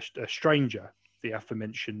meet a stranger, the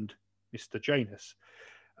aforementioned Mr. Janus.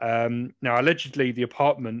 Now, allegedly, the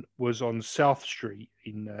apartment was on South Street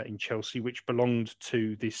in Chelsea, which belonged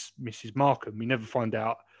to this Mrs. Markham. We never find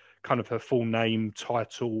out kind of her full name,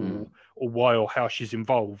 title, or why or how she's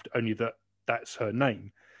involved, only that's her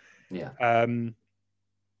name. Yeah.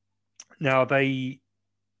 Now they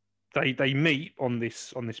meet on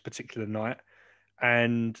this particular night,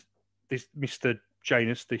 and this Mr.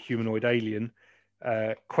 Janus, the humanoid alien,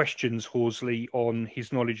 questions Horsley on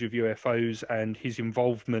his knowledge of UFOs and his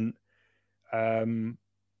involvement in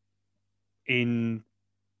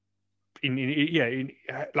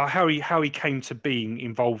like how he came to being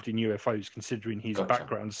involved in UFOs, considering his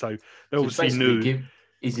background. So they obviously knew.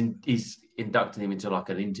 He's inducting him into like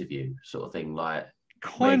an interview sort of thing, like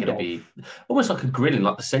kind of be almost like a grilling,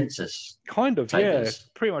 like the census. Kind of, takers. Yeah,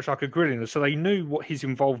 pretty much like a grilling. So they knew what his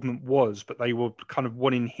involvement was, but they were kind of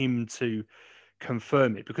wanting him to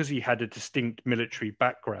confirm it because he had a distinct military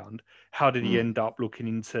background. How did he end up looking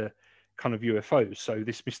into kind of UFOs? So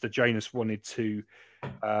this Mr. Janus wanted to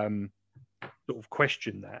sort of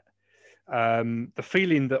question that. The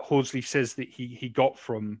feeling that Horsley says that he got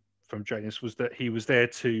from Janus was that he was there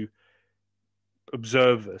to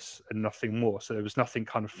observe us and nothing more. So there was nothing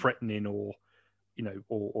kind of threatening or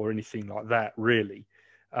anything like that, really.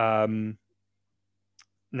 Now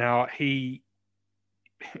he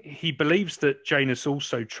believes that Janus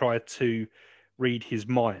also tried to read his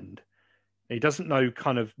mind. He doesn't know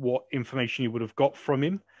kind of what information he would have got from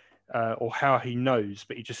him or how he knows,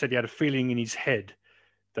 but he just said he had a feeling in his head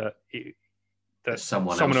that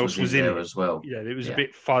someone else was in there as well. Yeah, it was a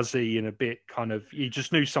bit fuzzy and a bit kind of, he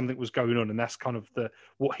just knew something was going on, and that's kind of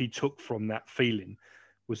what he took from that feeling,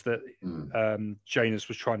 was that Janus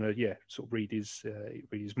was trying to sort of read his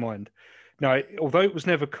mind. Now, although it was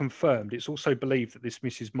never confirmed, it's also believed that this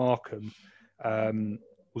Mrs. Markham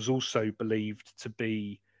was also believed to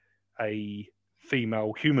be a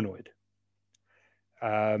female humanoid,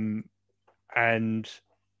 and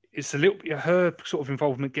it's a little bit, her sort of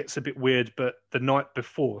involvement gets a bit weird, but the night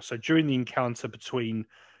before, so during the encounter between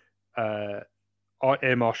Air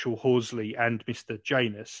Marshal Horsley and Mr.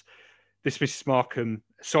 Janus, this Mrs. Markham,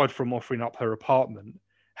 aside from offering up her apartment,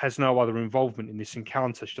 has no other involvement in this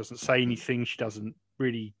encounter. She doesn't say anything. She doesn't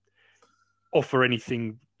really offer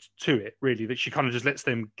anything to it, really. That she kind of just lets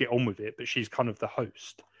them get on with it, but she's kind of the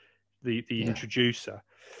host, the introducer.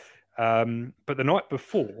 But the night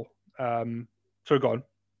before, sorry, go on.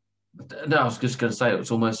 No, I was just going to say, it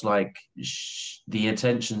was almost like the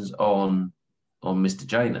attention's on Mr.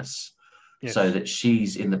 Janus, so that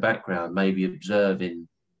she's in the background, maybe observing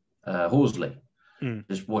Horsley,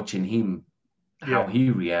 just watching him, how he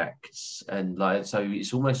reacts, and like, so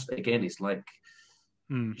it's almost, again, it's like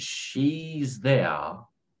she's there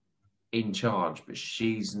in charge, but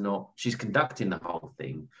she's not. She's conducting the whole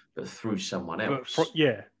thing, but through someone else.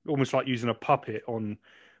 Almost like using a puppet on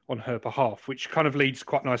her behalf, which kind of leads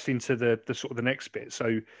quite nicely into the sort of the next bit.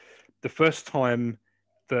 So the first time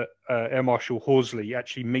that Air Marshal Horsley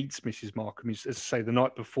actually meets Mrs. Markham is, as I say, the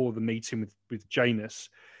night before the meeting with Janus.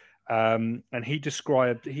 And he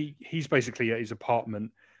described, he's basically at his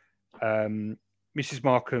apartment. Mrs.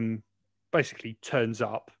 Markham basically turns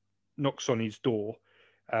up, knocks on his door.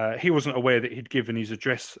 He wasn't aware that he'd given his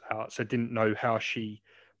address out, so didn't know how she,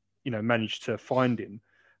 managed to find him.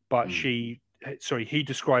 But he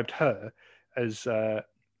described her as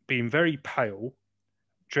being very pale,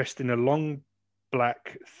 dressed in a long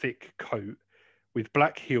black thick coat with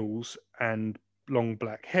black heels and long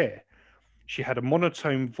black hair. She had a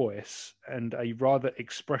monotone voice and a rather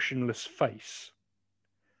expressionless face,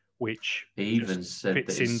 which he even said that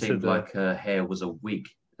it seemed like her hair was a wig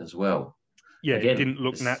as well. Yeah, again, it didn't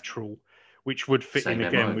look natural, which would fit in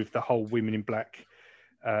again with the whole women in black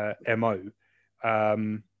MO.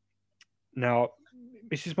 Now,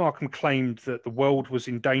 Mrs. Markham claimed that the world was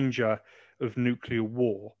in danger of nuclear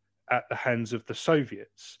war at the hands of the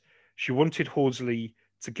Soviets. She wanted Horsley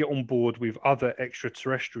to get on board with other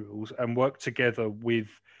extraterrestrials and work together with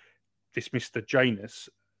this Mr. Janus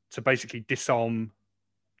to basically disarm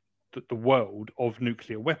the world of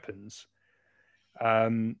nuclear weapons.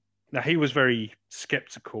 Now, he was very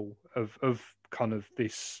skeptical of kind of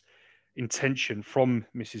this intention from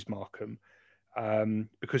Mrs. Markham,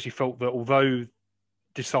 because he felt that although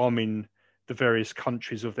disarming the various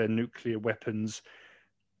countries of their nuclear weapons,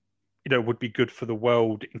 would be good for the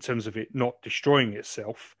world in terms of it not destroying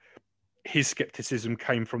itself, his skepticism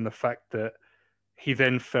came from the fact that he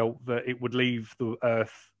then felt that it would leave the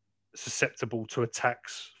Earth susceptible to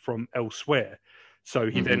attacks from elsewhere. So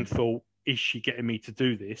he then thought, is she getting me to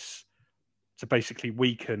do this to basically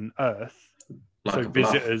weaken Earth, so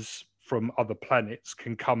visitors from other planets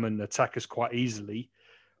can come and attack us quite easily?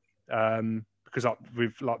 Because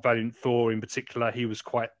with Valiant Thor in particular, he was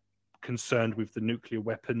quite concerned with the nuclear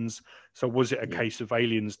weapons. So was it a case of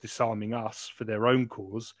aliens disarming us for their own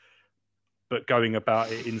cause, but going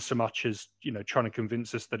about it in so much as, trying to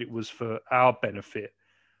convince us that it was for our benefit?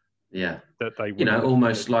 Yeah. That they would,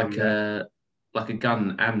 almost like a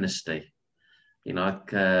gun amnesty.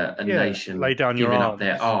 Like a nation lay down giving your up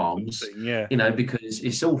their arms, sort of thing, because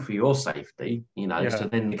it's all for your safety, so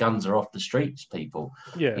then the guns are off the streets, people,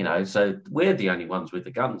 so we're the only ones with the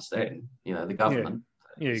guns then, the government.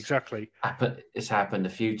 Yeah, exactly. It's happened a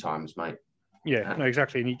few times, mate. Yeah, no,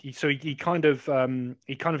 exactly. And he kind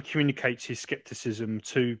of communicates his skepticism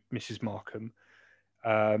to Mrs. Markham.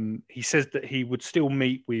 He says that he would still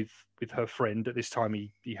meet with her friend. At this time,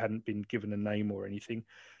 he hadn't been given a name or anything.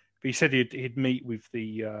 But he said he'd meet with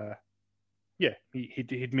the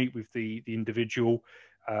he'd meet with the individual.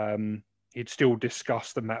 He'd still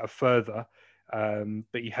discuss the matter further,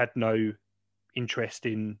 but he had no interest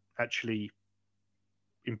in actually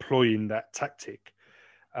employing that tactic.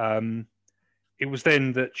 It was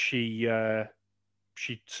then that she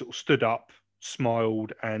sort of stood up,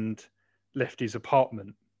 smiled, and left his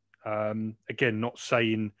apartment. Again, not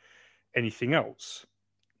saying anything else.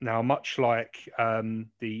 Now, much like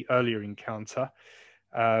the earlier encounter,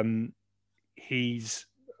 he's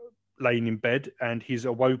laying in bed and he's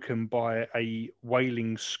awoken by a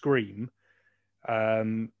wailing scream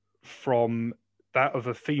from that of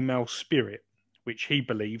a female spirit, which he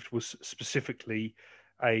believed was specifically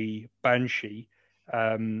a banshee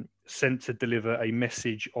sent to deliver a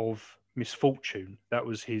message of misfortune. That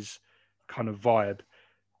was his kind of vibe.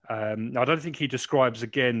 I don't think he describes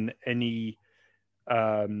again any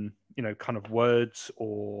kind of words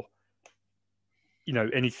or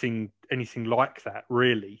anything like that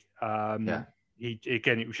really.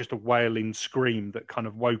 It was just a wailing scream that kind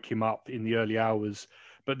of woke him up in the early hours.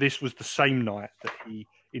 But this was the same night that he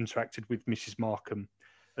interacted with Mrs. Markham,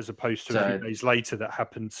 as opposed to a few days later that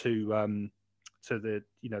happened to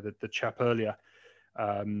the chap earlier,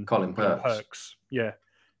 Colin Perks. Yeah.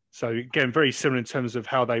 So again, very similar in terms of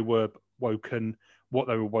how they were woken, what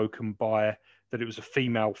they were woken by, that it was a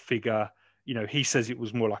female figure. He says it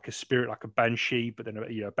was more like a spirit, like a banshee, but then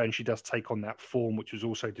a banshee does take on that form, which was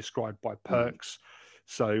also described by Perks.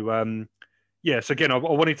 So so again, I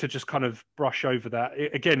wanted to just kind of brush over that.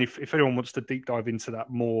 Again, if anyone wants to deep dive into that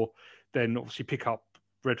more, then obviously pick up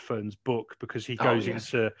Redfern's book, because he goes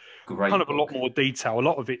into kind of a lot more detail. A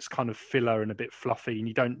lot of it's kind of filler and a bit fluffy, and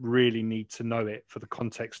you don't really need to know it for the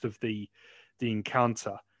context of the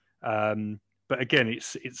encounter. But again,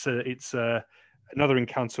 it's another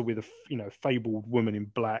encounter with a fabled woman in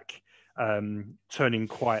black, turning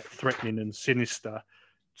quite threatening and sinister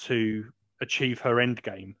to achieve her end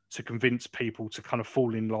game, to convince people to kind of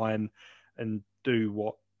fall in line and do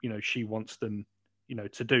what she wants them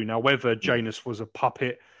to do. Now, whether Janus was a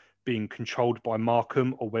puppet being controlled by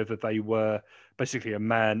Markham, or whether they were basically a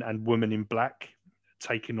man and woman in black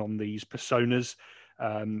taking on these personas,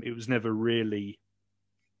 it was never really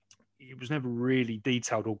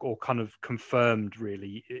detailed or kind of confirmed,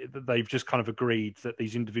 really. They've just kind of agreed that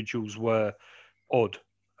these individuals were odd.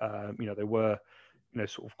 They were,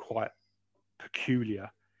 sort of quite peculiar.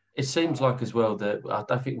 It seems like as well that I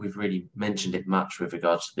don't think we've really mentioned it much with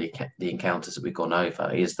regards to the encounters that we've gone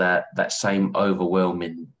over, is that same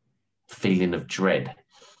overwhelming feeling of dread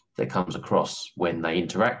that comes across when they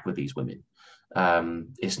interact with these women.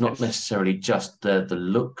 It's not necessarily just the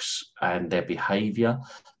looks and their behavior,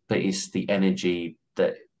 but it's the energy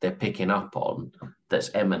that they're picking up on that's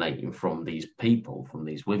emanating from these people, from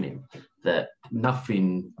these women, that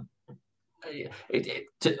nothing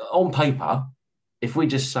on paper, if we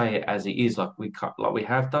just say it as it is, like we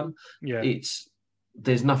have done,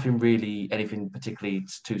 there's nothing really, anything particularly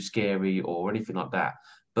too scary or anything like that.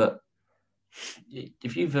 But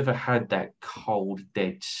if you've ever had that cold,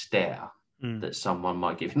 dead stare that someone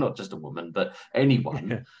might give, not just a woman, but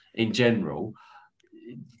anyone in general,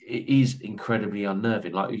 it is incredibly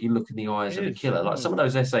unnerving. Like, you look in the eyes of a killer, like some of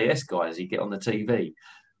those SAS guys you get on the TV.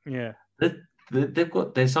 Yeah.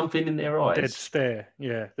 There's something in their eyes. Dead stare.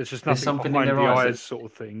 Yeah. There's just nothing behind in their eyes sort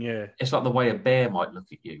of thing. Yeah. It's like the way a bear might look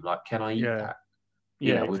at you. Like, can I eat that?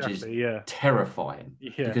 Yeah, which is terrifying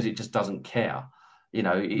because it just doesn't care.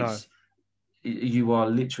 You are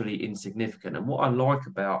literally insignificant. And what I like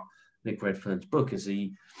about Nick Redfern's book is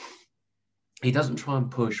he doesn't try and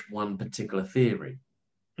push one particular theory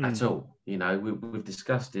at all. We've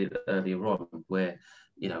discussed it earlier on where,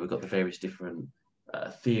 we've got the various different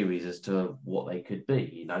theories as to what they could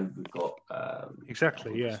be. We've got we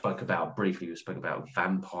spoke about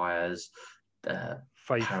vampires,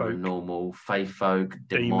 paranormal, fae folk,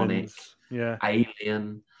 demonic,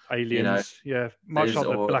 aliens, much like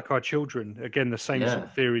the Black-Eyed Children. Again, the same sort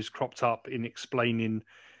of theories cropped up in explaining,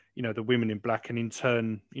 the women in black, and in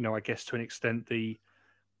turn, I guess to an extent the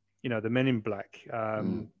men in black. I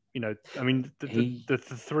mean, the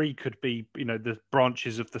three could be, the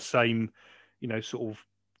branches of the same, sort of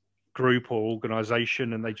group or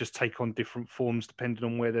organization, and they just take on different forms depending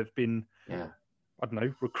on where they've been, I don't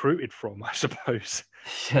know, recruited from, I suppose,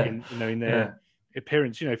 in their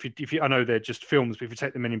appearance. If you, I know they're just films, but if you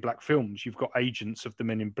take the Men in Black films, you've got agents of the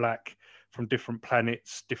Men in Black from different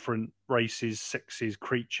planets, different races, sexes,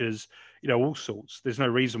 creatures, all sorts. There's no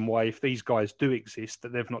reason why, if these guys do exist,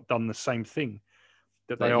 that they've not done the same thing,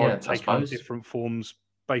 that they are taking on different forms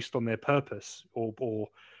based on their purpose or for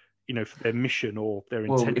their mission or their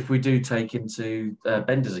intent. Well, if we do take into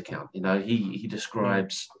Bender's account, he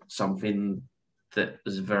describes something that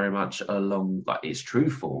is very much along, like its true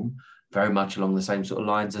form, very much along the same sort of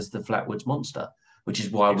lines as the Flatwoods Monster, which is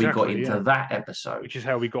why we got into that episode. Which is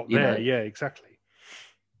how we got there. Yeah, exactly.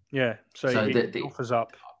 Yeah, so it offers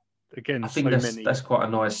up, again, I think that's quite a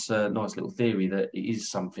nice little theory, that it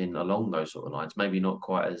is something along those sort of lines. Maybe not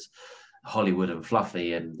quite as Hollywood and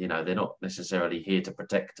fluffy, and they're not necessarily here to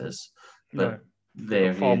protect us, but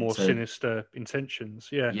they're far more sinister intentions.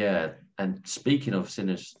 Yeah, and speaking of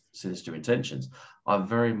sinister intentions, I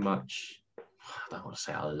very much, I don't want to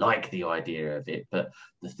say I like the idea of it, but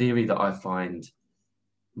the theory that I find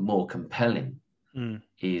more compelling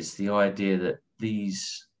is the idea that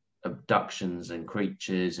these abductions and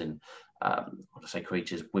creatures, and when I say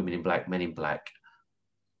creatures, women in black, men in black,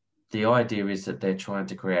 the idea is that they're trying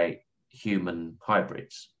to create human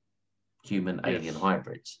hybrids, alien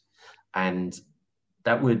hybrids, and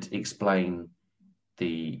that would explain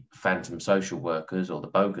the phantom social workers, or the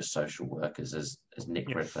bogus social workers, as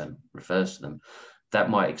Nick Redfern refers to them. That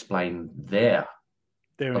might explain their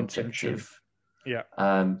objective.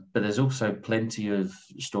 Intention. But there's also plenty of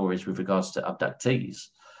stories with regards to abductees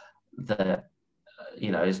that,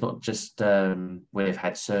 it's not just where they've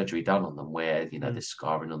had surgery done on them, where, there's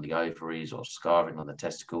scarring on the ovaries or scarring on the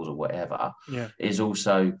testicles or whatever. Is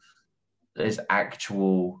also, there's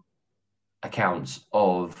actual accounts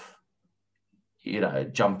of,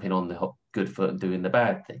 jumping on the good foot and doing the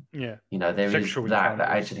bad thing. There is that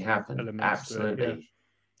actually happened. Absolutely.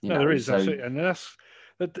 There is, absolutely. And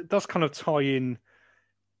that does kind of tie in,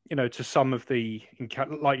 to some of the,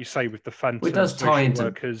 like you say, with the phantom social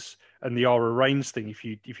workers and the Aura Rhanes thing, if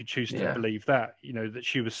you choose to believe that, that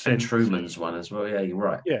she was sent. And Truman's one as well. Yeah, you're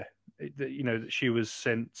right. Yeah, that she was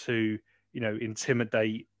sent to,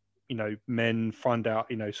 intimidate, men, find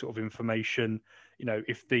out, sort of information.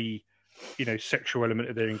 If the, sexual element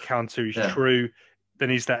of their encounter is true,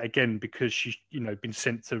 then is that again because she's, been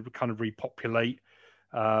sent to kind of repopulate,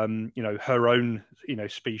 her own,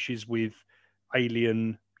 species with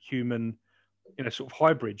alien, human, sort of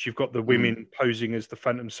hybrids. You've got the women posing as the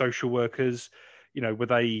phantom social workers. Were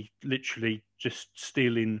they literally just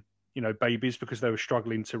stealing, babies because they were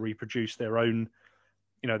struggling to reproduce their own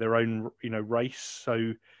race?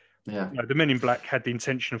 So, the Men in Black had the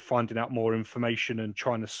intention of finding out more information and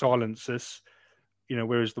trying to silence us.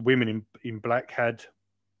 Whereas the women in black had,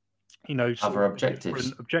 other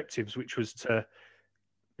objectives, which was to,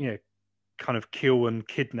 kind of kill and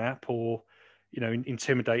kidnap or,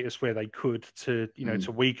 intimidate us where they could to,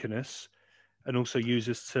 to weaken us. and also use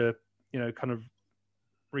us to, kind of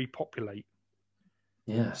repopulate.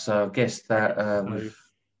 Yeah, so I guess that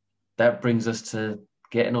that brings us to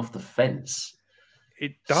getting off the fence.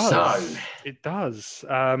 It does. So, it does.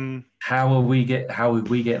 How are we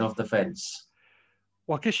getting off the fence?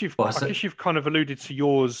 Well, I guess you've kind of alluded to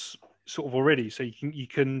yours sort of already, so you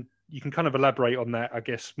can kind of elaborate on that, I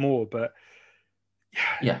guess, more. But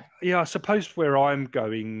yeah, I suppose where I'm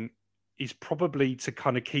going is probably to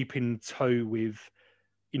kind of keep in tow with,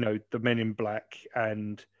 the Men in Black,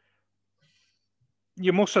 and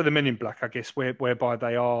more so the Men in Black, I guess, whereby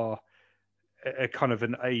they are a kind of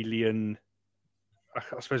an alien,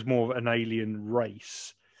 I suppose more of an alien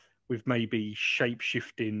race with maybe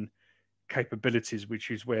shape-shifting capabilities,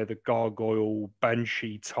 which is where the gargoyle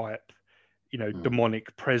banshee type,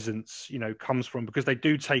 demonic presence, comes from, because they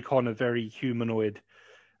do take on a very humanoid,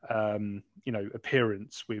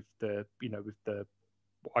 appearance with the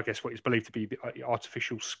I guess what is believed to be the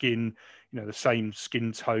artificial skin, the same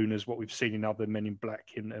skin tone as what we've seen in other Men in Black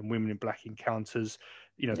and Women in Black encounters,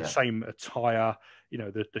 the same attire,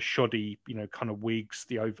 the shoddy, kind of wigs,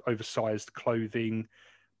 the oversized clothing,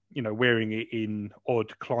 wearing it in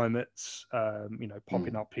odd climates,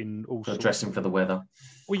 popping up in all sorts dressing for the weather.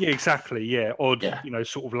 Well, yeah, exactly. Yeah. Odd,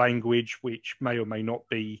 sort of language, which may or may not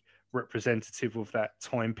be representative of that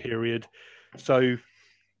time period. So,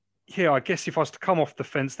 yeah, I guess if I was to come off the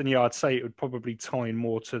fence, then I'd say it would probably tie in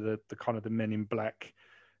more to the kind of the Men in Black,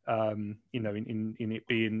 in it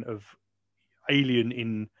being of alien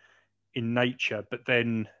in nature. But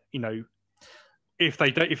then, if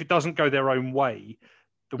it doesn't go their own way,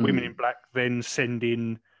 the Women in Black then send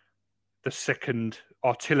in the second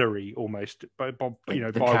artillery, almost, by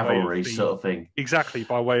cavalry way of sort of thing. Exactly,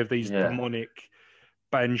 by way of these demonic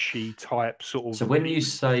banshee type sort of. So when you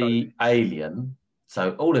say alien,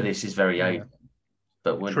 so all of this is very alien,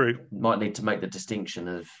 but we might need to make the distinction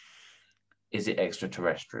of, is it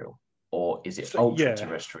extraterrestrial or is it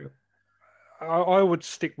ultra-terrestrial? I would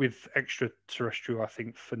stick with extraterrestrial, I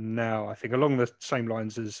think, for now. I think along the same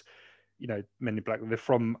lines as, Men in Black. They're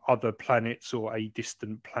from other planets or a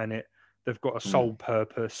distant planet. They've got a sole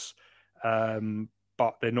purpose,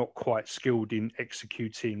 but they're not quite skilled in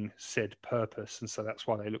executing said purpose. And so that's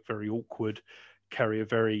why they look very awkward, carry a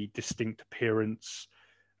very distinct appearance.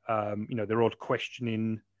 They're odd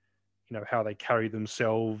questioning, how they carry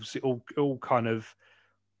themselves. It all kind of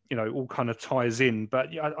ties in. But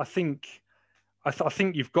I think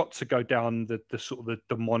you've got to go down the sort of the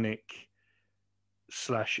demonic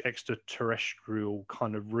 / extraterrestrial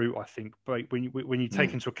kind of route, I think. But when you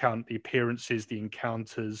take into account the appearances, the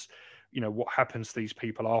encounters, what happens to these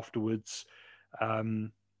people afterwards, I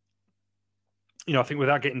think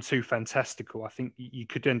without getting too fantastical, I think you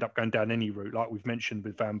could end up going down any route, like we've mentioned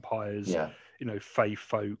with vampires, fae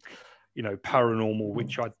folk, paranormal,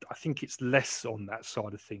 which I think it's less on that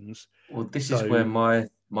side of things. Well, this is where my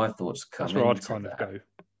thoughts come. That's where I'd kind of go.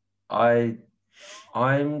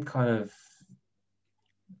 I'm kind of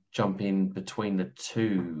jumping between the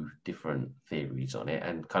two different theories on it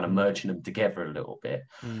and kind of merging them together a little bit.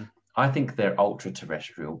 I think they're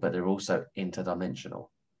ultra-terrestrial, but they're also interdimensional.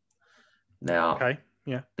 Now,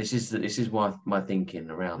 this is my thinking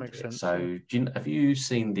around it. Sense, so, have you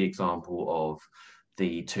seen the example of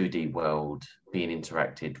the 2D world being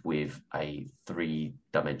interacted with a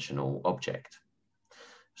 3-dimensional object?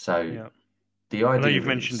 So, the idea. I know you've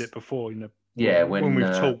mentioned it before. When we've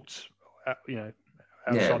talked,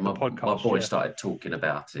 outside the podcast. My boy started talking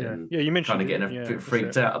about it. Yeah, you mentioned kind of getting a bit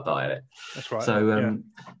freaked out about it. That's right. So,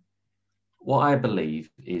 what I believe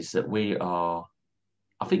is that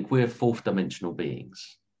I think we're 4th-dimensional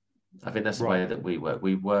beings. I think that's the way that we work.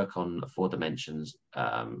 We work on 4 dimensions,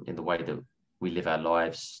 in the way that we live our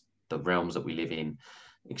lives, the realms that we live in,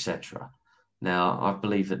 etc. Now, I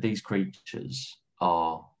believe that these creatures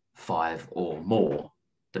are 5 or more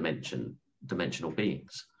dimensional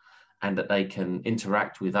beings, and that they can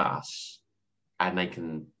interact with us, and they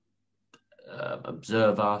can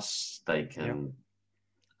observe us, they can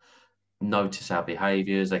notice our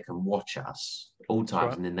behaviors, they can watch us all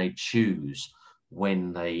times, and then they choose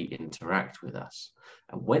when they interact with us.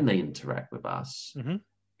 And when they interact with us,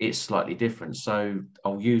 it's slightly different. So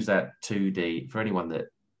I'll use that 2D for anyone that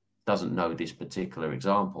doesn't know this particular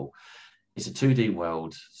example. It's a 2D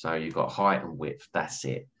world, so you've got height and width, that's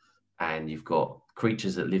it. And you've got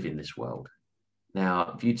creatures that live in this world.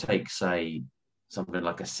 Now, if you take, say, something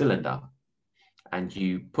like a cylinder, and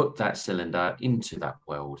you put that cylinder into that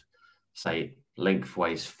world, say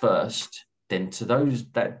lengthways first, then to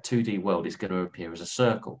that 2D world is going to appear as a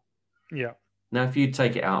circle. Now, if you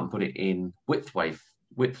take it out and put it in widthways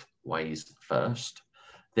first,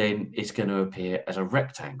 then it's going to appear as a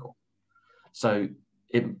rectangle. So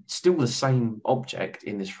it's still the same object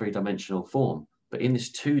in this three-dimensional form, but in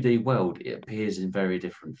this 2D world, it appears in very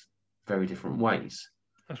different ways.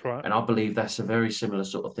 That's right. And I believe that's a very similar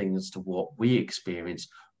sort of thing as to what we experience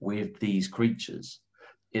with these creatures,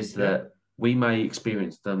 is that we may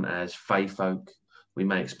experience them as fae folk, we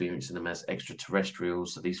may experience them as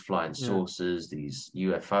extraterrestrials, so these flying saucers, these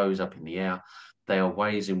UFOs up in the air. They are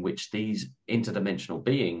ways in which these interdimensional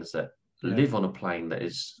beings that live on a plane that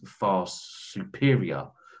is far superior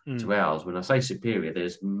to ours. When I say superior,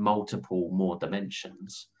 there's multiple more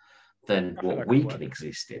dimensions than what we can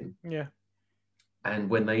exist in. Yeah. And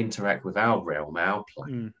when they interact with our realm, our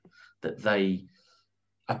plane, that they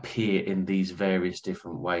appear in these various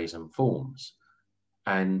different ways and forms.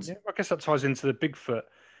 And I guess that ties into the Bigfoot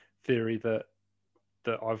theory that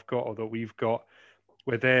I've got, or that we've got,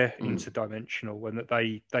 where they're interdimensional, and that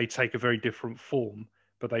they take a very different form,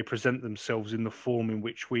 but they present themselves in the form in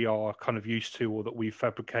which we are kind of used to, or that we've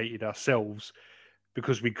fabricated ourselves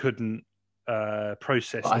because we couldn't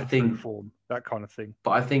process their true form, that kind of thing.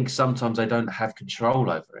 But I think sometimes they don't have control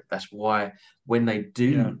over it. That's why when they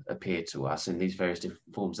do appear to us in these various different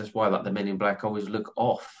forms, that's why like the Men in Black always look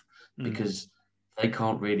off, because they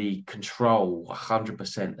can't really control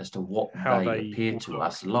 100% as to what they appear to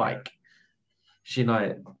us like. You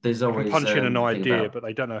know, there's always punch in an idea, but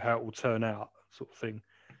they don't know how it will turn out, sort of thing.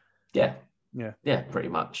 Yeah, pretty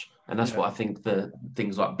much. And that's what I think the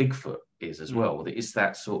things like Bigfoot is as well. It's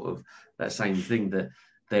that sort of that same thing, that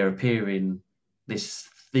they're appearing. This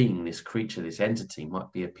thing, this creature, this entity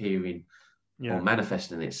might be appearing or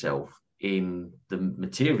manifesting itself in the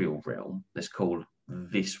material realm. Let's call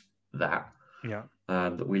this that.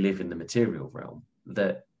 That we live in the material realm.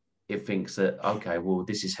 That it thinks that, okay, well,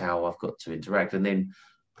 this is how I've got to interact, and then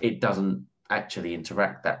it doesn't actually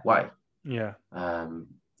interact that way.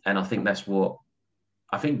 And I think that's what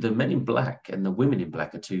I think the Men in Black and the Women in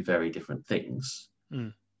Black are two very different things,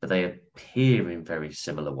 but they appear in very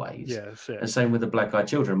similar ways. Yeah, that's it. And same with the Black-Eyed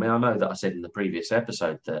Children. I mean, I know that I said in the previous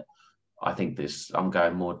episode that I think I'm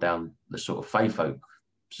going more down the sort of fae folk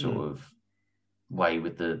sort of way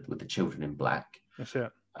with the Children in Black. That's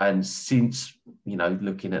it. And since, you know,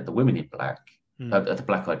 looking at the Women in Black, at the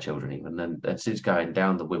Black-Eyed Children even, and since going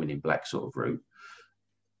down the Women in Black sort of route,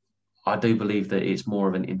 I do believe that it's more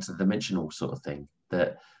of an interdimensional sort of thing,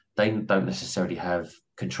 that they don't necessarily have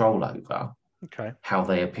control over how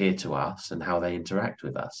they appear to us and how they interact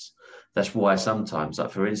with us. That's why sometimes, like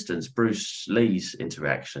for instance, Bruce Lee's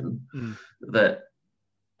interaction, that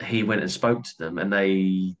he went and spoke to them and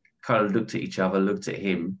they kind of looked at each other, looked at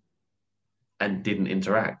him, and didn't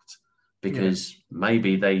interact because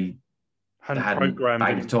maybe they hadn't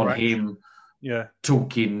banked on him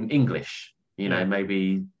talking English. You know,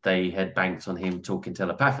 maybe they had banked on him talking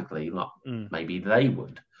telepathically, like maybe they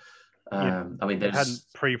would. I mean, they hadn't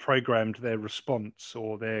pre-programmed their response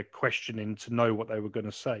or their questioning to know what they were going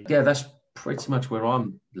to say. Yeah, that's pretty much where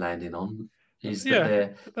I'm landing on. Is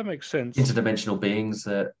that that makes sense. Interdimensional beings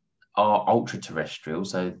that are ultra-terrestrial,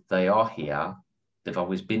 so they are here. They've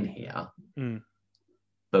always been here,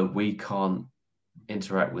 but we can't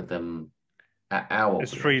interact with them at our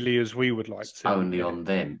as freely as we would like to. Only on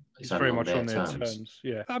them. It's very much on their terms.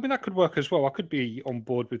 Yeah, I mean that could work as well. I could be on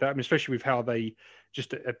board with that. I mean, especially with how they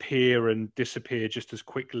just appear and disappear just as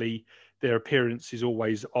quickly. Their appearance is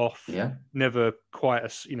always off. Yeah, never quite a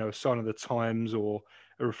sign of the times or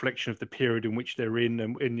a reflection of the period in which they're in.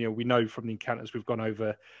 And you know, we know from the encounters we've gone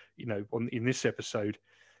over, you know, in this episode,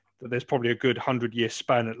 that there's probably a good 100-year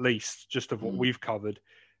span at least just of what we've covered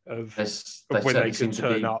of when they can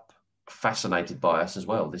turn up. Fascinated by us as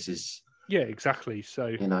well. This is exactly. So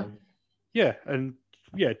you know, and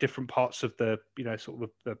different parts of the sort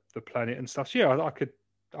of the planet and stuff. So I could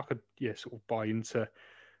sort of buy into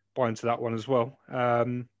that one as well.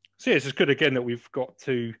 So it's just good again that we've got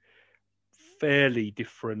two fairly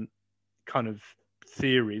different kind of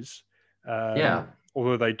theories.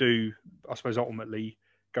 Although they do, I suppose, ultimately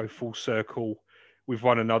go full circle with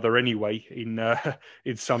one another anyway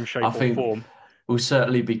in some shape or form. We'll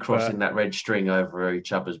certainly be crossing that red string over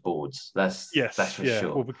each other's boards. That's for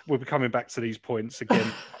sure. We'll be coming back to these points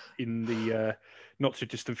again in the not too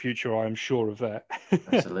distant future. I am sure of that.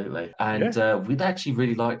 Absolutely. And we'd actually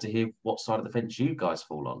really like to hear what side of the fence you guys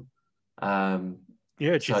fall on. Do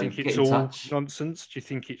you think it's all nonsense? Do you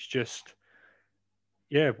think it's just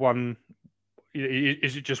one?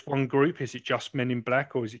 Is it just one group? Is it just Men in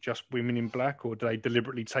Black, or is it just Women in Black, or do they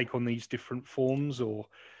deliberately take on these different forms, or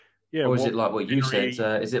is it like what you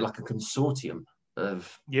said? Is it like a consortium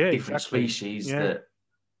of different species that,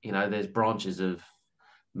 you know, there's branches of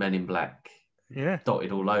Men in Black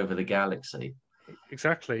dotted all over the galaxy.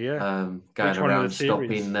 Exactly, yeah. Going around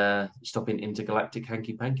stopping intergalactic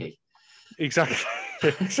hanky panky. Exactly,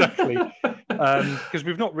 exactly. Because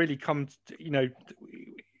we've not really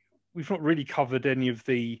we've not really covered any of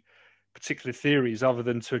the particular theories other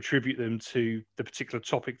than to attribute them to the particular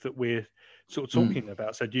topic that we're sort of talking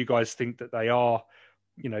about. So do you guys think that they are,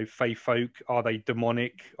 fae folk? Are they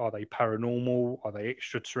demonic? Are they paranormal? Are they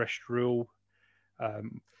extraterrestrial?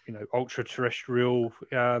 Ultra terrestrial?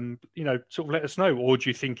 Sort of let us know. Or do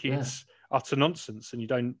you think it's utter nonsense and you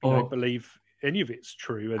don't believe any of it's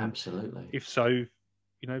true? And absolutely. If so,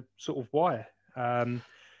 sort of why? But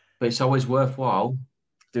it's always worthwhile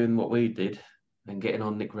doing what we did and getting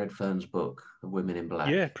on Nick Redfern's book, Women in Black.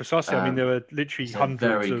 Yeah, precisely. I mean, there were literally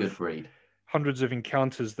hundreds of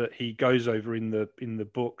encounters that he goes over in the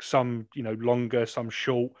book. Some, longer, some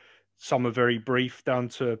short, some are very brief, down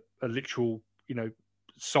to a literal,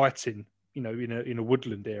 sighting, in a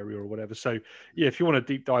woodland area or whatever. So, yeah, if you want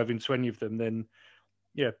to deep dive into any of them, then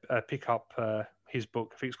pick up his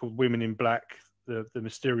book. I think it's called Women in Black: The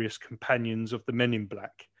Mysterious Companions of the Men in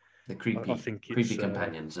Black. The creepy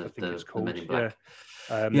companions of the Men in Black.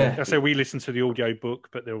 I say we listen to the audio book,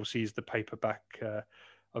 but there obviously is the paperback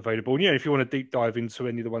available. And if you want to deep dive into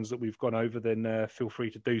any of the ones that we've gone over, then feel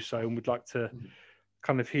free to do so. And we'd like to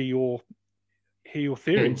kind of hear your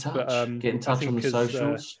theories. Get in touch on the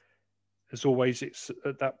socials. As always, it's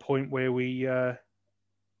at that point where we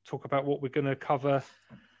talk about what we're going to cover.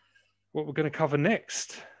 What we're going to cover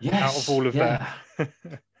next out of all of that.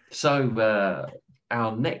 So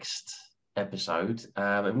our next episode,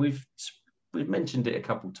 and we've mentioned it a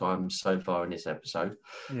couple of times so far in this episode.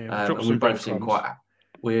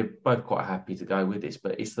 We're both quite happy to go with this,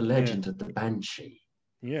 but it's the legend of the Banshee.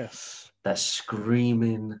 Yes, that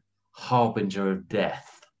screaming harbinger of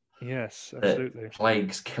death. Yes, absolutely. That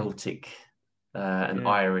plagues Celtic and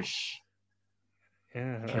Irish.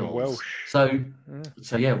 Yeah, and Welsh. So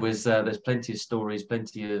there's plenty of stories,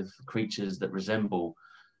 plenty of creatures that resemble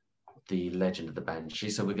the legend of the Banshee.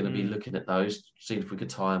 So we're going to be looking at those, seeing if we could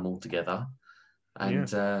tie them all together, and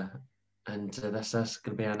that's going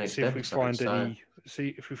to be our next episode.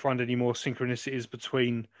 See if we find any more synchronicities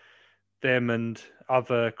between them and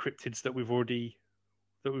other cryptids that we've already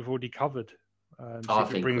covered. I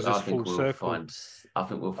think we'll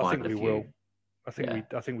find a few. I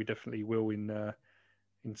think we definitely will in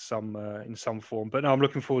some form. But no, I'm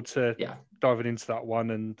looking forward to diving into that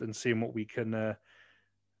one and seeing what we can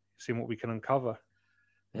uncover.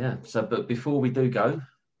 Yeah. So, but before we do go,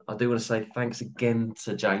 I do want to say thanks again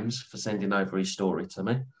to James for sending over his story to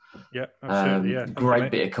me. Yeah, absolutely.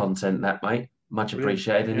 Great bit of content, that, mate. Much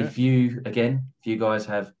appreciated. And if you guys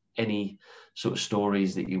have any sort of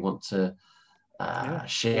stories that you want to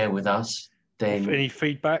share with us, then any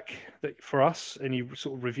feedback for us, any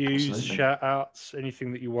sort of reviews, shout outs,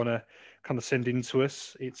 anything that you want to kind of send in to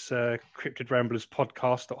us, it's Cryptid Ramblers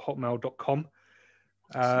Podcast at hotmail.com.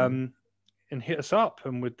 And hit us up,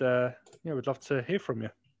 and we'd love to hear from you.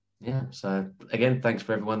 Yeah. So again, thanks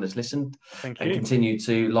for everyone that's listened. Thank you. And continue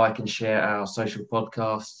to like and share our social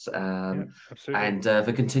podcasts, and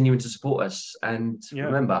for continuing to support us. And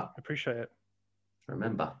remember, appreciate it.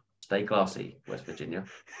 Remember, stay classy, West Virginia.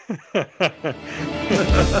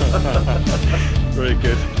 Very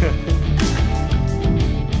good.